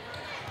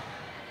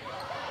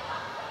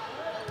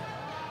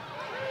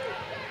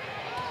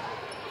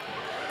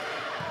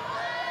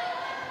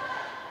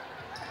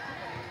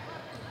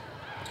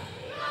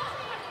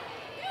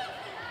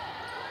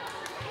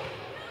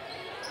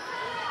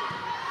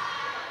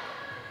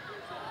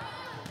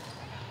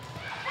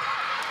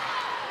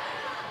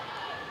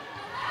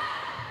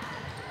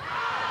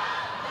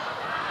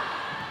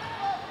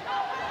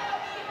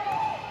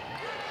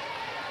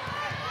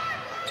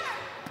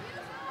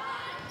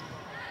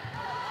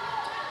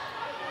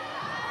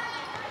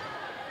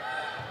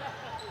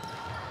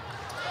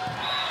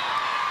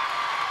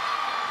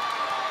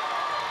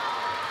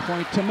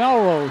 Point to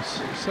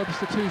Melrose.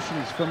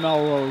 Substitutions for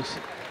Melrose.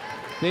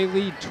 They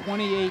lead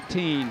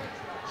 20-18.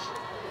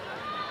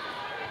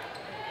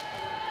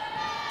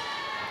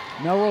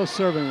 Melrose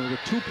serving with a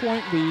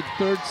 2-point lead,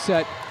 third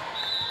set.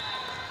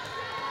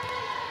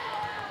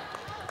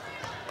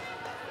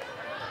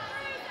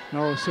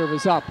 Melrose serve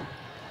is up.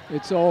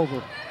 It's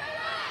over.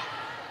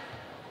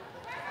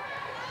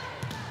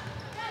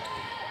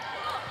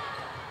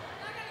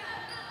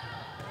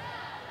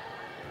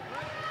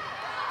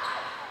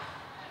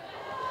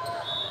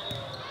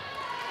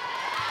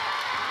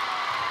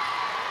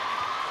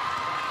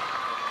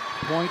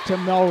 Point to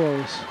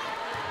Melrose.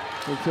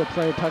 Wakefield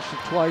player touched it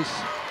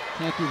twice.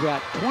 Can't do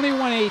that.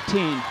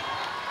 21-18.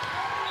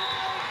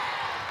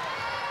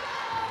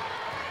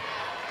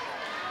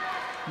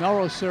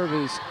 Melrose serve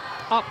is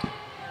up,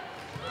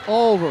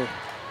 over.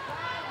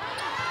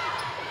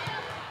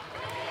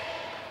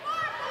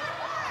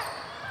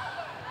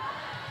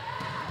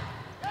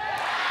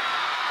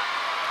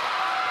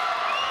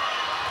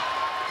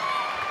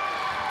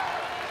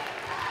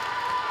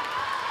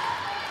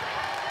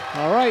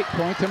 All right,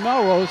 point to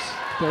Melrose.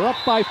 They're up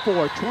by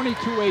 4,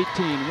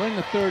 22-18, win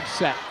the third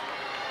set.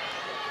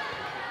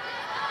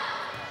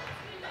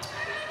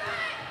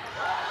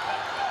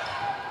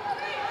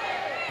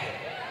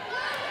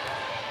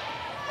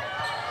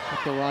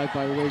 Up the ride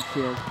by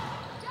Wakefield.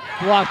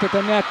 Blocked at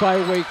the net by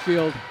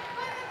Wakefield.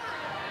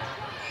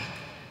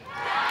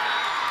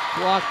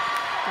 Blocked.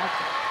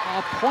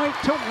 A point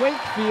to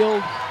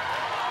Wakefield.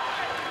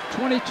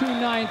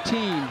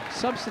 22-19,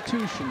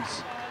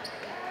 substitutions.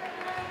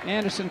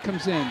 Anderson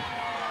comes in.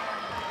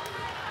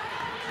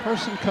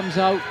 Person comes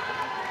out.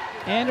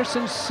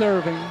 Anderson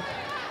serving.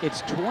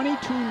 It's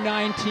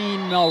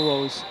 22-19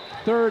 Melrose,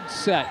 third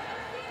set.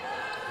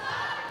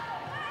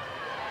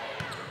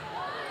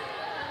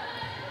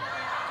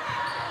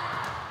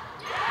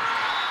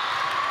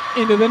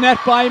 Into the net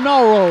by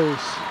Melrose.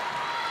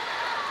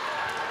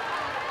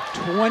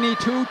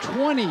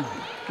 22-20.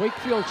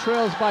 Wakefield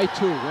trails by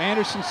 2.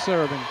 Anderson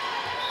serving.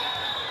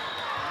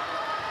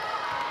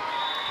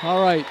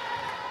 All right.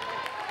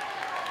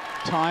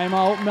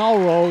 Timeout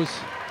Melrose.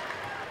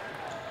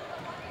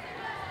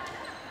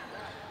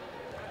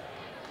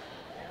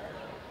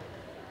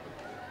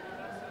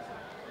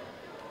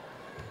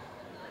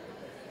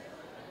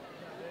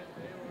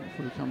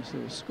 Before he comes to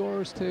the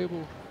scorer's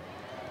table.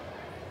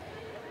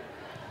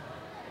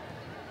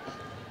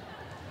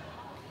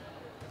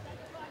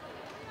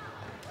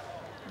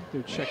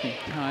 They're checking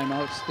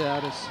timeout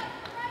status.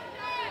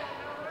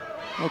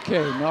 Okay,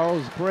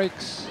 Melrose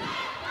breaks.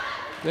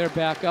 They're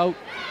back out.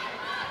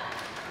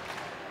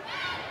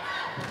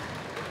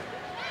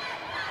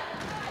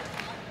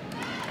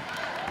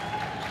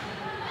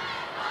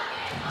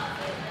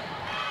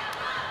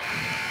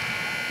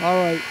 All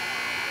right,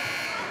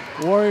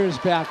 Warriors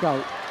back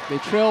out. They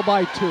trail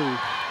by 2.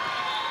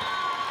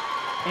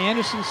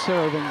 Anderson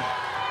serving.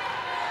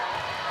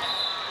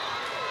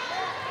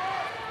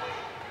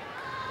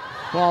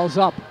 Ball's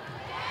up.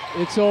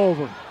 It's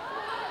over.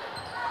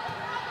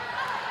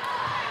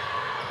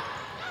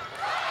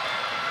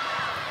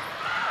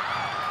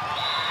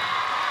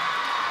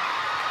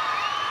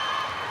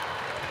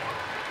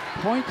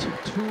 Point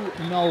to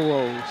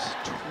Melrose.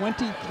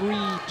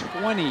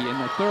 23-20 in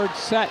the third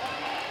set.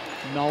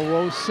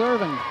 Melrose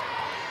serving.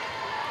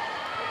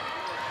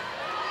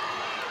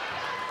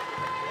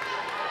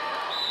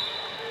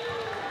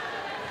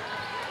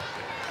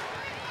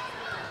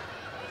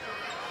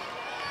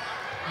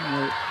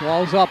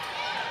 Ball's up.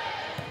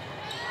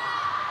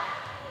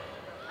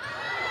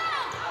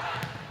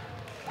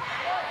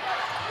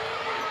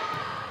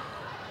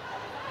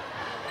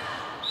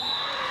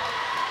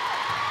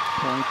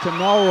 Point to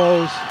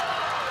Melrose.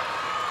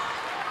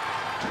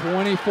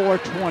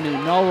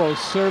 24-20. Melrose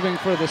serving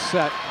for the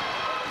set.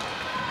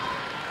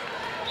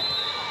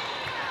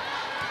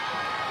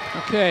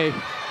 Okay.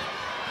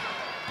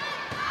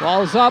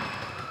 Ball's up.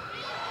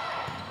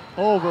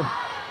 Over.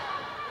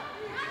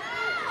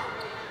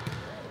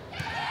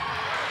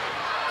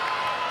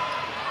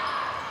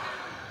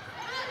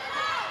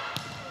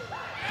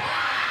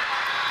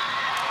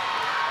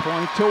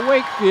 Point to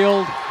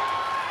Wakefield.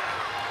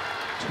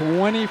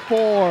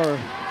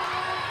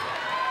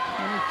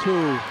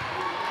 24-22.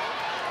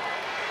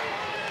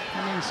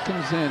 Cummings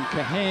comes in.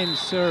 Kahane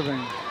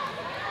serving.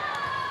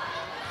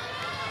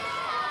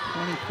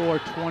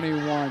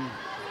 24-21.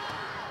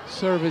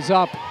 Serve is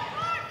up.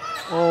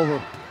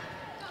 Over.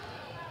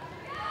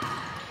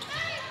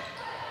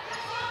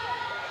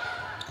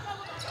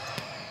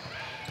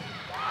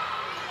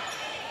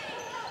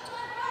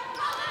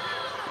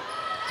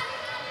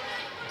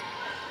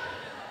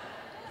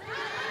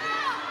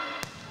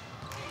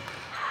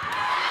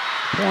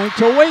 Point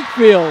to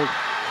Wakefield,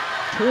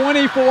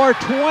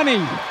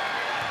 24-20.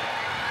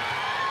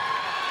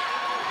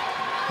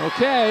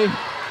 Okay,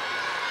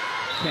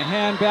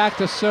 Kahan back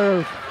to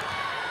serve.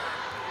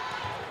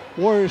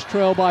 Warriors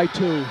trail by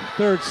 2.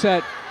 Third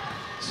set,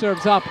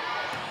 serves up,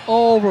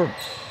 over.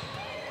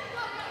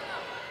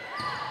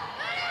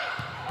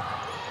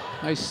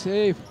 Nice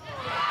save.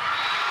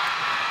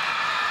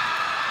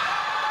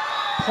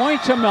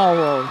 Point to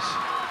Melrose.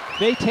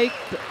 They take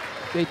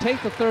the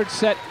third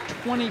set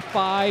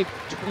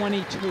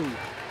 25-22.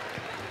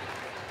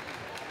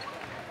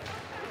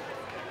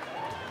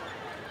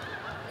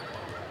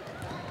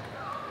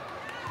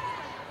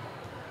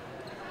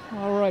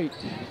 All right.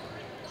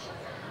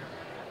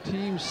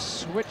 Teams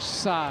switch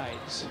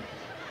sides.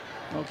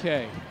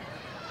 Okay.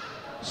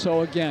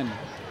 So again,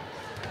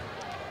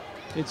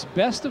 it's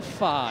best of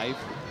 5.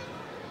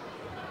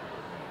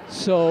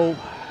 So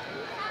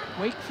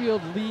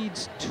Wakefield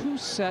leads 2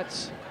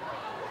 sets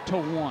to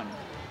 1.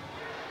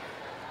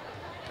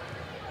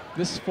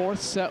 This fourth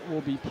set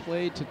will be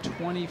played to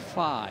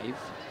 25,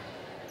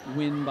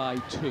 win by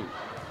 2.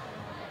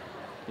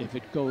 If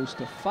it goes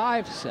to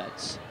 5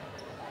 sets,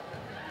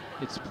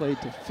 it's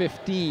played to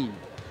 15,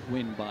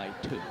 win by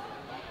 2.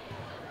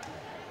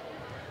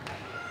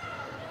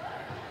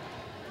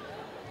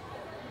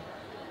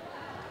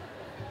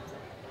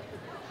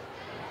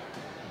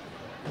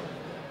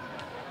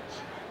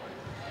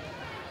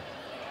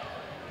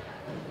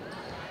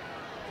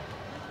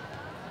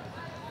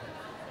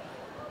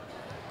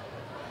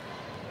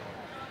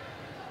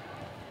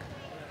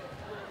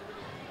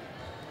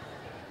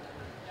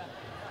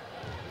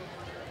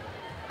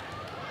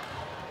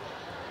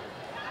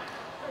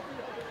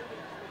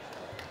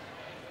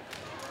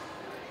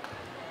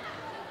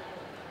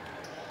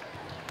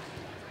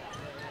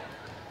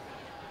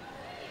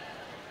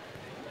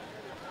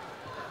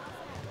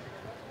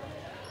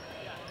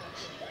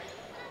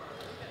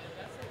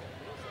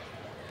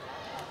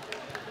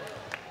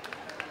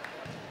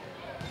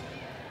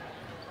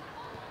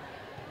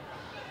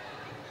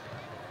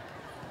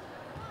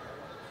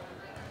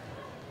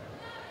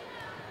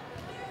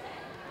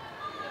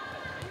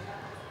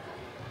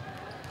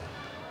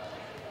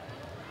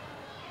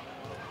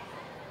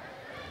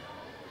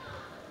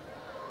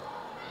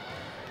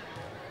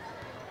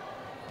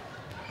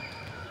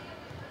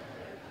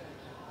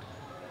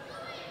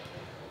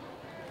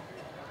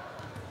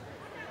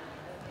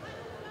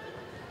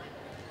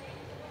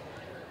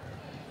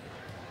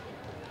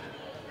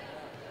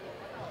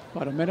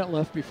 About a minute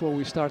left before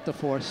we start the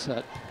fourth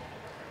set.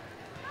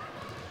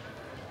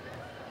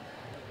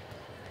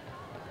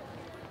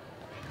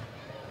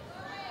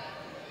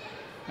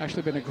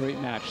 Actually been a great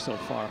match so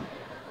far.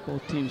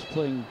 Both teams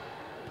playing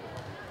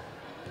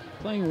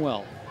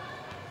well.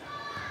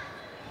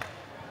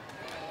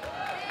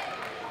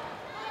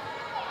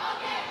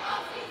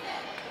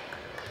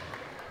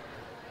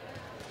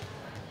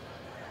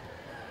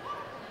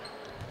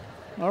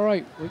 All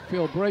right,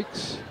 Wakefield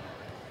breaks.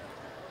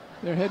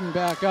 They're heading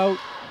back out.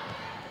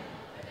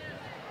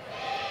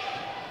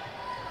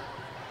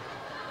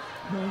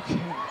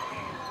 Okay,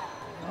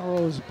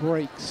 Melrose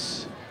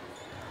breaks.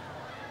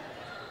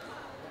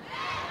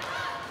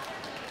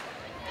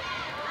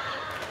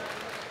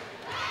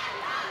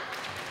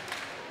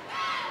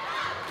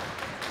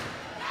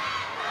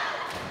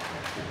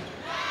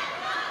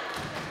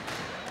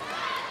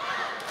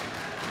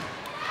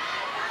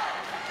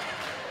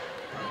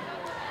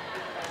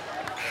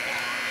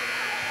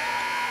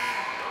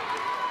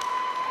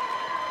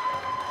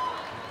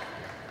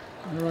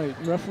 All right,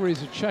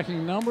 referees are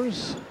checking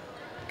numbers.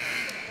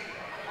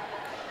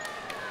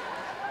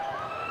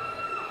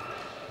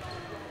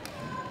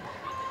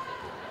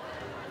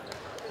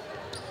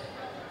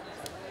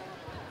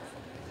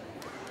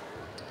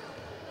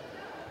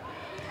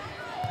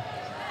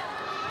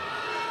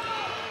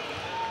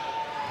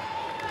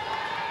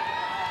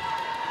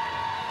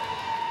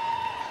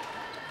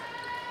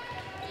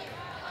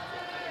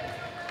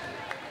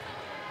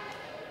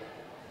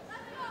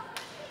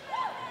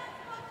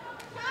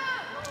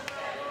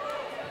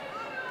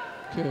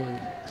 Okay,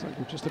 looks like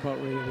we're just about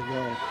ready to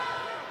go.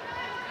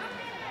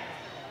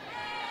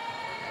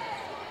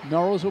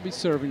 Melrose will be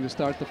serving to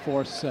start the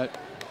fourth set.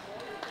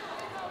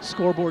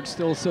 Scoreboard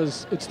still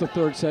says it's the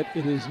third set.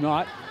 It is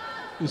not.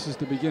 This is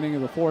the beginning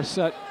of the fourth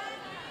set.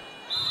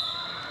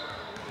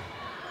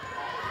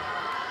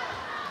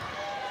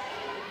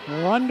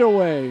 We're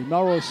underway.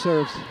 Melrose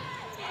serves.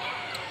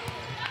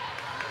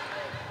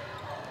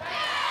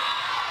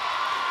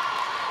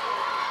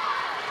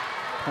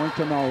 Point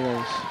to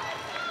Melrose.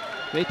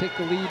 They take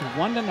the lead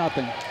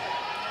 1-0.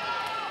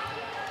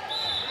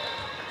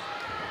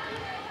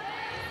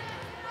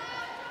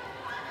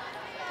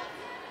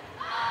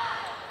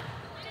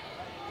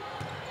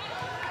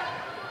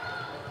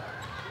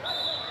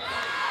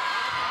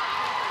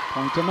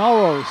 Point to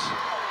Melrose,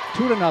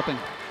 2-0.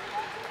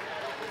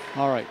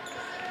 All right,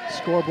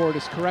 scoreboard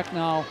is correct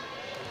now.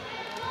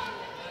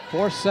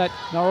 Fourth set,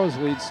 Melrose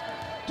leads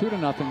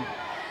 2-0.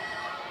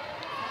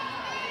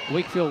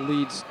 Wakefield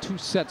leads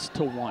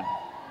 2-1.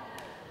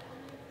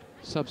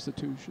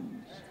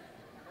 Substitutions.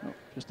 No,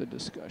 just a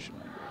discussion,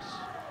 I guess.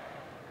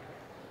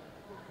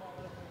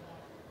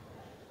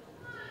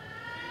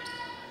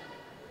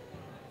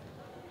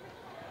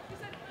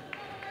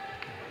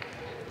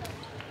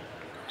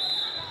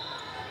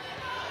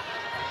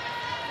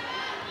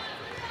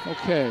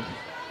 Okay,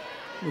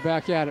 we're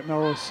back at it.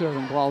 Melrose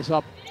serving, ball's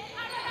up.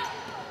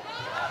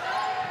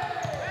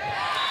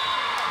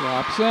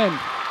 Drops in.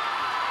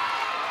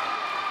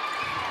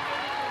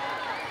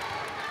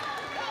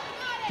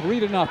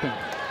 3-0.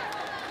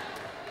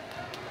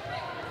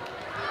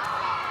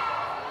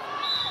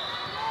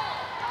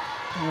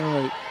 All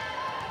right.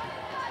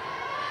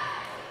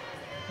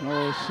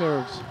 Melrose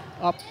serves,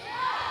 up,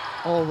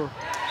 over.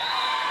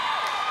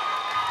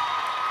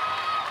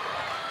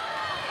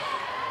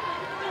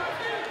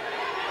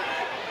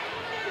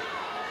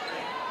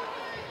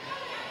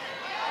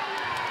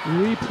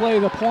 Replay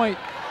the point.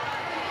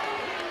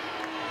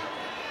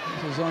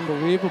 This is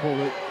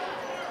unbelievable.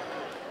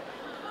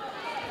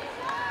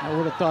 I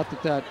would have thought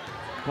that that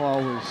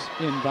ball was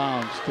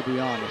inbounds, to be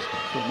honest,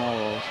 for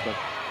Melrose, but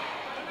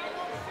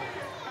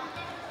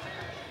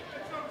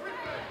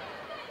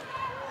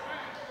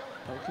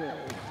okay.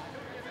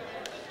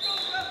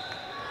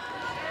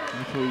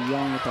 Referee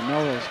yelling at the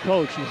Melrose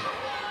coach. He's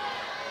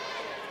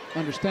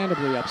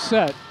understandably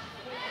upset.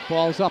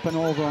 Ball's up and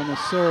over on the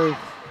serve.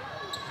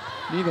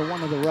 Neither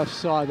one of the refs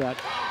saw that.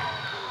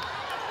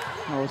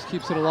 Melrose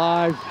keeps it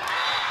alive,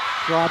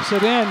 drops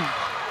it in.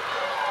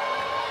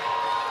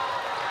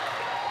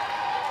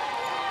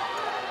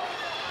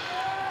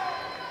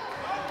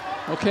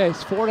 Okay,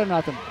 it's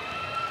 4-0.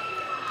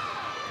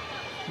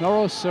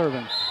 Melrose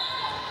serving.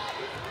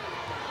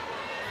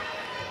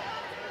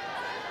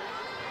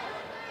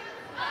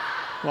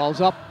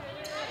 Ball's up.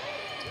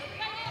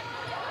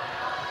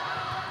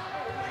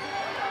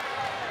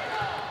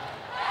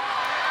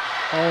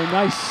 Oh,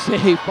 nice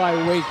save by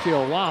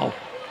Wakefield. Wow.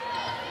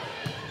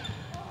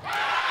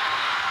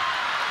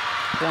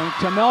 Point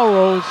to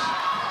Melrose.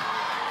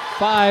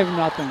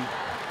 5-0.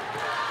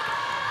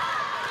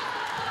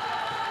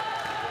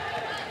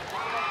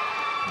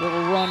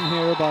 Little run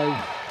here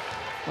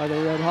by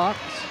the Red Hawks.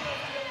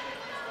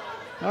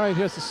 All right,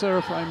 here's the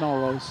serve by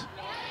Melrose.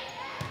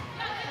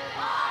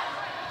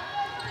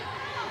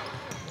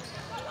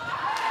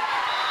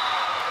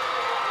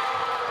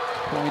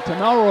 Point to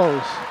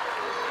Melrose.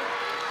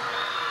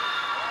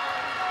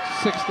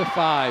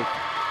 6-5.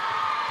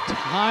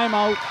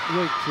 Timeout,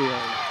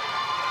 Wakefield.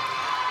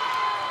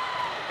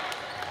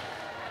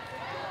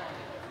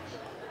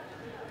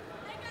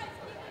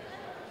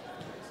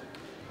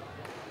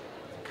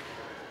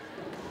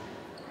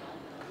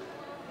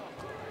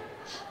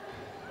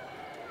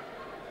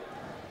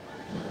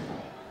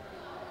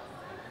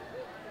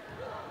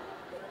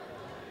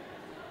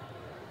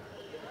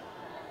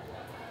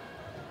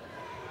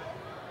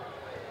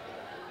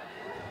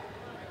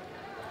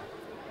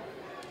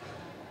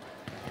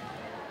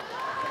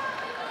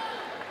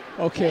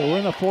 Okay, we're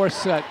in the fourth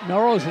set.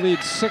 Melrose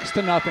leads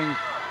 6-0.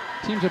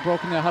 Teams have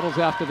broken their huddles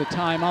after the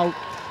timeout.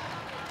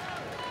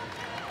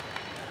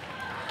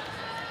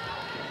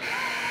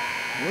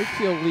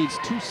 Wakefield leads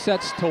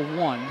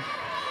 2-1.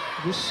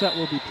 This set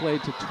will be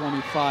played to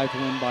 25,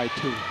 win by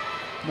 2.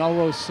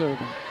 Melrose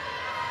serving.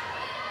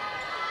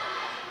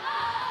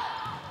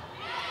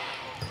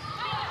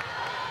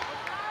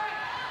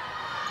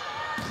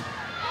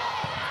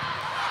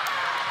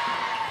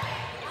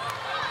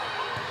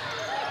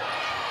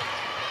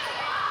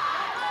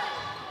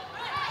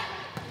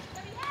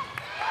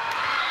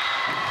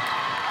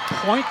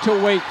 Point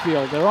to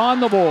Wakefield. They're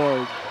on the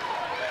board.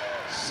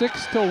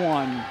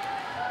 6-1.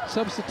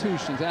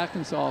 Substitutions.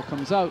 Atkinsall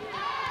comes out.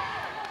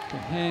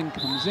 Cahan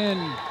comes in.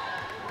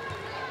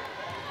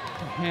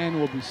 Cahan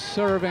will be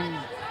serving.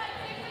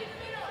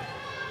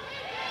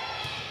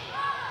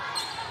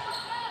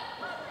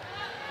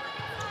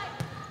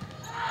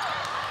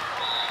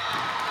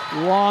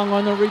 Long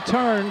on the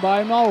return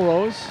by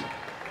Melrose.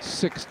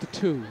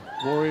 6-2.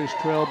 Warriors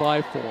trail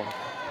by 4.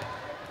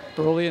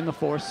 Early in the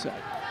fourth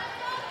set.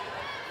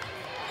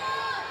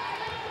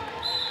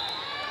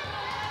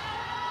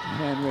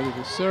 Cahan ready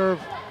to serve.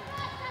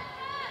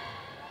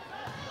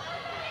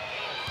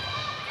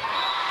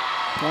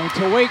 Point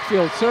to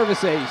Wakefield,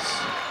 service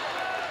ace.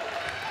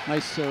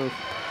 Nice serve.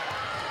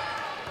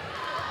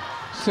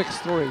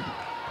 6-3.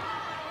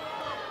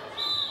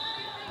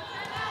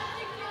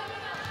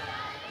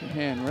 Good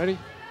hand, ready?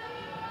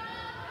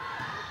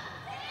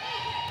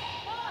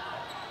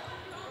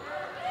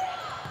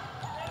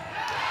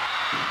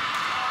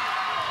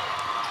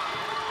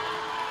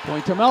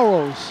 Point to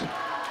Melrose.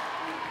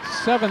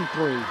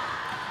 7-3.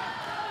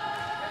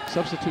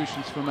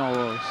 Substitutions for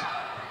Melrose.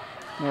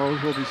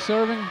 Melrose will be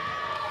serving.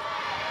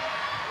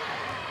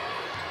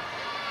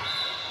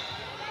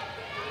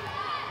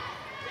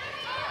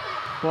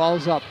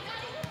 Ball's up.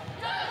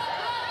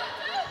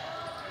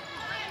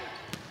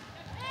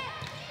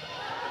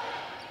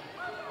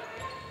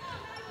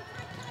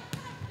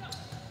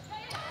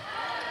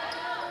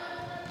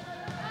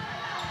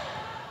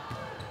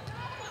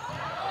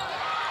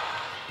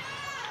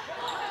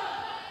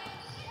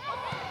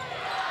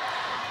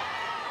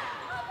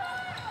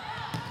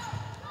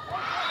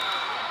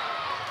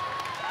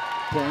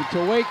 Point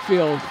to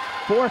Wakefield.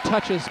 4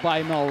 touches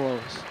by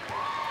Melrose.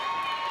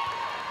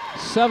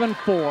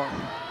 7-4.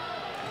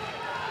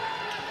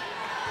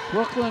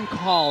 Brooklyn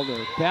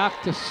Calder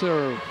back to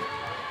serve.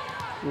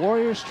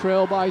 Warriors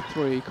trail by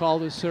 3.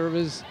 Calder's serve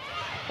is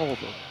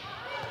over.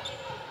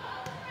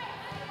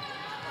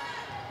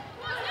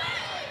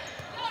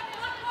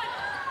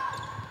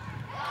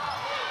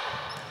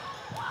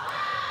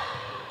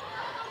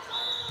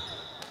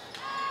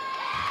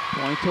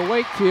 Point to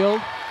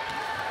Wakefield.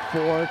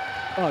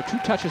 2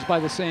 touches by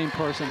the same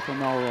person for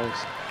Melrose.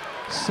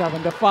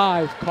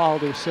 7-5,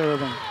 Calder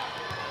serving.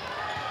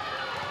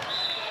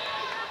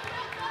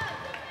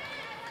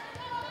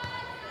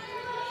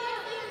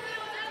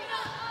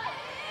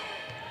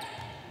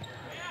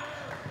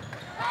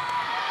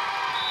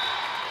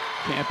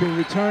 Can't be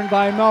returned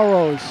by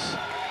Melrose.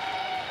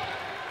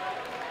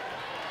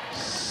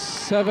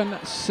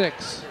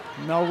 7-6,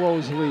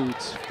 Melrose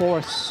leads.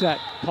 4th set,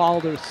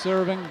 Calder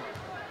serving.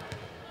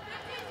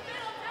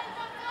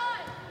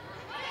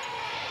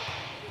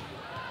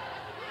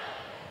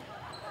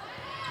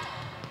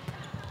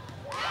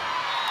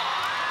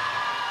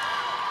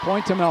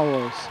 Point to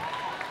Melrose.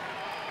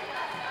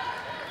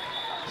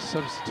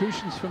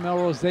 Substitutions for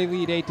Melrose. They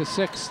lead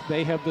 8-6.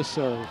 They have the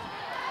serve.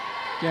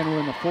 Again, we're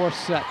in the 4th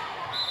set.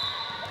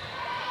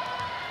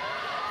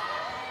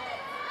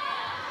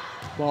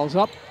 Ball's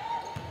up.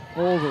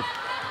 Over.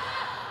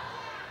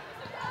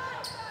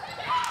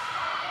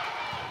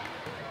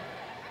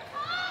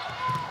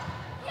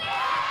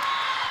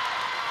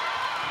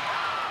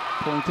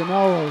 Point to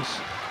Melrose.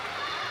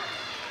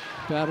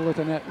 Battle at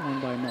the net, won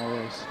by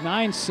Melrose.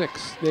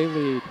 9-6, they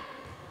lead.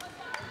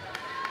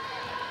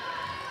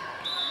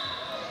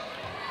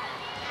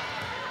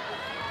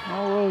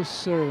 Melrose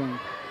serving.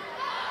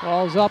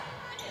 Ball's up,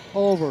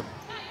 over.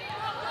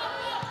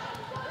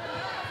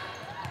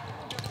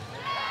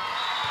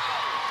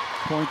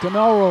 Point to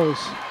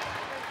Melrose.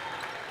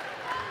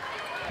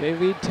 They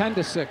lead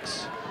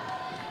 10-6.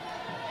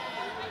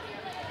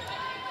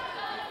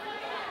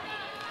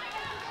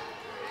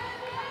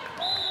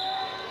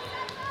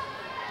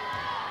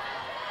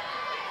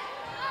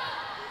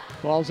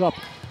 Ball's up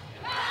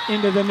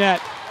into the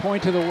net.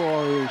 Point to the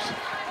Warriors.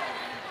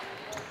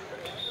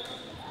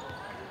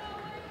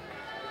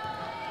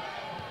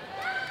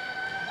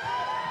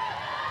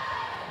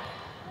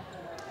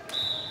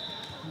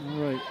 All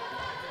right.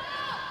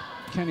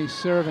 Kenny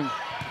serving.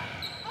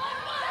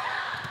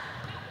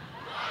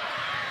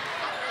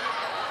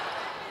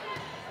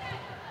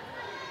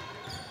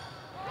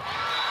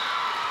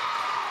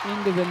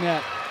 Into the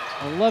net.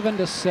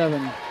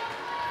 11-7.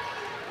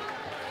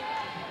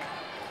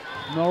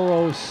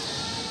 Melrose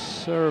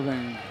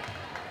serving.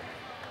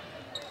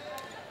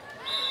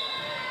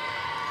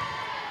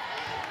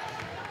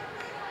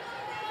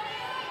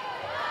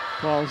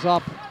 Ball's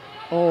up,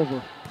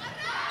 over.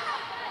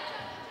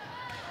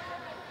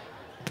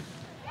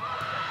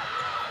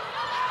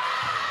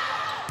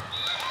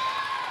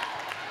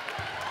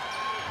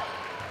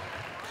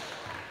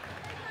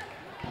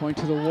 Point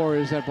to the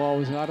Warriors. That ball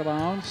was out of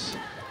bounds.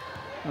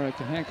 All right,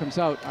 the hand comes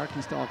out.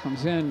 Arkansas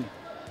comes in.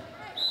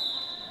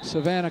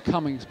 Savannah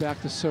Cummings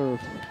back to serve.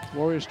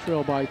 Warriors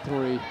trail by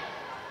 3.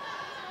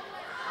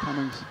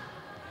 Cummings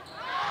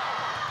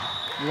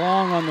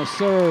long on the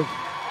serve.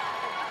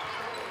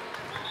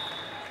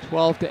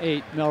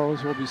 12-8.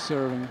 Melrose will be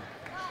serving.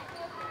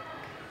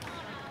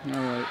 All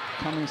right,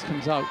 Cummings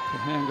comes out. The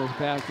hand goes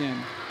back in.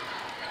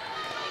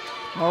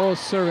 Melrose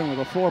serving with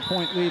a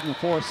 4-point lead in the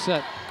 4th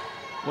set.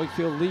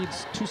 Wakefield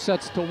leads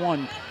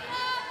 2-1.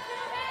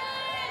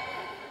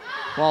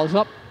 Ball's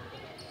up.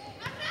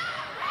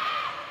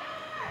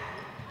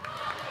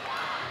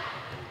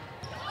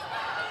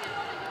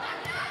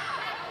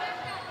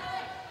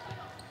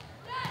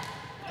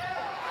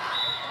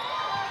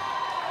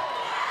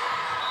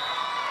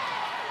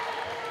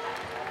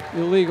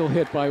 Illegal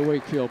hit by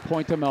Wakefield.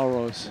 Point to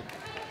Melrose.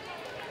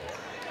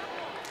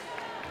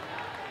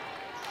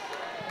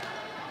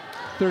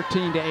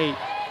 13-8.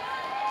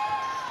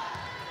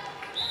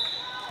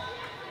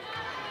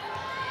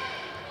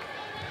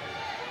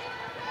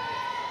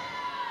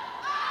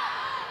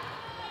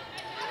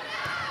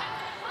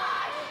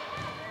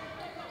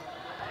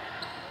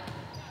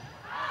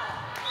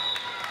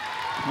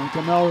 Point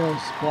to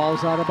Melrose.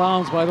 Ball's out of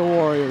bounds by the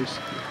Warriors.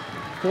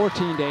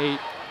 14-8.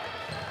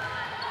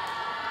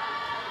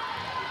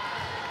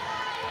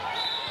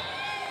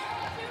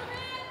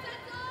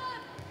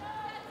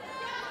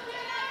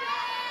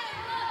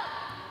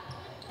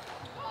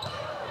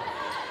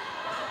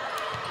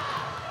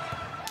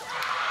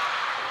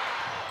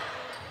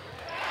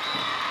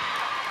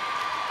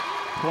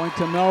 Point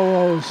to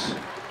Melrose.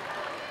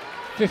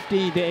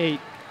 15-8.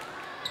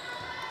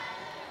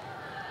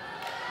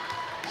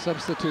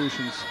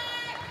 Substitutions.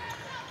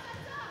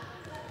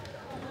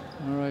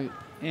 All right,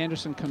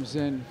 Anderson comes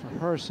in for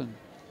Herson.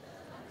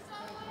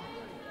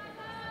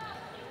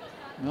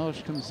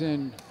 Melrose comes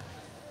in.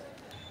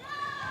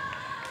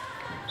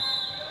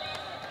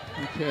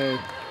 Okay.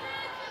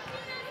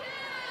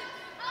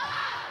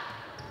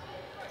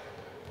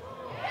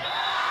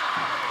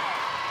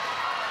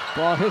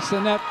 Ball hits the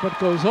net but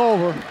goes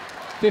over.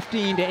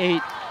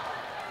 15-8.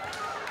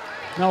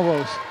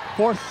 Melrose,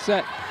 fourth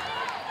set.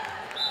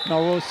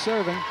 Melrose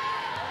serving.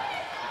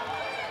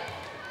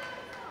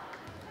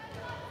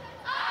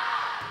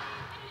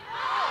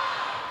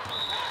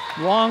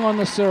 Long on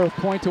the serve,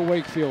 point to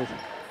Wakefield.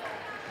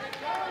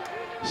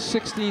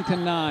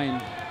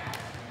 16-9.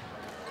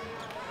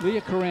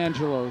 Leah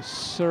Carangelo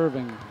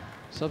serving.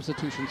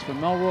 Substitutions for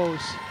Melrose.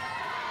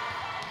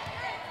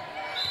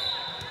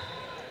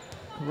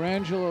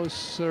 Carangelo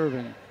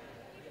serving.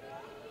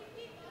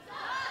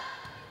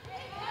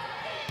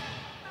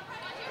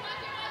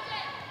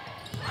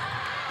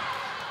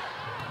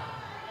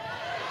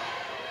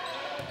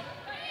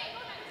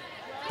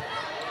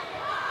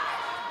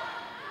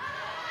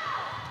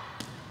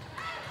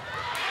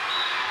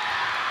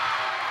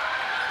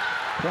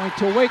 Point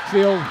to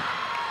Wakefield,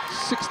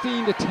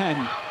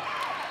 16-10.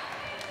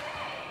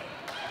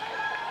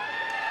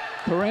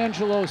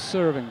 Carangelo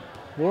serving.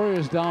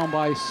 Warriors down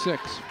by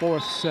 6,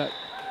 fourth set.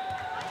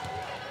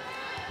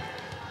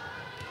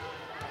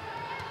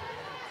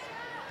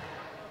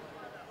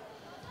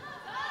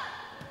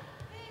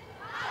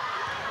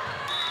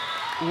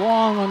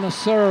 Long on the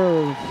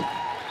serve.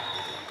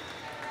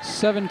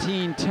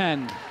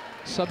 17-10.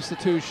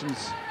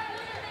 Substitutions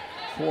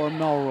for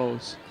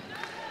Melrose.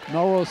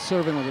 Melrose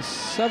serving with a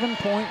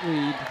 7-point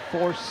lead,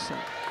 fourth set.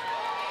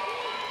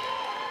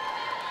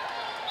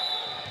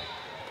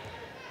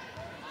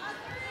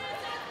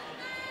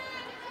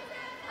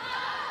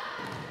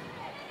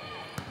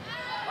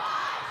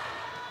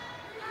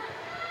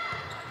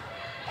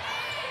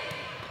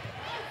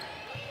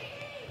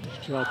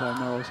 Nice job by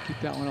Melrose, keep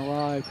that one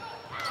alive.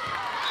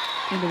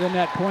 Into the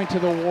net, point to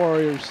the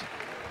Warriors.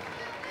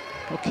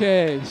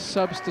 Okay,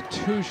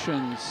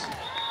 substitutions.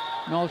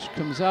 Melrose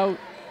comes out.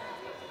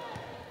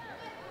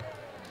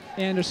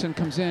 Anderson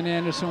comes in.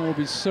 Anderson will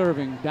be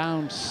serving,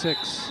 down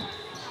 6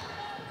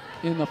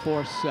 in the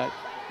fourth set.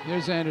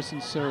 Here's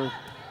Anderson's serve.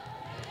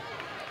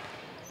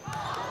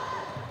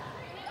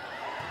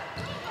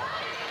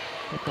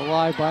 Kept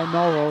alive by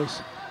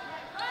Melrose.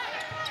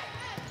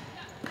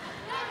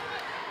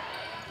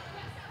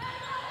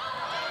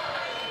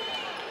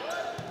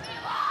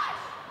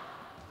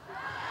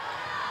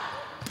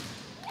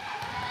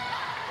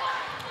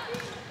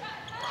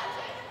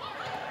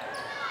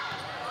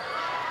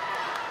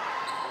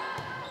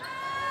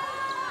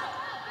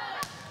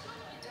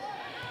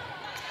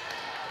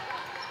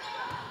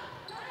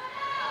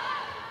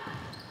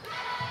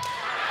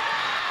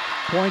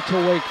 Point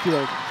to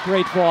Wakefield.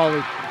 Great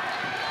volley.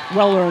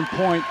 Well-earned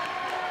point.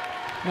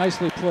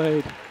 Nicely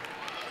played.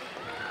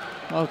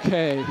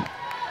 Okay.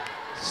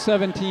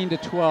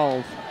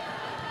 17-12.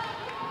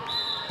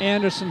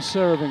 Anderson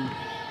serving.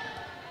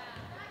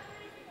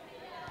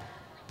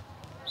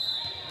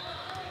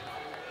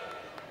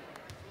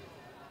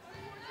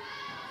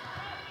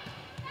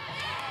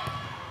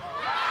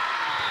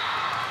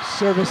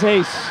 Service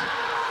ace.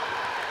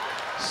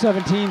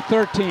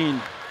 17-13.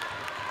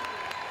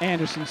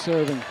 Anderson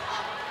serving.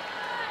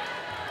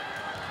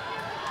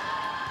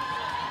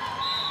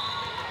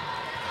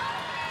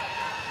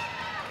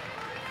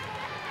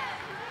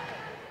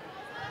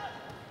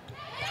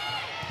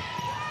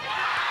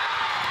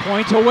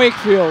 Point to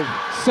Wakefield,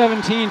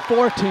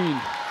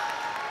 17-14.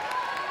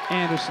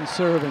 Anderson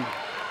serving.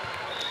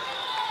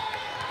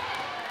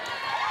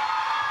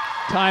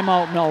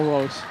 Timeout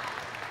Melrose.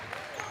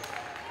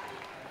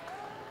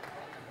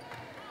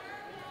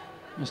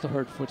 Must have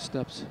heard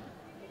footsteps.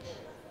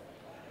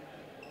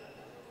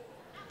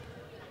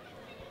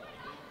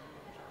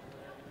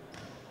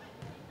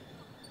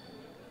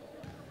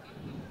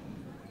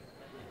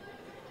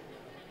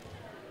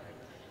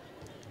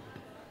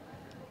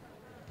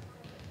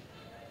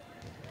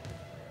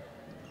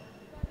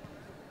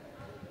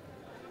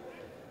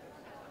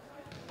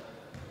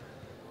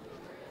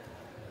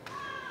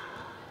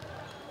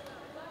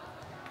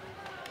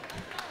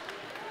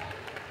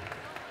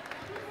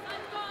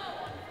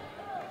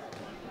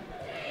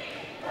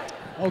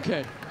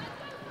 Okay,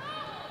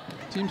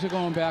 teams are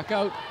going back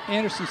out.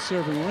 Anderson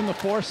serving. We're in the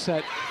fourth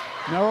set.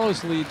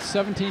 Melrose leads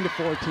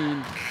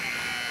 17-14.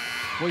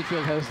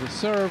 Wakefield has the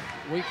serve.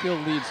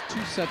 Wakefield leads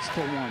 2 sets to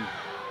 1.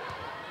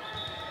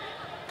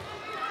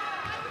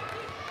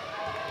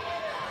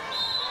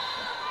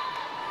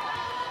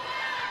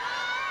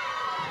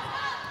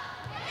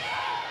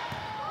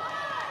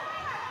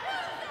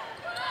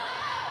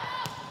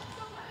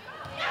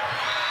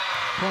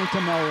 Point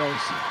to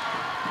Melrose.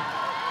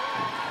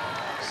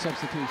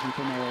 Substitution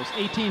for Melrose.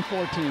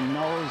 18-14.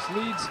 Melrose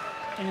leads,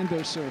 and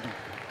they're serving.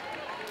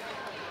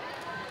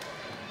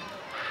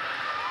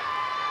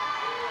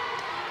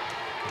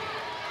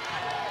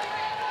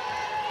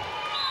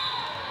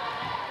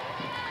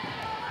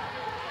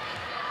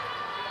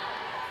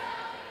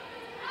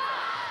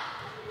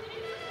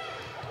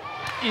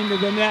 Into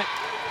the net.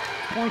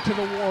 Point to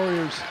the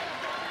Warriors.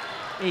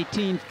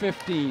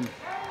 18-15.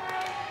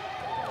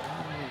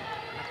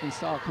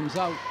 Install comes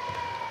out.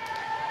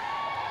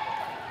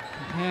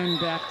 Hand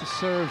back to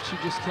serve. She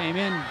just came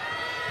in.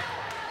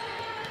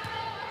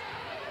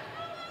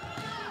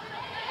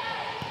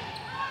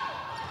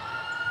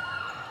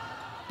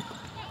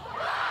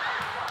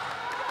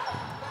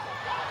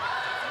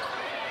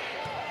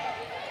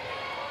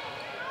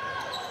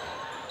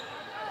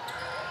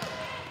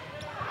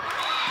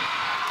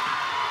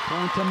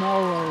 Point to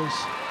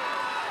Melrose.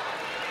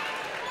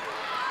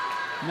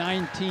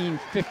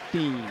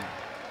 19-15.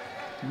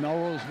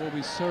 Melrose will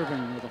be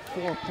serving with a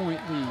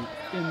 4-point lead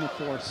in the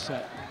fourth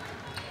set.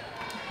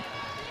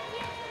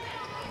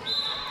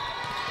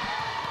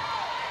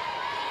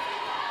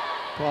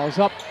 Ball's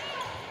up.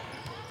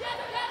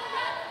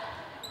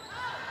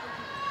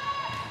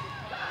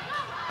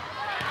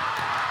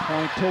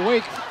 Point to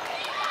Wake.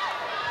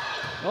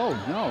 Oh,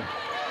 no.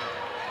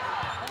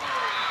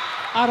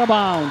 Out of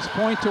bounds.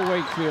 Point to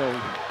Wakefield.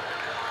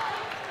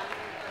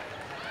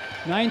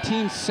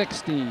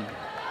 19-16.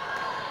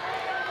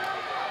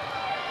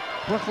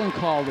 Brooklyn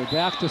Calder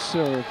back to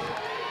serve.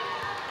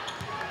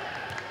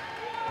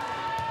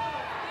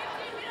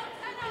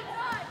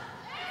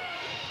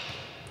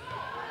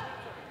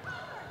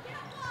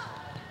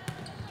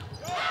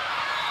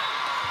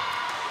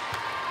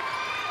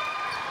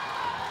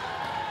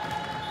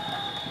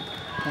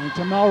 Point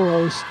to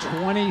Melrose,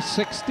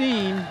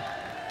 20-16.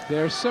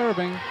 They're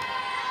serving.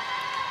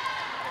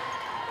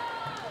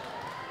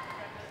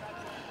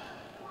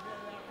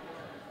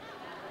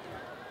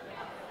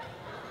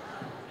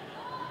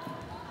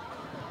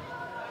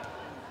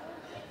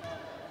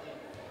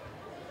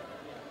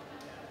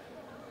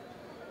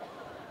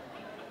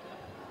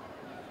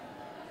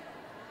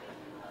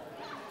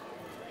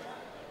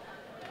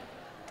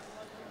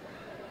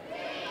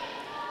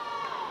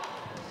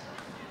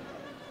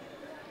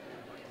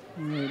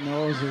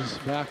 Melrose is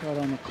back out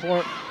on the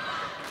court.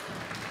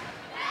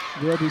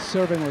 They'll be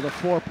serving with a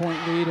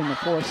 4-point lead in the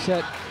fourth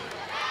set.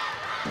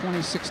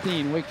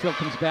 20-16. Wakefield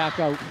comes back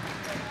out.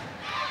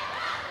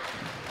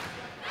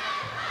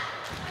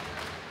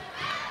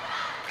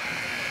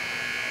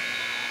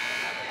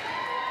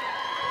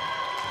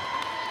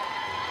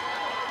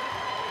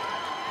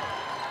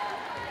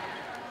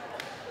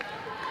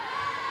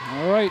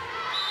 All right.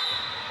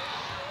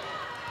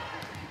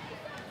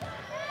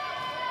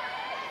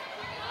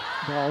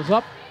 Ball's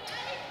up,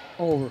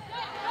 over.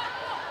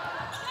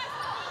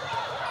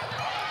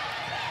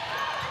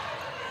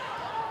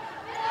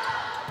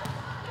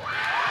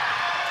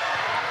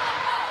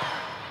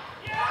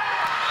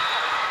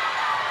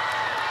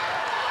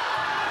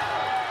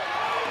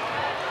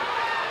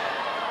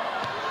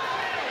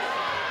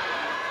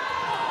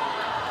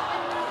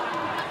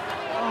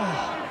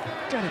 Oh,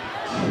 gotta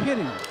be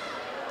kidding.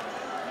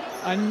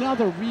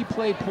 Another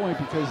replay point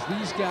because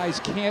these guys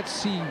can't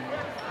see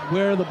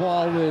where the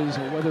ball is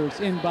or whether it's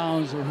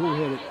inbounds or who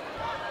hit it.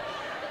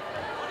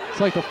 It's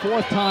like the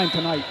fourth time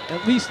tonight,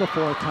 at least the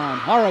fourth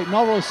time. All right,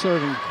 Melrose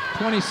serving.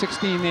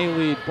 20-16, they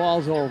lead.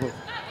 Ball's over.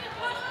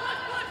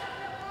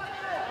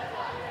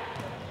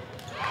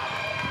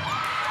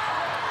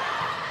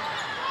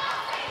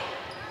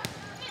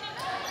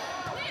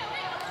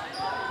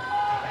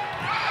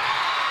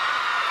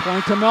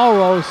 Point to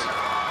Melrose.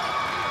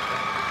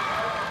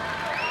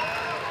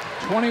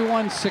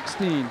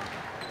 21-16.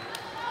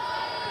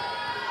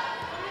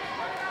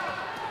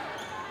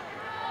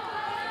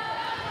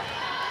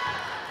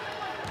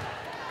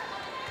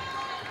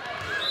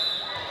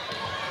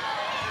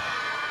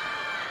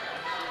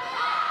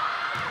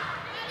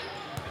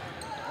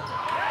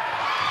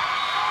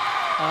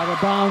 Out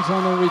of bounds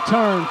on the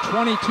return,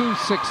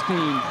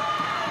 22-16.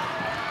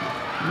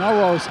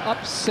 Melrose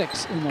up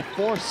 6 in the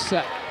fourth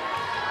set.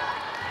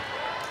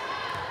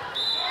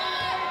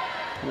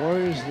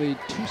 Warriors lead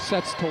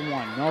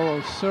 2-1.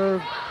 Melrose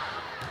serve.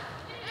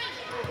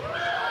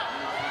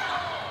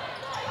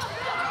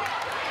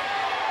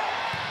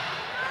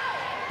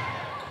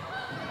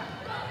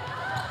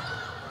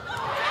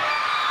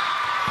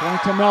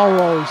 Point to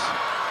Melrose.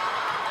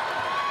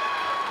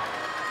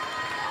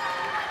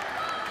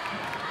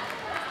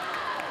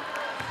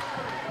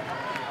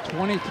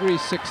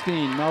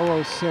 (23-16).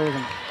 Melrose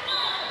serving.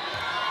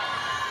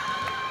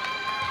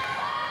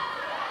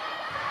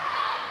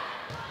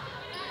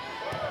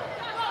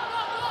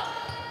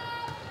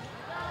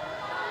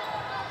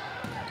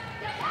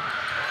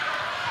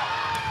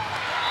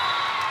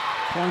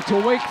 Point to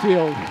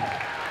Wakefield.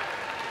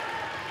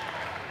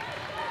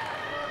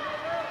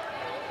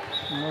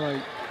 All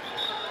right.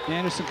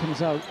 Anderson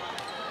comes out.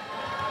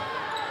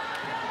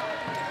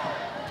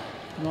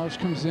 Melrose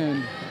comes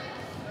in.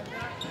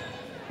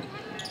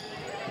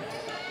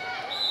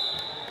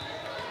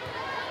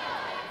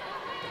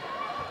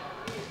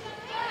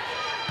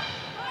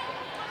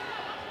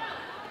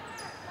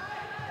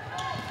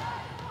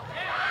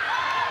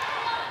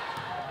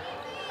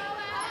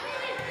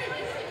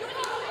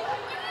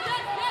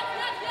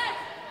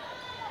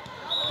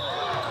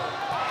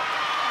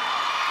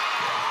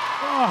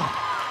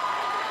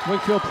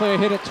 Wakefield player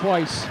hit it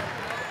twice.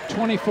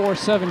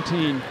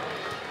 24-17.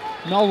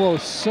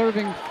 Melrose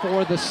serving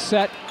for the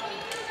set.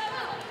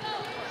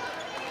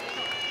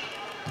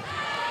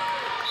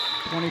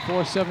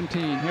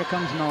 24-17. Here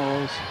comes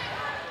Melrose.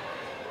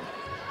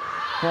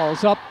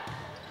 Ball's up.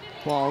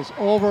 Ball's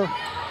over.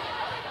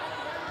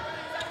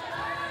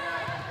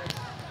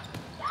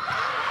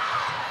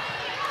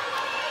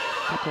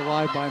 Kept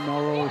alive by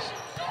Melrose.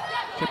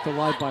 Kept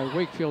alive by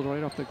Wakefield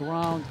right off the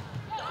ground.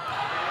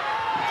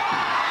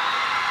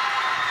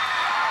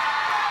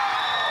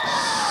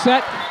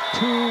 Set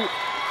to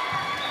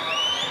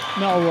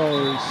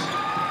Melrose.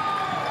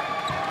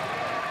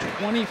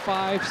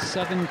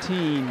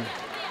 25-17.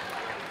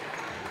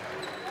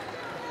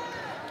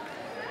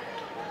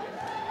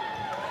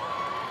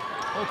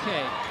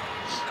 Okay.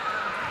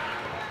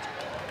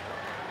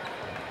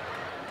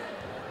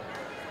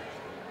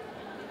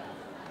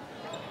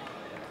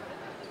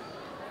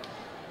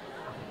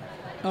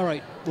 All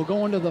right, we'll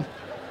go into the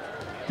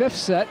fifth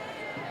set.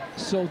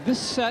 So this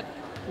set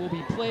will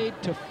be played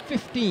to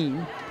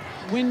 15,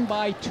 win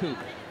by 2.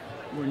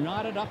 We're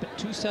knotted up at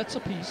 2 sets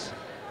apiece.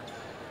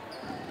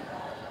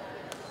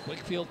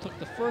 Wakefield took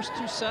the first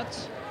 2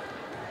 sets.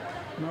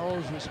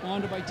 Melrose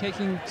responded by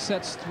taking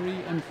sets 3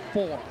 and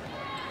 4.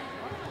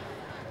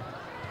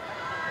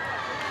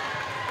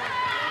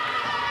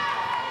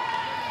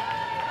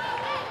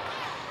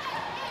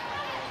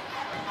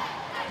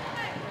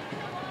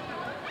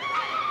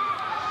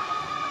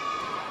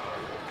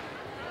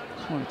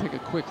 I want to take a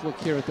quick look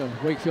here at the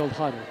Wakefield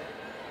huddle.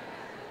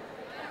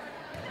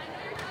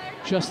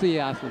 Just the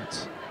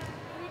athletes.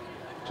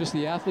 Just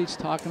the athletes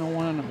talking to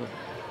one another.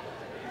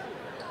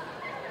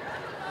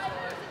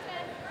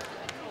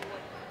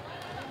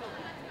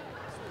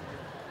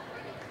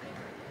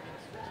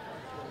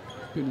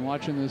 Been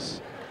watching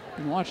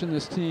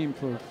this team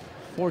for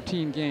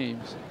 14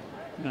 games,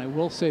 and I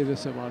will say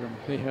this about them: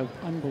 they have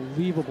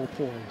unbelievable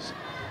poise.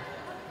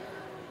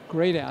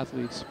 Great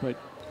athletes, but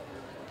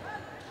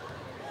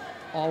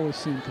always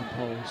seem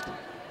composed.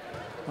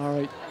 All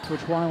right, Coach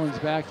Weiland's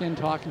back in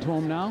talking to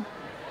him now.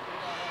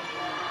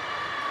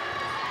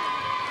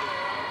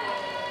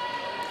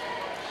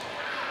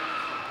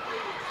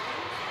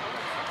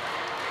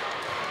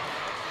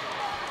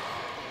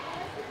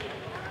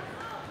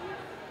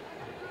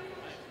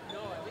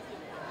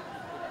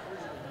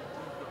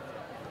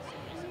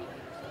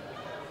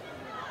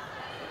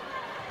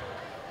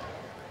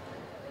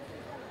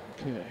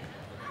 Okay.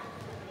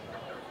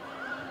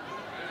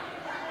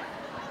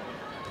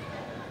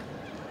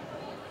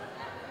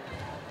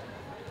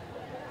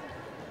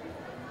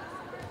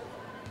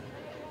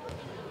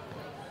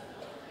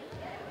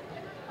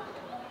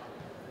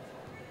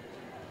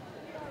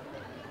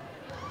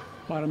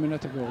 About a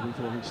minute to go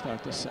before we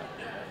start the set.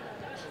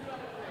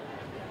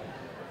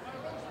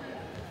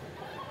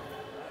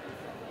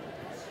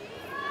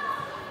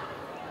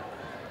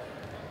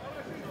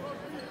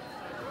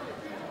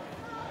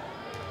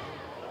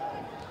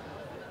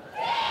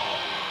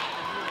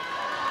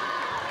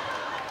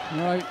 All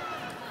right.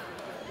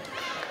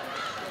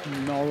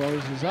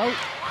 Melrose is out.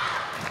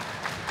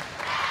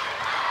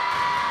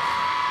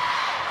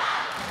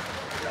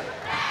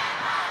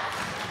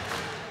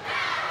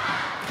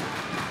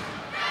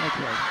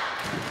 Okay.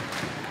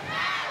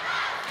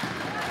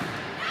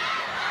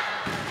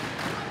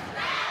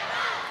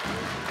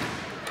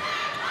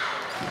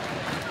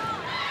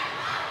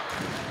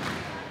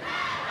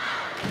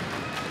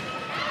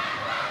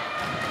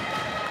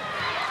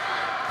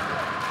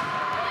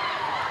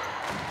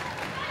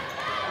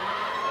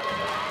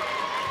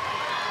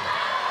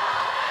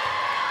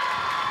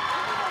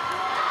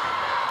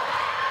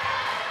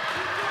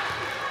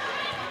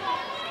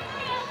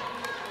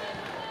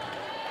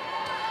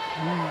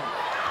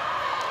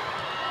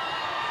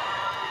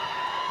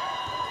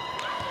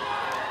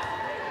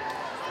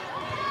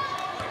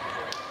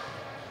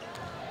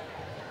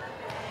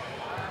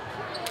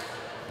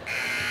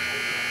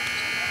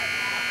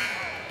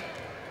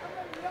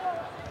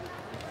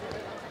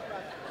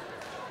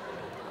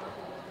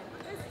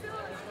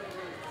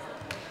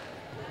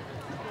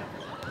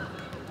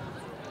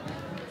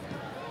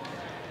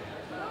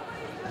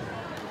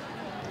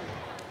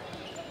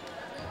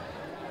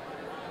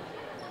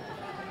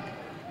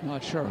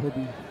 Not sure who'll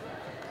be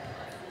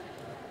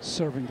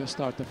serving to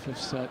start the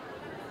fifth set.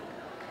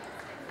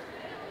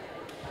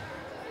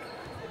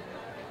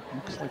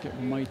 Looks like it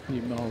might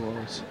be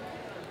Melrose.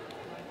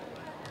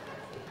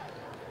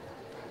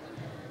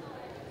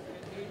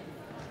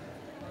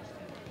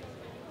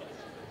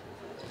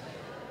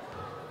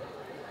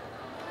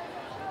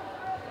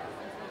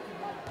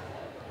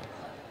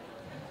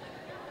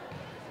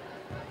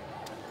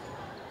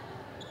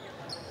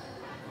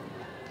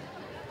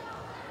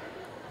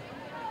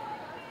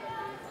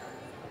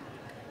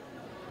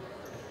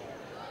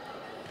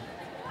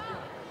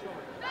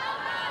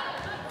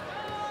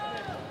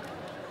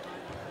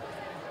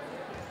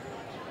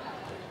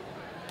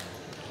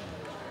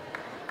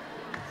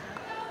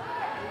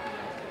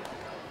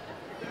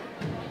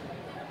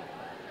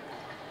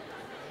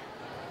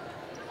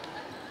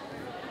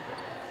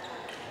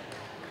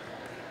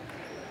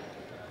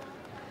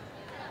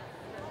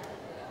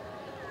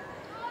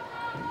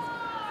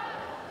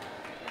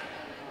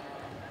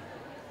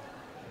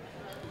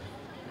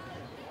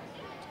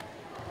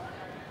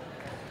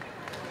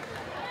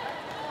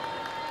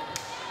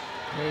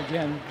 Okay,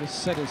 again, this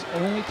set is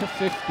only to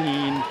 15,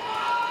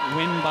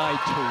 win by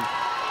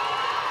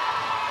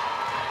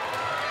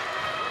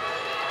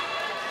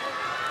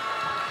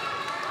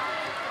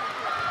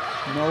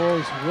 2.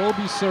 Melrose will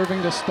be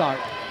serving to start.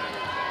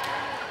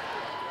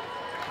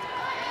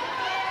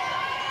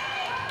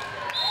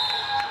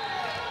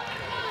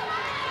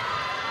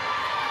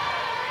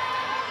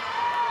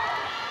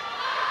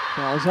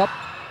 Ball's up,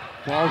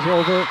 ball's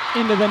over,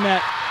 into the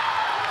net.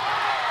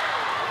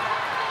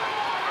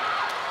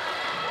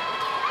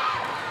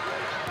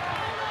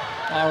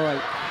 All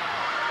right.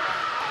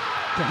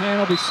 Cahan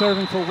will be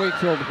serving for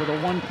Wakefield with a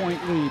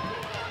 1-point lead.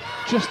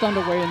 Just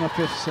underway in the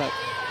 5th set.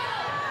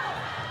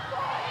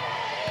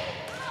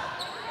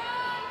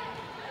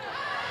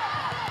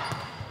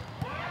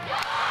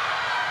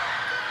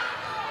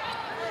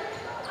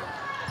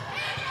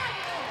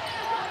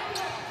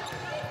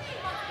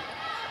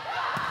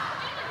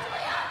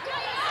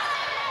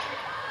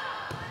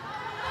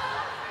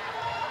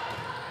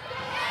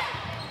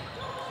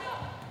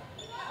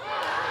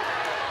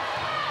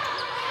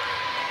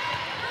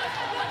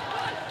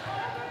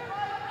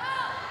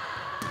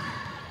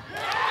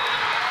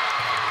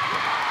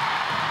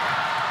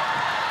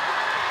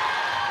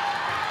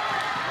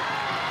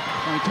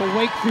 To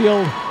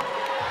Wakefield,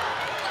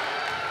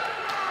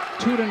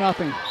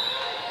 2-0.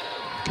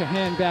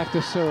 Cahan back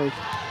to serve.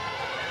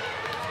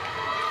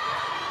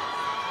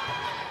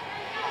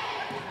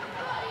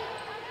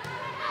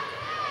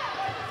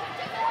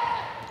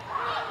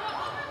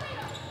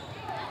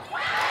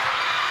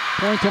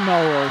 Point to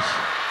Melrose.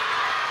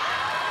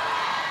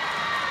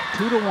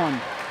 2-1.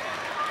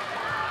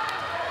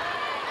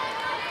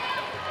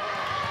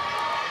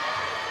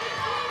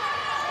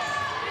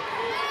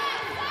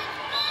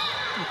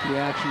 The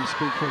action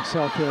speak for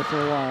itself here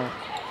for a while.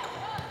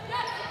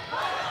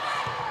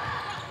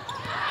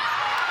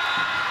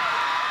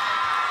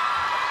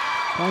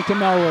 Point to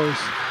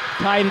Melrose,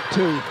 tied at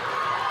 2.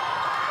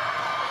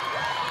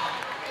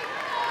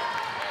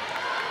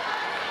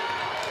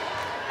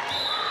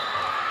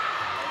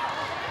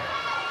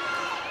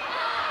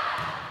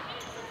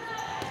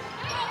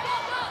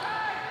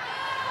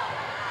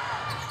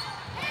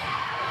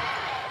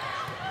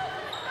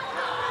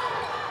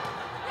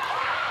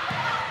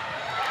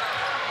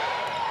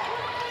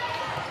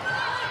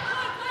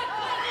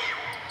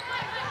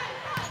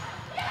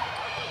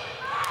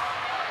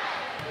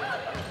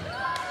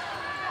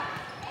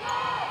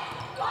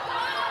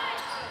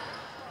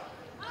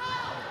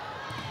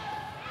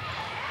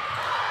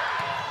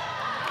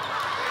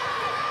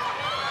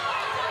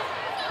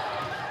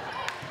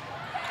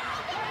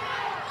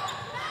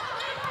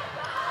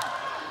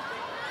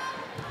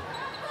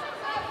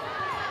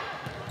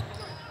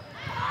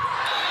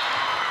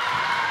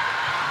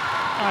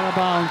 Out of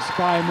bounds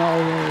by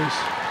Melrose.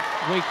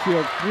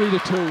 Wakefield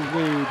 3-2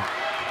 lead.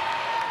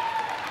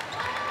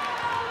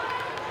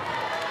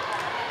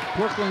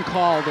 Brooklyn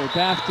Calder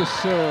back to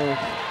serve.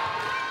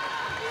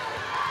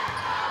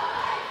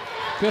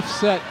 5th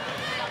set.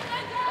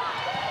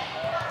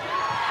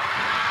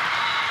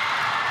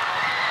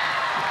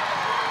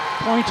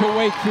 Point to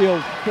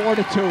Wakefield,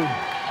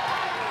 4-2.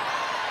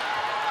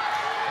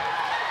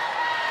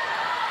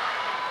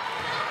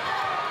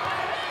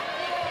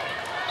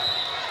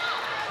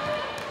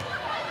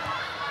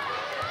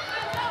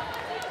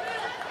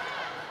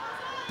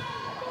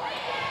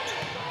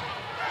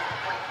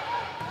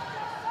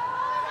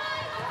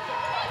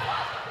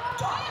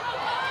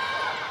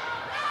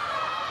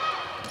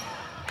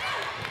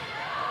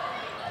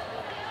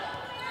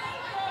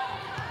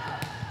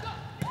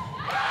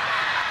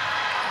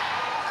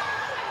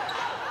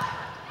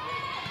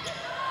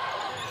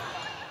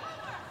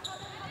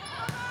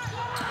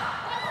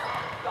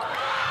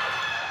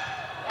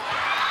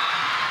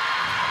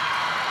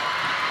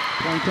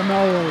 Point to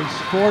Melrose,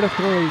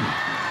 4-3.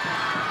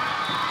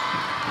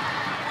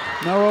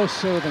 Melrose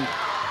serving.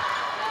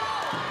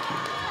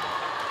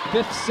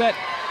 5th set,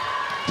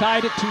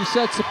 tied at 2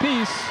 sets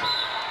apiece.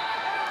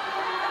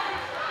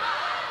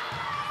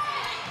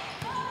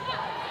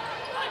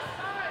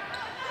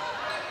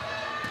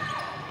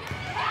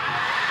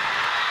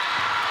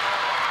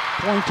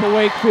 Point to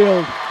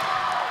Wakefield.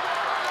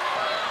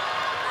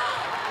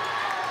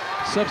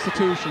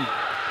 Substitution.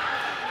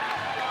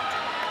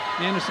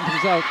 Anderson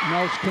comes out,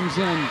 Melch comes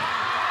in.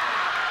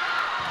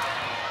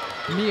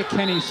 Mia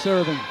Kenny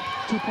serving.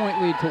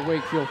 2-point lead for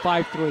Wakefield,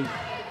 5-3.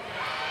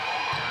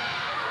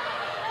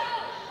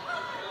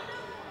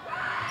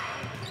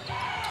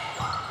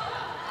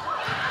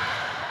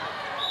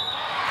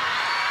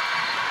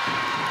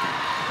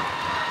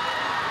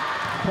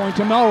 Point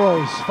to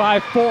Melrose,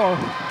 5-4.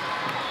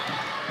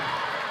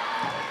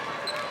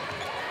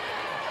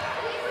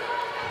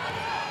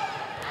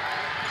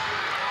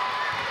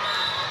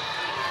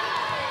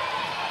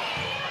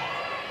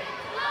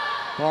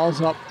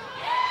 Ball's up.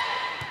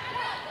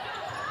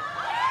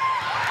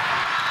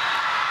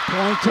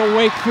 Point to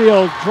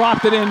Wakefield,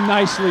 dropped it in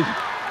nicely.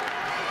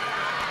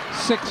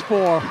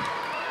 6-4.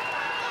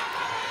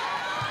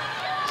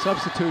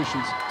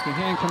 Substitutions.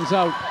 Cahan comes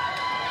out.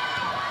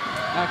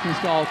 Atkins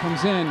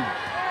comes in.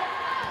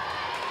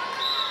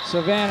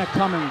 Savannah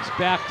Cummings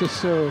back to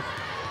serve.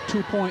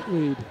 2-point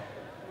lead.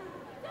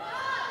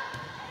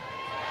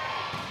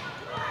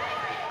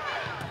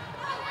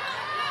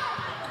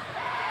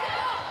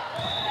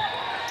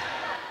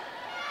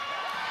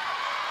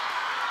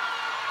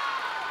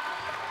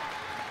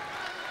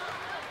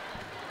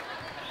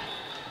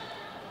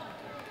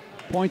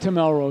 Point to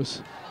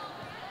Melrose.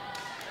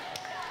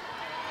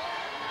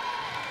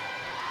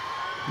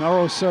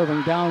 Melrose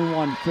serving, down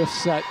 1, 5th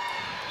set.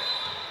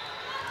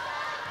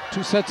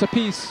 2 sets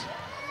apiece.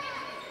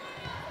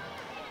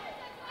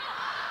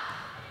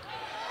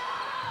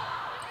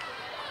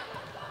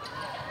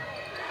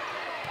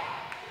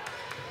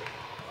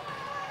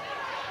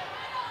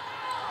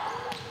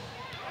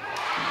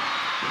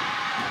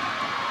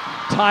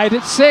 Tied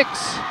at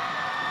 6.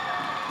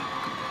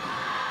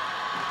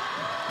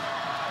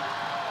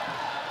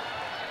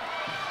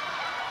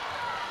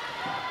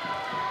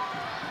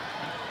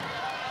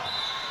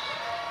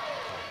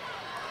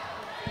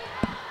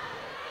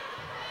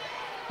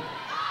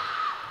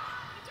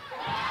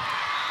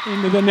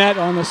 Into the net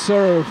on the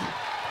serve.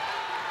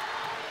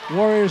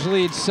 Warriors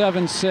lead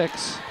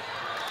 7-6.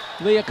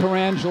 Leah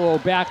Carangelo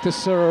back to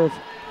serve.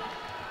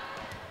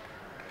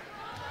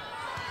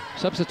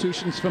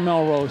 Substitutions for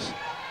Melrose.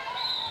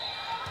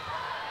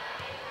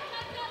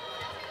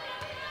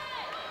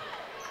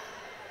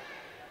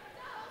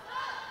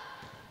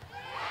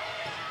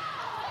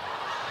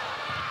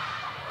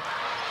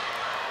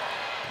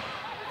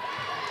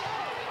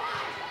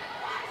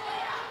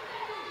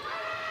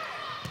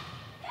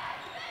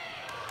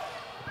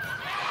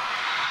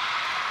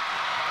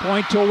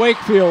 Point to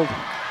Wakefield,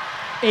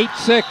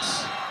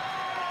 8-6.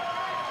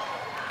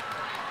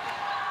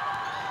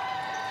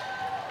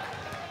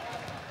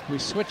 We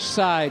switch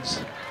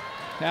sides,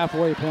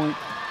 halfway point.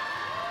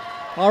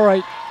 All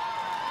right,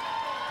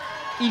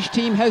 each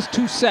team has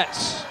 2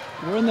 sets.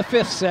 We're in the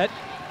 5th set.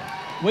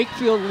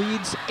 Wakefield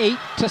leads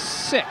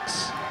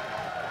 8-6.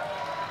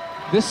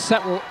 This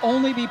set will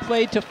only be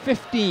played to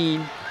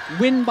 15,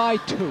 win by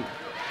 2.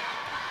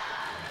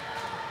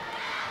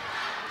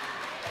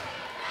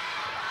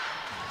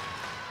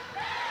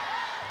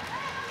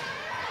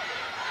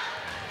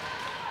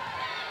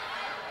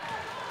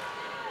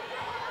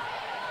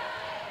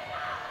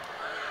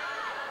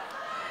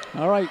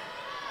 All right,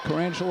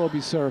 Carangelo will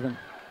be serving.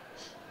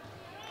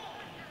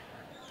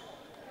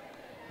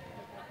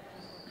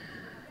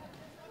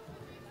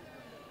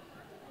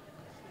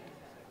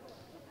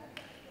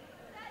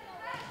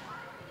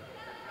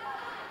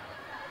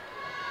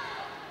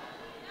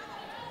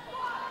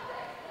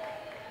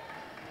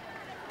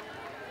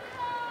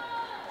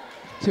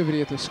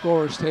 Activity at the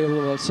scorer's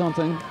table about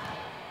something.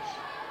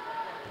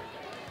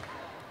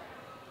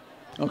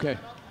 Okay,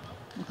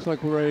 looks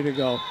like we're ready to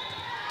go.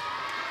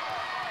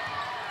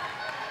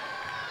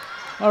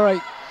 All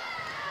right.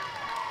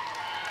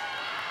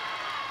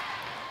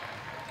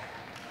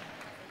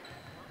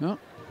 No,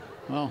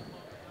 well,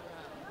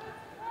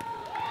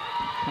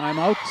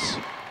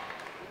 timeouts.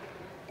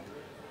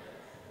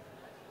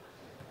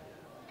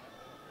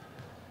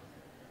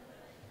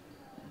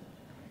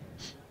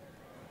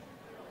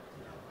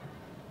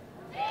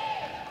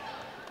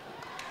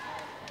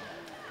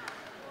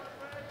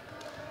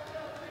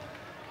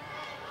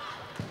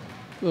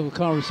 Little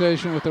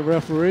conversation with the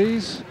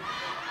referees.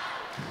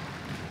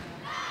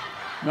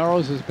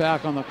 Melrose is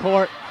back on the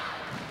court.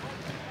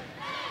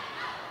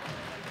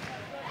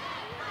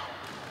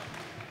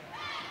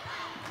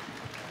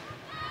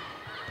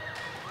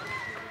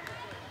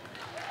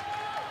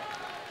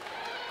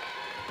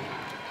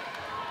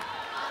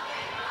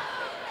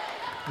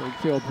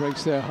 Wakefield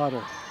breaks their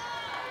huddle.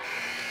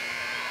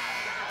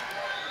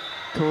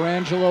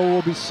 Carangelo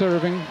will be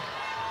serving.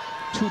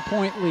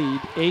 2-point lead,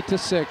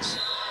 8-6.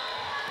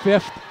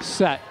 5th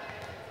set.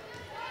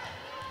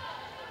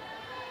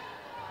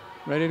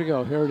 Ready to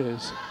go, here it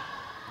is.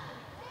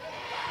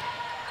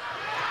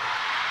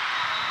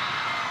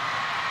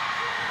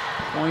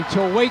 Point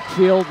to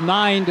Wakefield,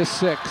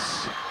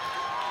 9-6.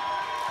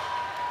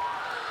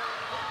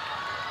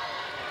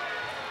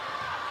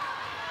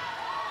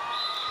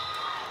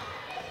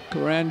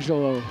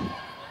 Carangelo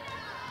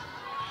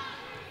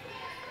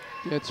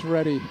gets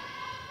ready.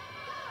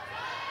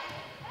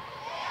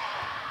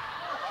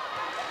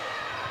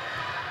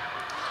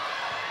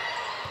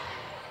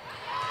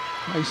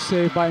 Nice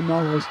save by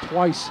Melrose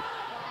twice.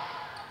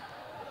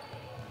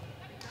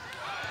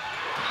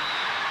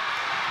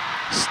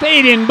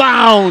 Stayed in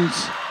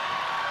bounds.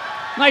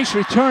 Nice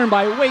return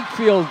by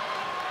Wakefield.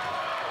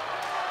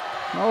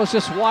 Melrose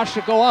just watched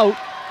it go out.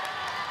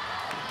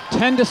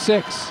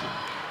 10-6.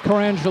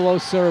 Carangelo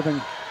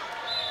serving.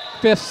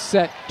 5th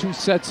set, 2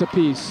 sets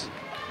apiece.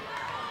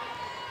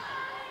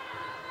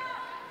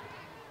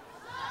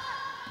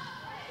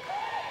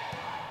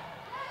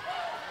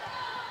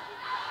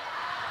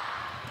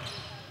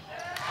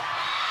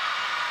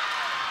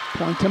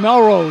 Point to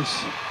Melrose.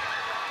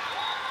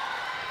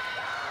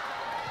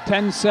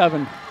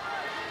 10-7.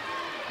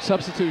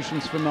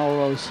 Substitutions for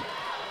Melrose.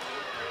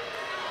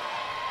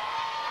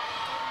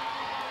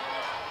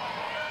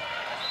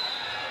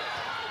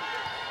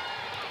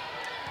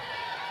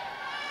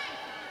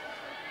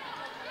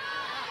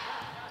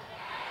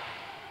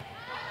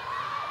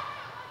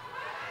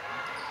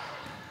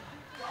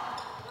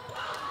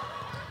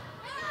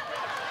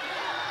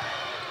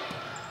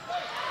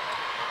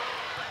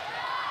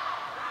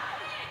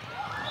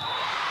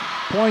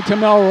 Point to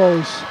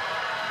Melrose.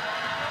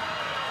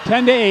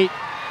 10-8.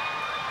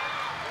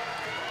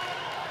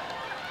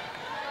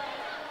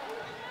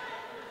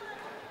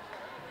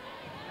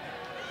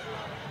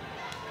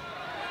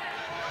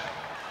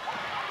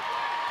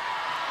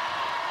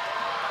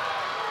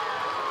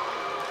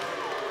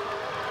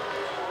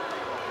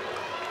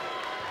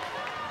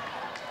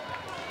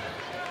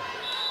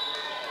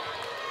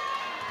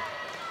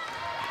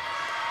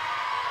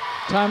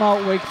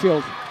 Timeout,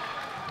 Wakefield.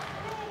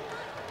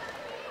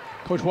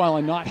 Coach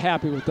Weiland not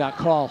happy with that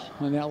call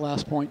on that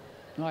last point.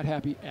 Not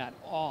happy at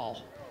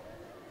all.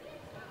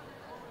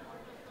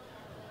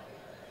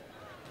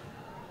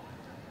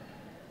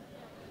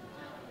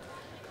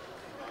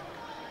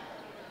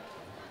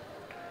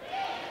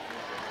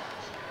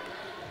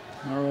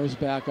 Melrose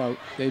back out.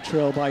 They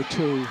trail by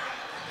 2.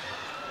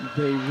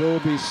 They will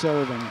be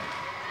serving.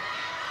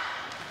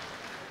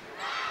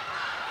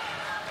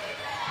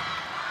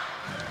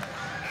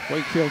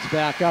 Wakefield's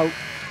back out.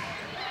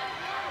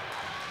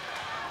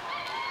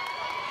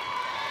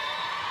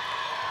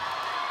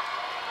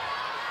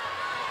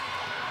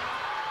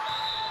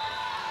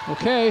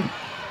 Okay.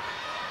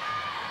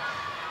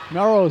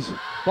 Melrose,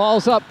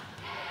 ball's up.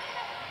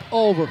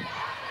 Over.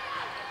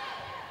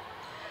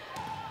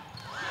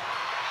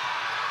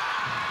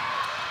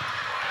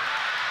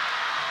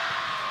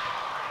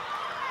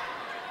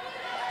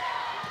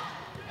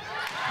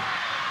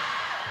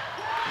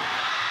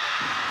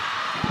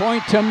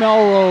 Point to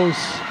Melrose.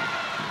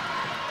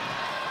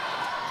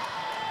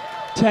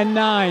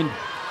 10-9.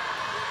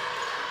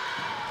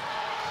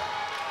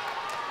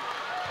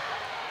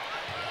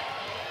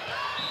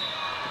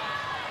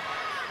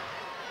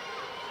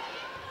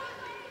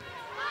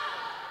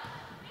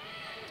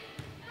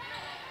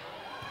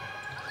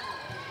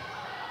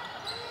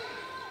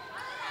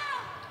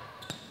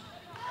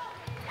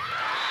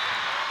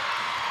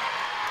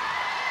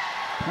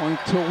 Point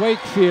to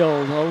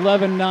Wakefield.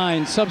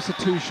 11-9.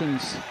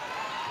 Substitutions.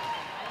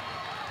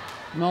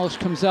 Melrose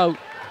comes out.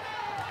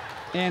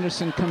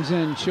 Anderson comes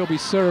in. She'll be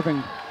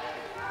serving.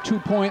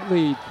 2-point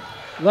lead.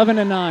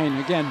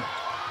 11-9 again.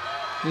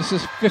 This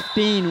is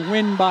 15.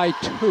 Win by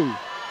 2.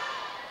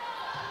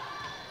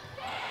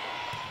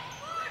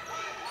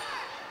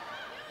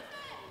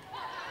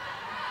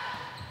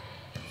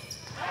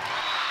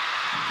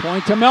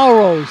 Point to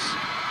Melrose.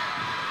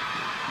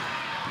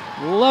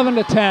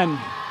 11-10.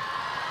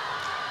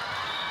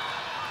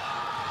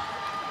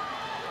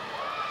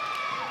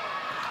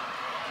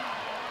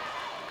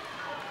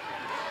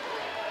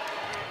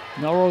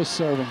 Melrose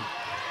serving.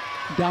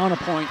 Down a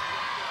point.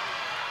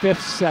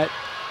 5th set.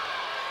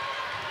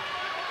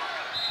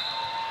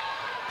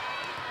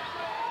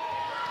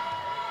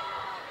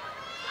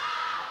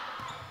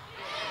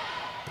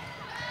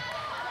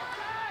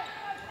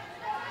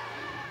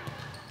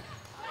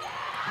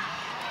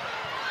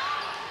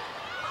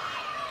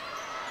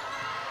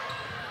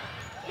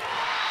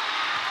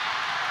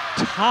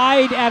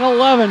 Tied at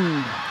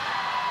 11.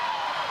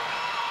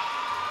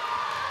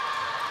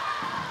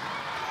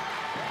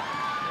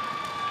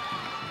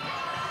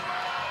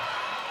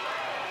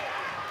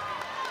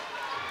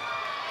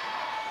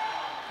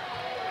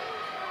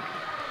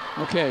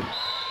 Okay.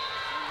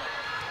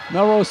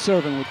 Melrose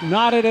serving with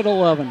knotted at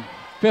 11.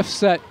 5th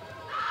set.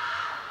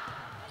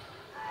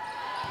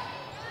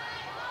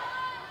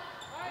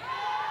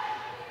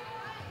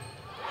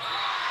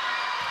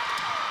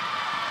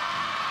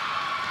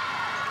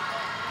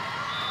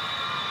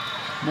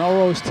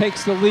 Melrose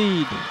takes the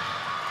lead.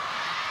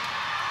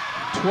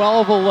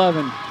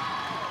 12-11.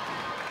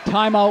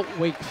 Timeout,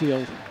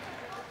 Wakefield.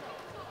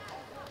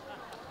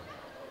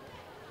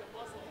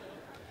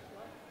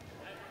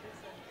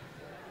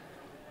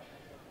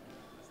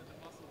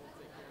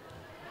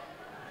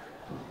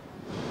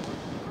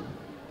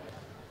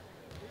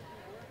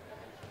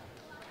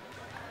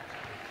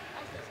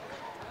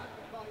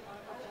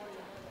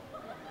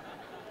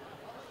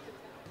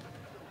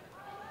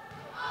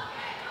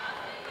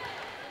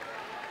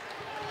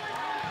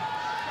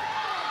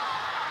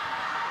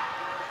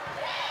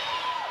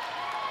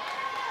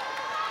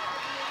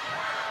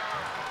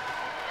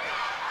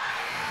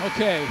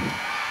 Okay.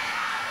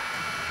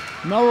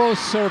 Melrose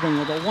serving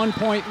with a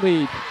 1-point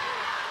lead.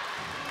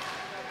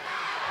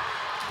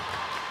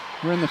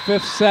 We're in the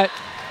 5th set.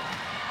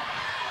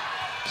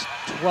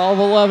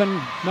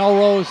 12-11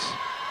 Melrose.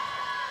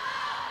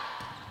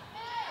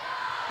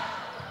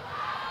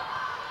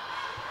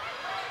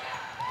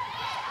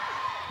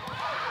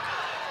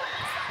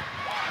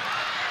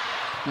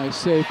 Nice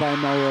save by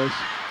Melrose.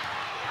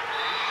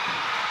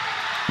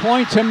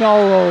 Point to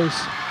Melrose.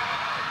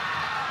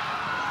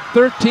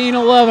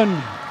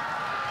 13-11.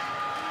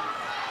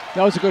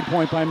 That was a good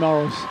point by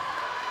Melrose.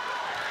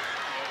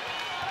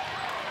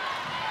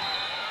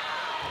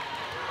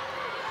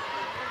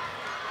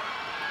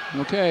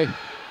 Okay,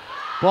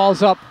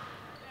 ball's up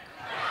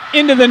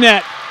into the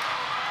net.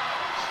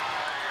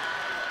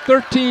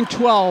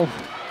 13-12.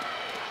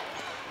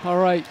 All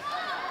right,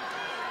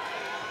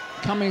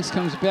 Cummings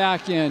comes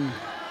back in.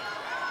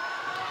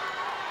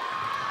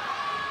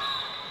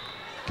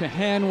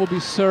 Cahan will be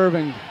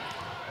serving.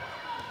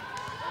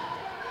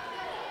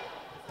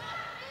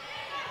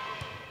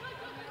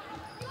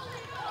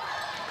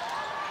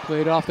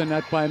 Played off the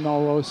net by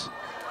Melrose.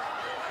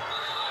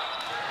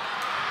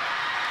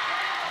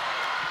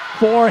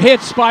 4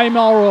 hits by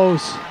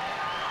Melrose.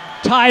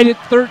 Tied at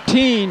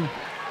 13.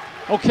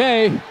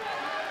 Okay.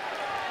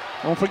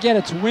 Don't forget,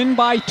 it's win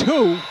by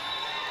 2.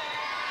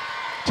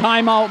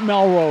 Timeout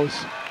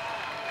Melrose.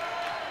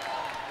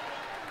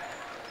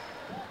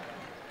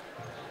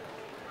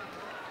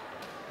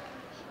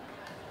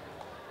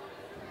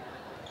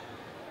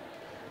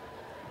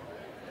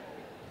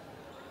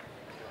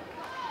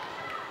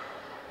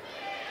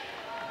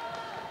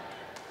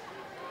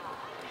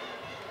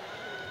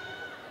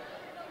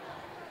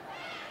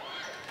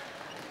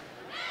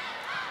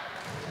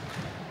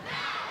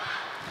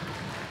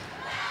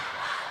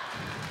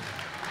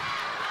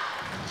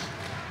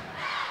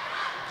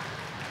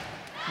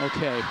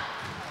 Okay.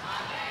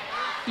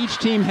 Each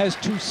team has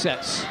 2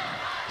 sets.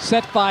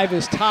 Set 5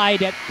 is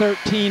tied at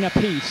 13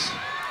 apiece.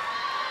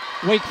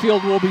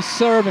 Wakefield will be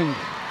serving.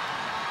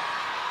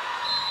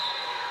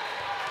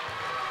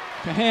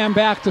 Cahan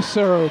back to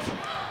serve.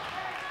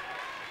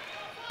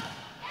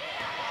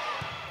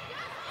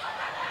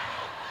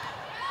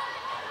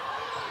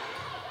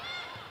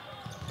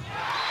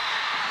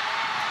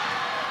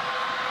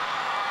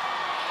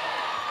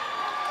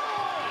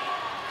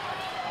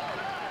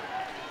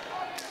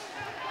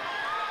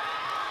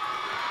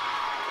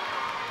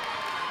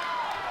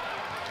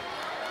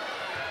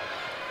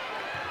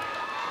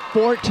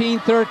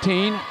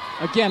 (14-13).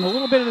 Again, a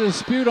little bit of a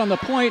dispute on the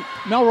point.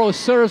 Melrose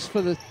serves for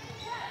the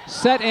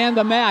set and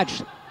the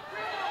match.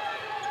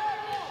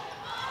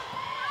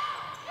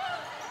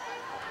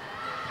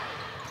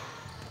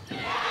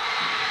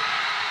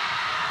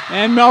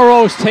 And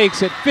Melrose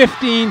takes it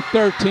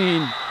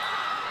 15-13.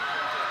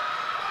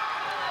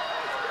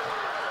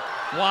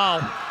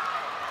 Wow.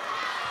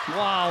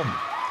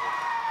 Wow.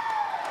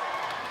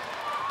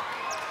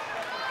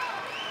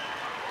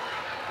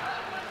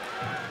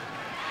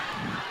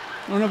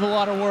 Don't have a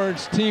lot of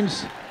words.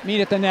 Teams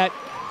meet at the net.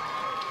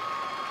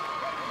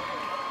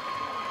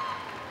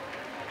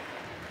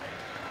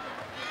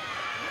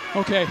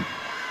 Okay.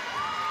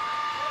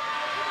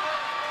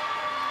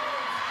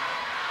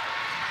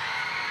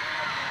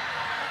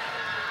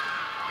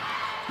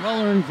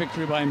 Well-earned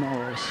victory by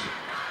Melrose.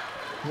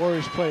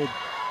 Warriors played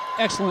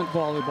excellent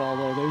volleyball,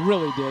 though. They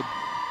really did.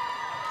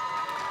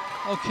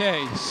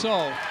 Okay,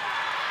 so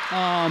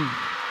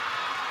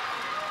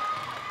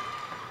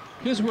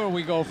here's where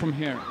we go from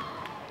here.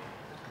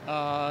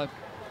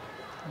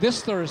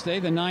 This Thursday,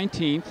 the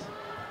 19th,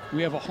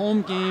 we have a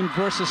home game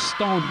versus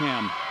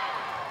Stoneham.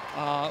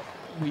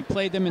 We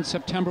played them in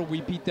September.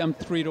 We beat them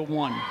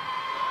 3-1.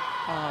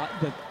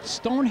 The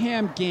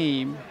Stoneham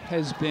game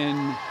has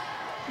been,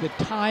 the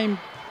time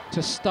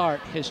to start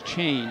has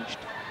changed.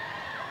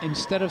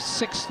 Instead of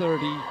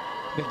 6:30,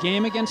 the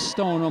game against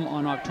Stoneham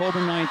on October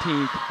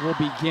 19th will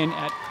begin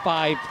at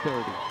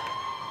 5:30.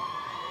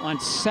 On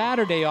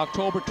Saturday,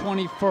 October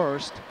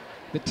 21st,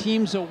 the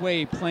team's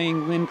away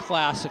playing Lynn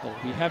Classical.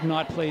 We have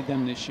not played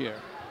them this year.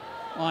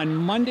 On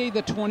Monday,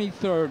 the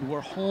 23rd,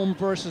 we're home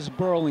versus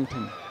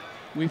Burlington.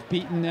 We've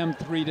beaten them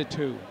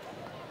 3-2.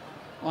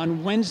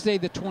 On Wednesday,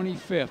 the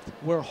 25th,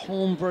 we're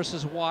home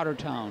versus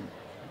Watertown.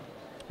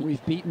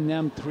 We've beaten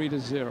them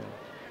 3-0.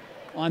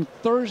 On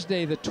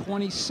Thursday, the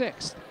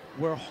 26th,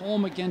 we're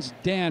home against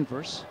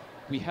Danvers.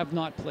 We have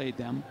not played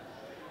them.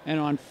 And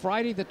on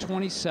Friday, the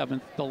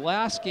 27th, the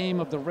last game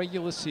of the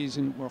regular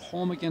season, we're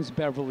home against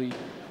Beverly.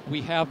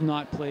 We have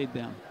not played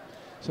them.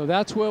 So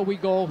that's where we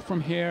go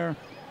from here.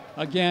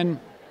 Again,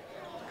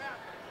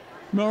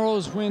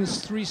 Melrose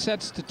wins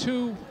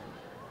 3-2.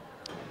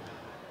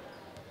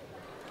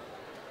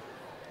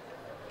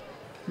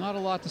 Not a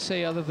lot to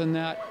say other than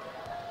that.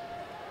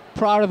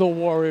 Proud of the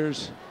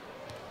Warriors.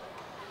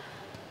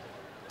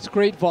 It's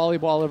great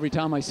volleyball every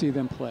time I see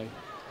them play.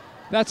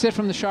 That's it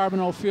from the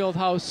Charbonneau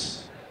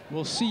Fieldhouse.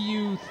 We'll see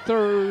you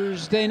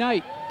Thursday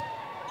night.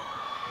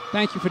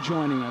 Thank you for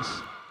joining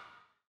us.